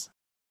 because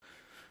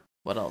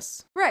what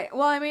else? Right.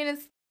 Well, I mean,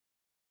 it's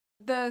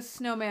the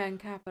snowman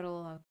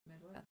capital of the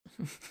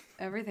Midwest.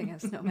 Everything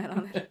has snowman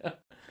on it.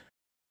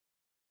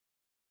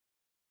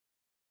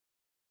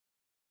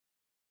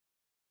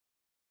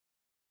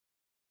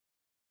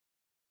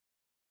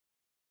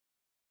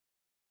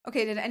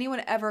 Okay, did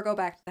anyone ever go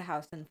back to the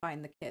house and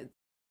find the kids?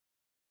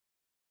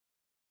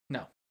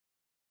 No.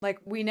 Like,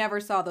 we never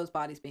saw those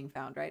bodies being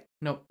found, right?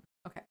 Nope.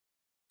 Okay.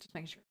 Just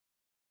making sure.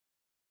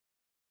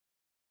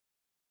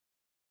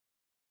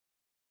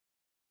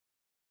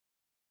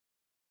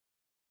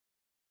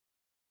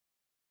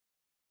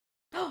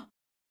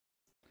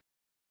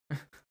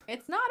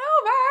 It's not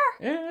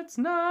over! It's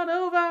not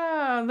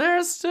over!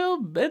 It's still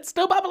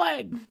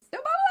bubbling!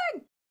 Still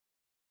bubbling!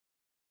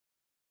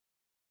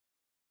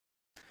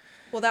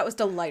 Well, that was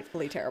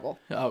delightfully terrible.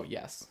 Oh,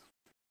 yes.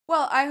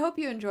 Well, I hope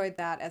you enjoyed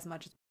that as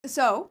much as...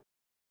 So,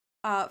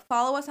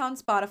 follow us on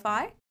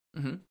Spotify.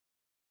 Mm-hmm.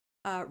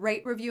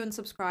 Rate, review, and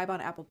subscribe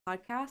on Apple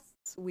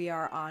Podcasts. We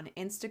are on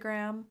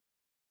Instagram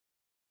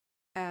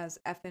as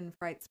Effin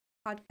Frights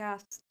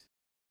Podcast.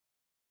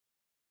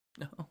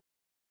 No.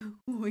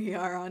 We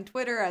are on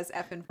Twitter as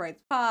Effin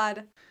Frights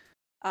Pod.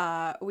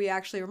 We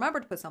actually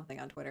remembered to put something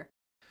on Twitter.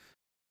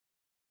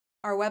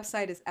 Our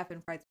website is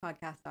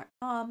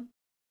effinfrightspodcast.com.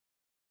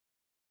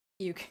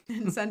 You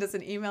can send us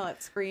an email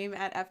at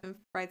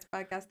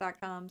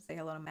scream@effinfrightspodcast.com. Say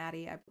hello to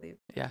Maddie, I believe.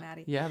 Yeah.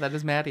 Maddie. Yeah, that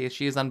is Maddie.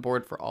 She is on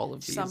board for all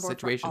of She's these on board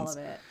situations. for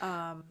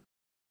all of it.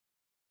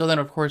 So then,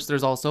 of course,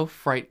 there's also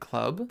Fright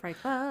Club. Fright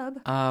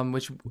Club.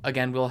 Which,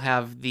 again, we'll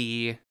have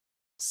the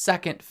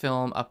second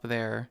film up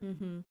there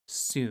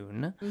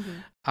soon.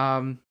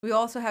 We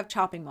also have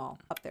Chopping Mall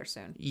up there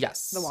soon.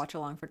 Yes. The watch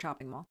along for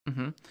Chopping Mall.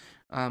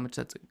 Which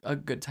that's a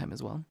good time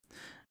as well.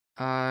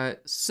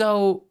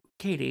 So,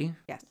 Katie.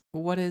 Yes.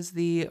 What is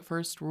the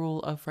first rule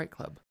of Fright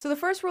Club? So the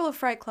first rule of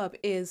Fright Club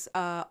is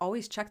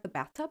always check the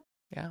bathtub.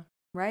 Yeah.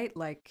 Right?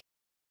 Like,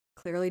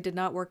 clearly did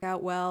not work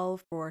out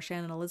well for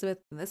Shannon Elizabeth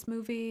in this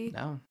movie.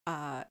 No.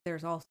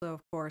 There's also,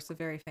 of course, a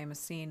very famous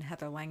scene,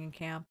 Heather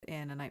Langenkamp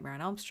in A Nightmare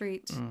on Elm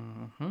Street.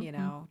 You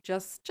know,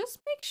 just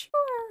make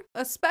sure,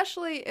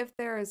 especially if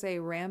there is a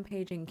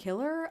rampaging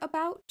killer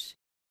about,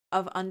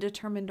 of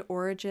undetermined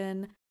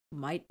origin,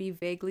 might be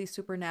vaguely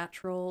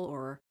supernatural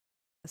or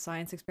a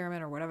science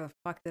experiment or whatever the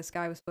fuck this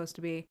guy was supposed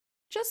to be.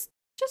 Just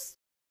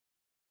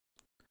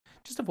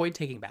avoid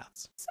taking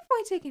baths. Just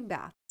avoid taking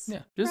baths.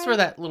 Yeah, just for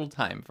that little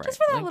time frame. Just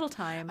for that little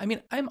time. I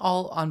mean, I'm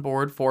all on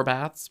board for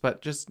baths,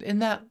 but just in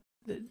that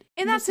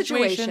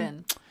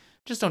situation,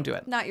 just don't do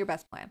it. Not your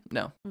best plan.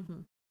 No.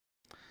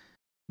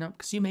 No,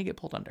 because you may get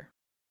pulled under.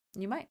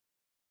 You might.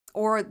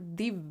 Or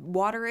the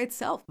water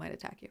itself might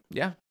attack you.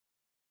 Yeah.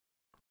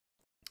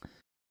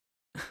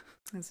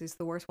 This is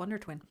the worst Wonder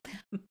Twin.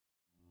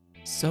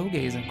 So,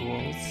 gays and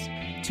ghouls,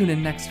 tune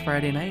in next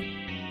Friday night,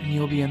 and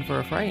you'll be in for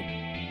a fright.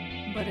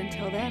 But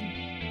until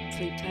then,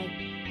 sleep tight.